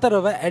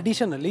අමතරව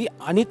ඇඩිෂනලි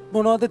අනිත්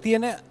මොනවද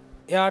තියෙන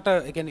එයාට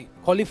ඒ කියන්නේ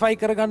ක්වොලිෆයි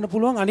කරගන්න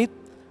පුළුවන් අනිත්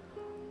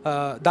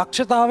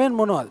දක්ෂතාවයන්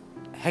මොනවද?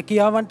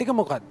 හැකියාවන් ටික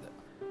මොකද්ද?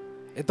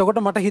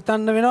 එතකොට මට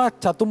හිතන්න වෙනවා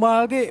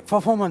චතුමාල්ගේ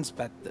පර්ෆෝමන්ස්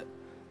පැත්ත.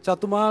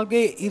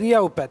 චතුමාල්ගේ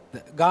ඉරියව් පැත්ත.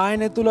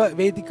 ගායනය තුල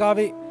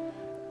වේදිකාවේ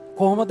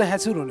කොහොමද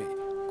හැසිරුනේ?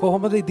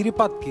 කොහොමද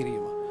ඉදිරිපත්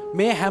කිරීම?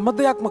 මේ හැම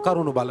දෙයක්ම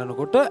කරුණු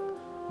බලනකොට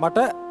මට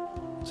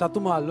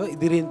චතුමාල්ව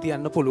ඉදිරියෙන්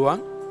තියන්න පුළුවන්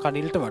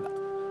කනිල්ට වඩා.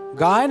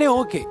 ගායනය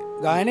ඕකේ.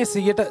 ගායනය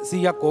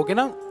 100%ක් ඕකේ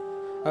නම්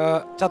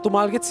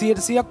චතුමාල්ගෙත්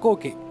 100%ක්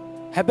ඕකේ.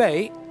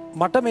 හැබැයි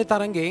මට මේ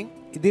තරඟයෙන්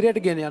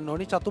ඉදිරියට ගෙන යන්න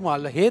ඕනි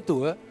චතුමාල්ල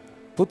හේතුව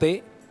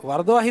පුතේ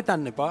වර්ධවා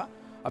හිතන්න එපා.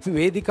 අපි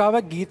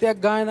වේදිකාවක්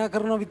ගීතයක් ගායනා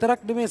කරනවා විතරක්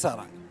නෙමෙයි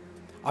සාරංග.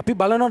 අපි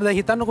බලනවා දැන්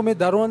හිතන්නකෝ මේ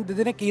දරුවන්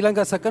දෙදෙනෙක්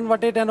ඊළඟ සෙකන්ඩ්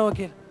වටේට යනවා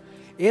කියලා.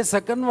 ඒ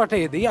සෙකන්ඩ්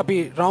වටේදී අපි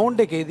රවුන්ඩ්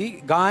එකේදී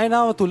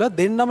ගායනාව තුල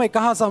දෙන්නම එක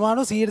හා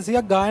සමානව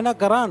 100%ක් ගායනා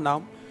කරා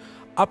නම්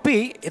අපි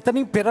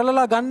එතනින්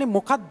පෙරලලා ගන්නෙ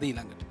මොකක්ද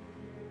ඊළඟට?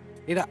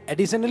 ඊට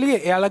ඇඩිෂනලි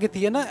එයාලගේ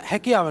තියෙන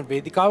හැකියාවන්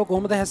වේදිකාව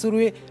කොහොමද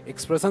හැසිරුවේ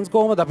එක්ස්ප්‍රෙෂන්ස්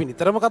කොහොමද අපි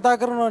නිතරම කතා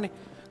කරනවානේ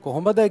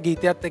කොහොමද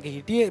ගීතයත් එක්ක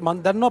හිටියේ මම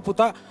දන්නවා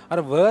පුතා අර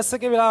වර්ස්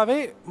එකේ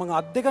වෙලාවේ මම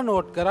අත් දෙක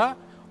නෝට් කරා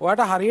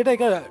ඔයාට හරියට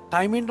ඒක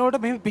ටයිමින්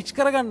වලට මෙහෙම පිච්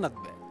කරගන්නත්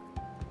බෑ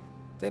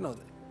තේනවද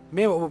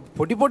මේ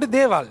පොඩි පොඩි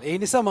දේවල් ඒ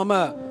නිසා මම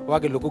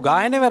ඔයාගේ ලොකු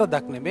ගායන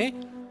වැරදක් නෙමේ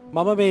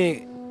මම මේ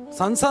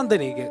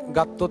සංසන්දනයේ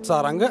ගත්තොත්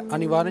සාරංග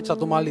අනිවාර්යෙන්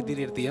චතුමාල්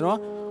ඉදිරියට තියෙනවා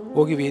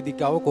ඔහුගේ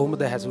වේදිකාව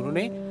කොහොමද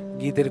හැසිරුනේ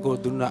ගීතරිකෝ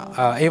දුන්න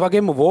ඒ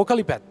වගේම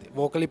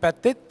වෝකලි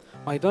පැත්තෙත්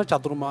මම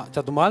හිතනවා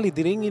චතුමාල්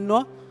ඉදිරියෙන්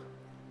ඉන්නවා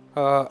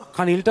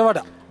කනිල්ට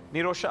වඩා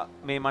නිරෝෂා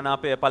මේ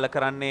මනාපය පළ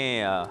කරන්නේ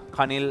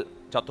කනිල්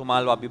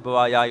චතුමාල්ව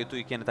අභිභවා යා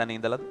යුතුයි කියන තැන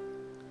ඉඳලාද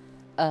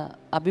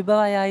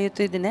අභිභවා යා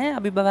යුතුයිද නැහැ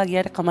අභිභවා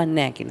ගියට කමන්නේ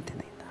නැහැ කියන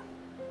තැන ඉඳලා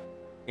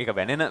ඒක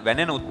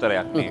වැනෙන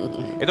උත්තරයක් නේ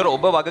ඒතර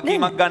ඔබ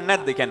වගකීමක් ගන්න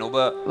නැද්ද කියන්නේ ඔබ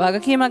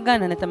වගකීමක්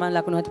ගන්න නැත්නම් මම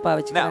ලකුණු හත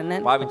පාවිච්චි කරන්නේ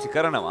නැහැ පාවිච්චි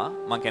කරනවා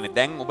මම කියන්නේ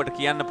දැන් ඔබට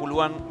කියන්න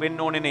පුළුවන්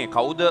වෙන්න ඕනේ නේ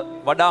කවුද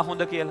වඩා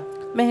හොඳ කියලා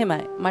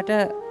මෙහෙමයි මට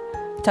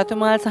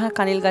චතුමාල් සහ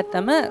කනිල්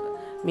ගත්තම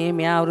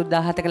මෙයා අවුරුදු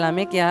 17ක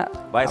ළමයෙක්. එයා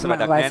වයස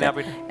වැඩක් නැහැ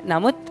අපිට.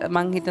 නමුත්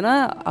මං හිතනවා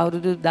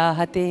අවුරුදු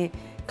 17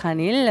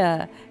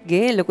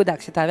 කනිල්ගේ ලොකු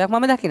දක්ෂතාවයක්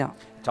මම දකිනවා.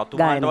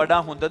 චතුමාලට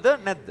වඩා හොඳද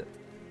නැද්ද?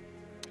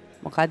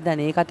 මොකක්ද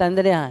අනේ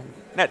කතන්දරය අහන්නේ?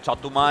 නෑ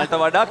චතුමාලට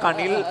වඩා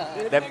කනිල්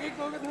දැන්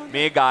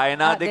මේ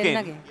ගායනා දෙකෙන්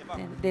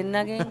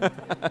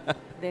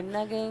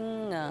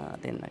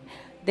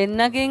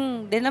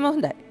දෙන්නම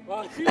හොඳයි.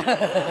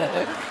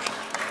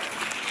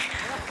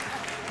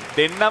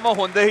 දෙන්නම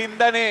හොඳ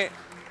හින්දානේ.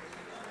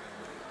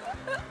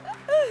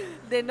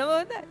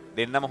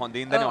 දෙන්නම හොඳ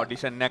හින්දානේ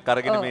ඔඩිෂන් එකක්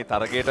අරගෙන මේ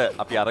තරගයට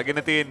අපි අරගෙන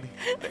තියෙන්නේ.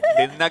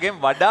 දෙන්නගෙන්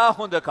වඩා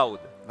හොඳ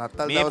කවුද?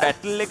 මේ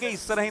බැටල් එකේ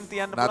ඉස්සරහින්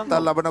තියන්න පුළුවන්.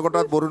 නත්තල් ලබන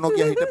කොටවත් බොරු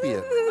නොකිය හිටපිය.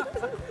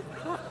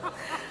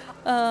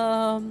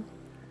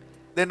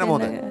 දෙන්නම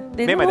හොඳයි.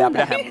 මේමද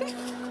අපිට හැම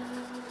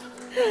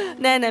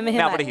නෑ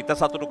මෙහෙමයි. අපිට හිත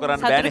සතුටු කරන්න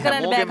බෑනේ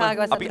හැමෝගෙම.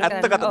 අපි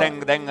ඇත්තකට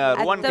දැන්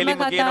රුවන් කෙලින්ම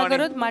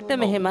කියනවනේ. මට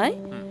මෙහෙමයි.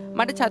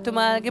 මට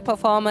චතුමාල්ගේ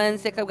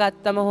පර්ෆෝමන්ස් එක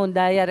ගත්තම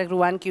හොඳයි. අර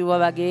රුවන් කිව්වා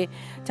වගේ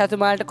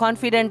චතුමාල්ට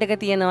කොන්ෆිඩන්ට් එක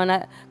තියෙනවා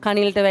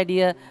කනිල්ට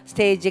වැඩිය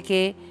ස්ටේජ්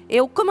එකේ.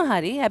 ඒ ඔක්කොම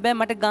හරි. හැබැයි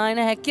මට ගායන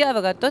හැකියාව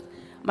ගත්තොත්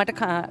මට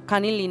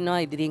කනිල් ඉන්නවා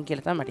ඉදිරියෙන්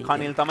කියලා තමයි මට.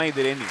 කනිල් තමයි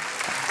ඉදිරියෙන් ඉන්නේ.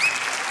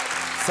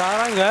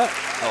 සාරංග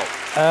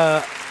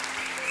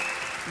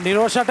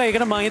නිරෝෂට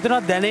ඒකට මම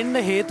හිතනවා දැනෙන්න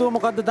හේතුව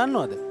මොකද්ද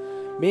දන්නවද?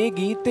 මේ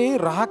ගීතේ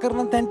රහ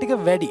කරන තැන් ටික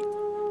වැඩි.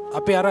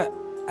 අපි අර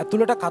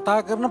ඇතුළට කතා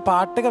කරන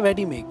පාට් එක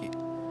වැඩි මේකේ.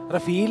 අර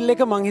ෆීල්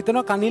එක මං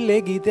හිතනවා කනිල් ඒ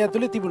ගීතය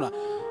ඇතුලේ තිබුණා.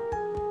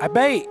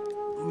 හැබැයි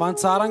මං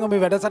සාරංග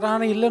මේ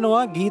වැඩසටහන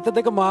ඉල්ලනවා ගීත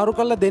දෙක මාරු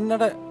කරලා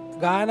දෙන්නට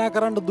ගායනා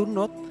කරන්න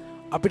දුන්නොත්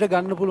අපිට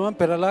ගන්න පුළුවන්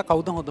පෙරලා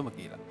කවුද හොඳම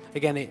කියලා. ඒ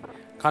කියන්නේ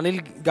කනිල්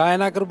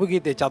ගායනා කරපු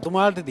ගීතේ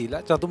චතුමාල්ට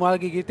දීලා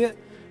චතුමාල්ගේ ගීතය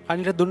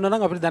කනිල්ට දුන්නා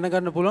නම් අපිට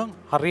දැනගන්න පුළුවන්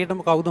හරියටම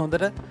කවුද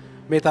හොඳට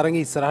මේ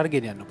තරඟේ ඉස්සරහට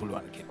ගෙනියන්න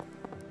පුළුවන් කියලා.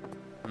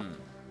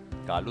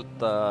 කාලුත්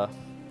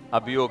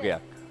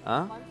අභියෝගයක්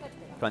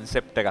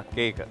කන්සෙප්ට් එකක්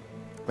ඒක.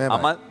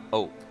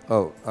 ඔව්.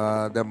 ඔව්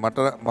දැන්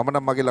මම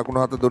නම් මගේ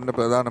ලකුණු හත දුන්න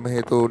ප්‍රධානම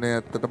හේතුව උනේ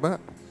ඇත්තටම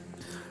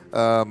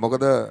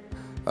මොකද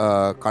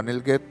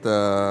කනිල්ගෙත්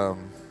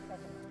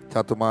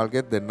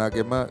චතුමාල්ගෙත්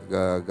දෙන්නාගෙම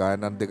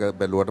ගායනන් දෙක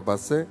බැලුවට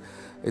පස්සේ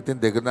ඉතින්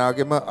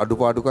දෙකනාගෙම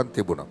අඩුපාඩුකම්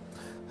තිබුණා.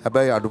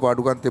 හැබැයි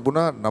අඩුපාඩුකම්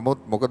තිබුණා නමුත්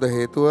මොකද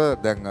හේතුව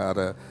දැන් අර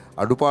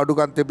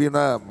අඩුපාඩුකම් තිබින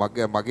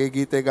මගේ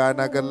ගීතේ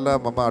ගායනා කරලා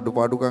මම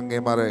අඩුපාඩුකම්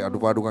එහෙම අර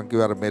අඩුපාඩුකම්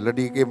කිව්ව අර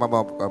මෙලඩි එකේ මම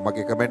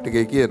මගේ කමෙන්ට්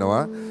එකේ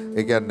කියනවා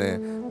ඒ කියන්නේ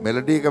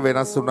මෙලඩි එක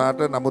වෙනස් වුණාට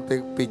නමුත් ඒ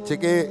පිච්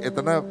එකේ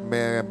එතන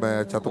මේ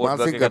චතුමාල්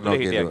සිං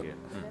කරනවා කියලා.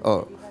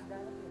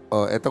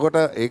 ඔව්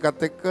එතකොට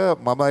ඒකත් එක්ක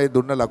මම ඒ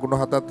දුන්න ලකුණු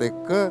හතත්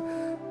එක්ක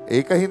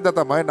ඒක හින්දා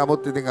තමයි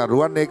නමුත් ඉතින්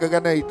රුවන් ඒක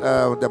ගැන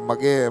දැන්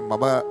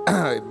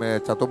මම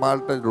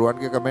චතුමාල්ට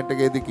රුවන්ගේ කමෙන්ට්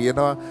එකේදී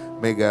කියනවා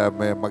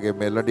මේ මගේ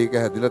මෙලඩි එක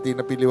හැදිලා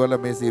තියෙන පිළිවෙල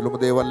මේ සීලුම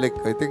දේවල් එක්ක.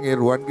 ඉතින් ඒ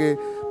රුවන්ගේ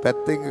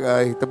පැත්තෙන්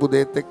හිතපු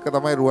දේත් එක්ක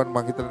තමයි රුවන්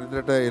මං හිතන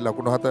විදිහට ඒ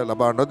ලකුණු හත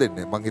ලබා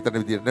නොදෙන්නේ. මං හිතන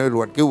විදිහට නෙවෙයි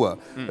රුවන් කිව්වා.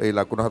 ඒ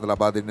ලකුණු හත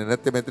ලබා දෙන්නේ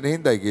නැත්තේ මෙතන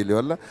හින්දායි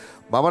කියලා.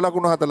 මම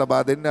ලකුණු හත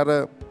ලබා දෙන්නේ අර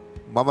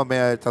මම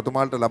මේ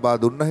චතුමාල්ට ලබා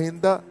දුන්න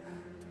හින්දා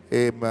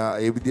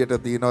ඒ විදිහට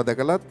තියෙනවා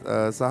දැකලත්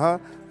සහ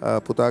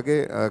පුතාගේ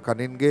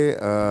කනින්ගේ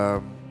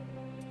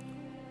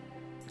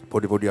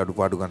පොඩි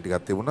අඩුපාඩුකම්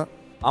ටිකක් තිබුණා.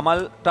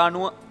 අමල්ට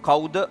අනුව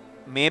කවුද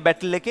මේ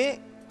බැටල් එකේ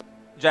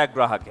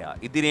ජයග්‍රාහකයා?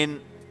 ඉදිරියෙන්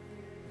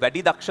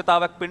වැඩි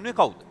දක්ෂතාවක් පෙන්වුවේ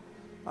කවුද?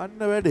 අන්න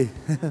වැඩි.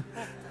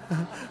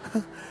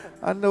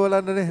 අන්න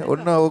බලන්නනේ.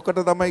 ඔන්න ඕකට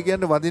තමයි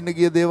කියන්නේ වදින්න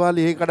ගිය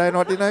දේවාලේ ඒ කඩායන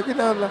වටිනා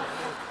කියලා.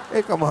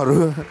 ඒක අමාරු.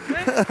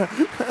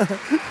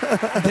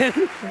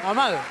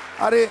 අමල්.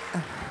 හරි.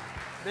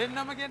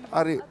 දෙන්නම කියන්න.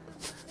 හරි.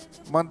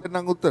 මන්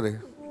දෙන්නම් උත්තරේ.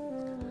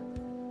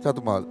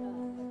 චතුමාල්.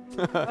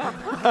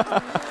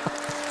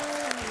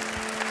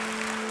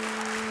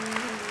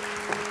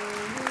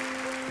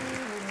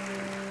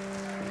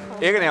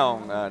 ඒකනේ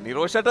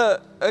නිරෝෂට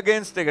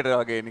අගේන්ස්ට් එකට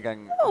වගේ නිකන්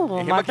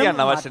එහෙම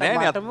කියන්න අවශ්‍ය නැහැ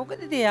නේ. මට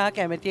මොකද එයා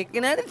කැමති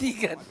එක්කෙනාට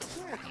දීගන්න.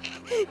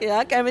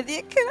 එයා කැමති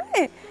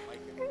එක්කෙනා.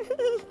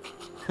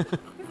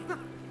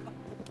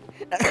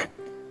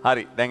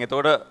 හරි. දැන්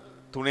එතකොට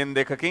 3න්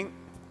 2කින්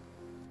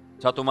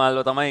චතුමාල්ව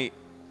තමයි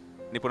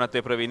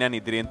නිපුණත්වයේ ප්‍රවීණයන්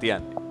ඉදිරියෙන්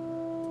තියන්නේ.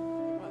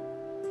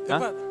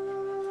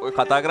 ඔය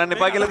කතා කරන්න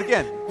එපා කියලාද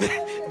කියන්නේ?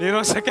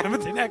 නිරෝෂ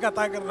කැමති නෑ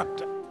කතා කරන්නට.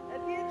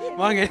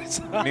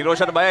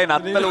 නිරෝෂට බයයි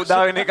නත්තල උදා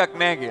වෙන එකක්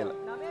නෑ කියලා.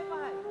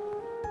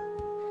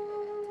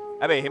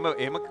 හැබැයි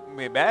එහෙම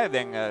මේ බෑ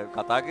දැන්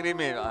කතා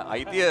කිරීමේ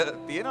අයිතිය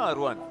තියෙනවා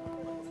රුවන්.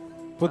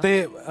 පුතේ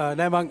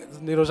නෑ මං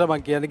නිරෝෂ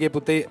මං කියන්නේ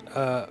පුතේ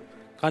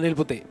කනිල්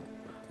පුතේ.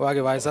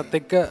 ඔයාගේ වයසත්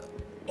එක්ක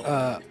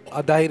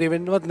අධෛර්ය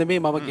වෙන්නවත් නෙමෙයි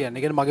මම කියන්නේ.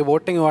 ඒ කියන්නේ මගේ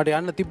වෝට් එකෙන් ඔයාට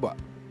යන්න තිබ්බා.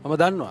 මම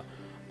දන්නවා.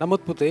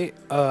 නමුත් පුතේ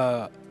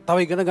තව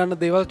ඉගෙන ගන්න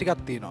දේවල්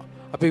ටිකක් තියෙනවා.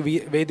 අපි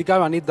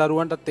වේදිකාවේ අනිත්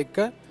දරුවන්ටත් එක්ක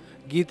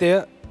ගීතය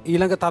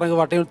ඊළඟ තරඟ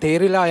වටේ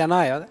තේරිලා යන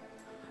අය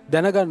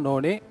දැනගන්න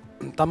ඕනේ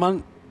Taman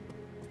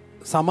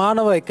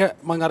සමානව එක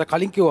මම අර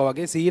කලින් කිව්වා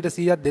වගේ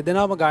 100%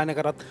 දෙදෙනාම ගායන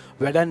කරත්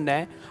වැඩක්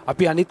නැහැ.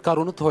 අපි අනිත්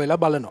කරුණුත් හොයලා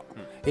බලනවා.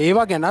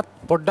 ඒවා ගැනත්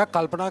පොඩ්ඩක්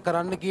කල්පනා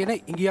කරන්න කියන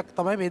ඉඟියක්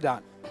තමයි මේ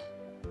දාන්නේ.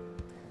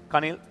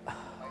 කනිල්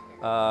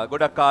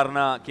ගොඩක්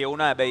කාරණා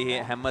කියවුණා. හැබැයි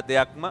හැම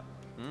දෙයක්ම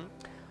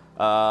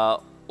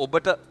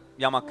ඔබට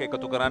යමක්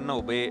එකතු කරන්න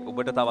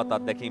ඔබට තවත්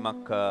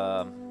අත්දැකීමක්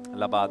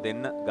ලබා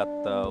දෙන්න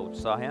ගත්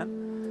උත්සාහයන්.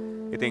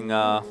 ඉතින්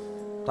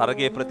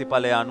තරගයේ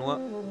ප්‍රතිඵලය අනුව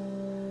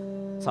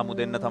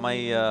සමුදෙන්න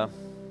තමයි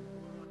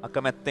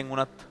අකමැත්තෙන්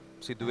වුණත්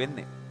සිදු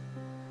වෙන්නේ.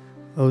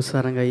 ඔව්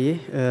සරංගයි.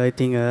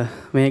 ඉතින්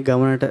මේ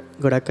ගමනට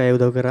ගොඩක් අය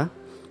උදව් කරා.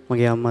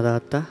 මගේ අම්මා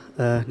තාත්තා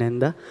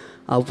නැන්දා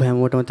ආපු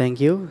හැමෝටම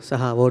thank you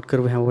සහ වෝට්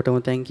කරපු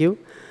හැමෝටම thank you.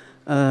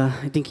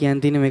 ඉතින්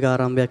කියන්න තියෙන්නේ මේක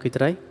ආරම්භයක්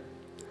විතරයි.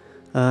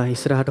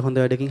 ඉස්සරහට හොඳ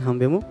වැඩකින්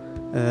හම්බෙමු.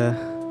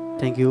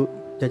 thank you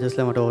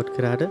ජජස්ලා මට වෝට්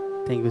කරාට.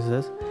 thank you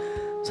sirs.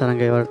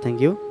 සරංගයි වලට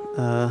thank you.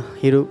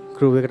 හිරු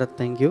crew එකටත්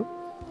thank you.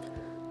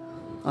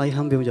 ආයි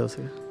හම්බෙමු ජෝසක.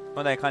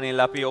 හොඳයි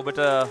කනිල් අපි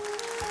ඔබට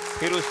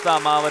හිරු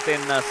ස්ටාර්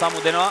මාවතෙන් සමු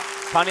දෙනවා.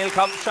 කනිල්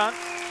කම්ෂාන්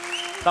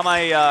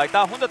තමයි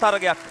ඉතා හොඳ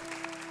තරගයක්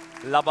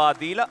ලබා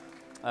දීලා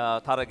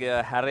තරගය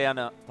හැර යන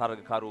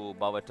තරගකරු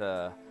බවට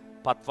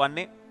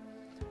පත්වන්නේ.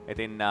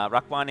 ඉතින්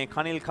රක්වානේ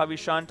කනිල්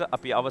කවිශාන්ට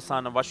අපි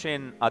අවසාන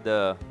වශයෙන් අද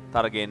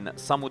තරගෙන්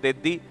සමු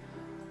දෙද්දී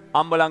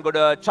අම්බලන්ගොඩ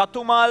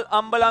චතුමාල්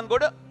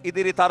අම්බලන්ගොඩ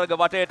ඉදිරි තරග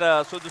වටේට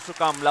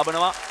සුදුසුකම්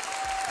ලබනවා.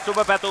 සුබ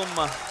පැතුම්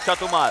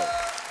චතුමාල්.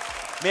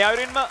 මේ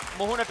අයුරින්ම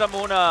මුහුණට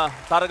මුහුණ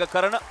තරග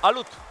කරන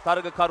අලුත්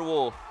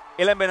තරගකරුවෝ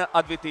එළඹෙන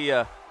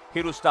අද්විතීය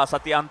හිරු ස්ටාර්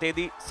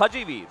සතියාන්තයේදී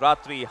සජීවී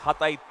රාත්‍රී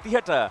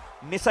 7:30ට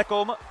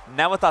නිසකෝම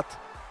නැවතත්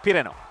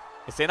පිරෙනවා.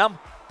 එසේනම්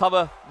තව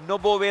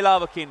නොබෝ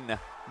වේලාවකින්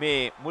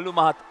මේ මුළු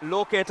මහත්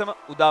ලෝකයටම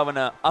උදාවන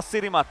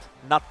අසිරිමත්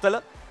නත්තල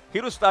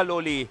හිරු ස්ටාර්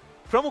ලෝලී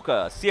ප්‍රමුඛ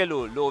සියලු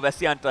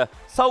ලෝවැසියන්ට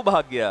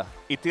සෞභාග්‍ය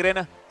ඉතිරෙන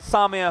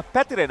සාමය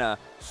පැතිරෙන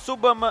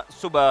සුබම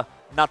සුබ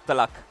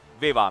නත්තලක්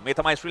වේවා. මේ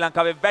තමයි ශ්‍රී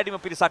ලංකාවේ වැඩිම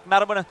පිරිසක්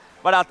නරඹන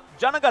වඩාත්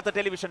ජනගත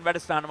ටෙලිවිෂන්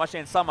වැඩසටහන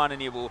වශයෙන්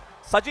සම්මානනීය වූ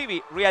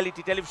සජීවී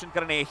රියැලිටි ටෙලිවිෂන්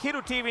කරණයේ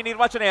හිරු ටීවී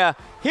නිර්වචනය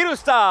හිරු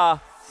ස්ටාර්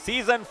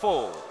සීසන්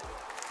 4.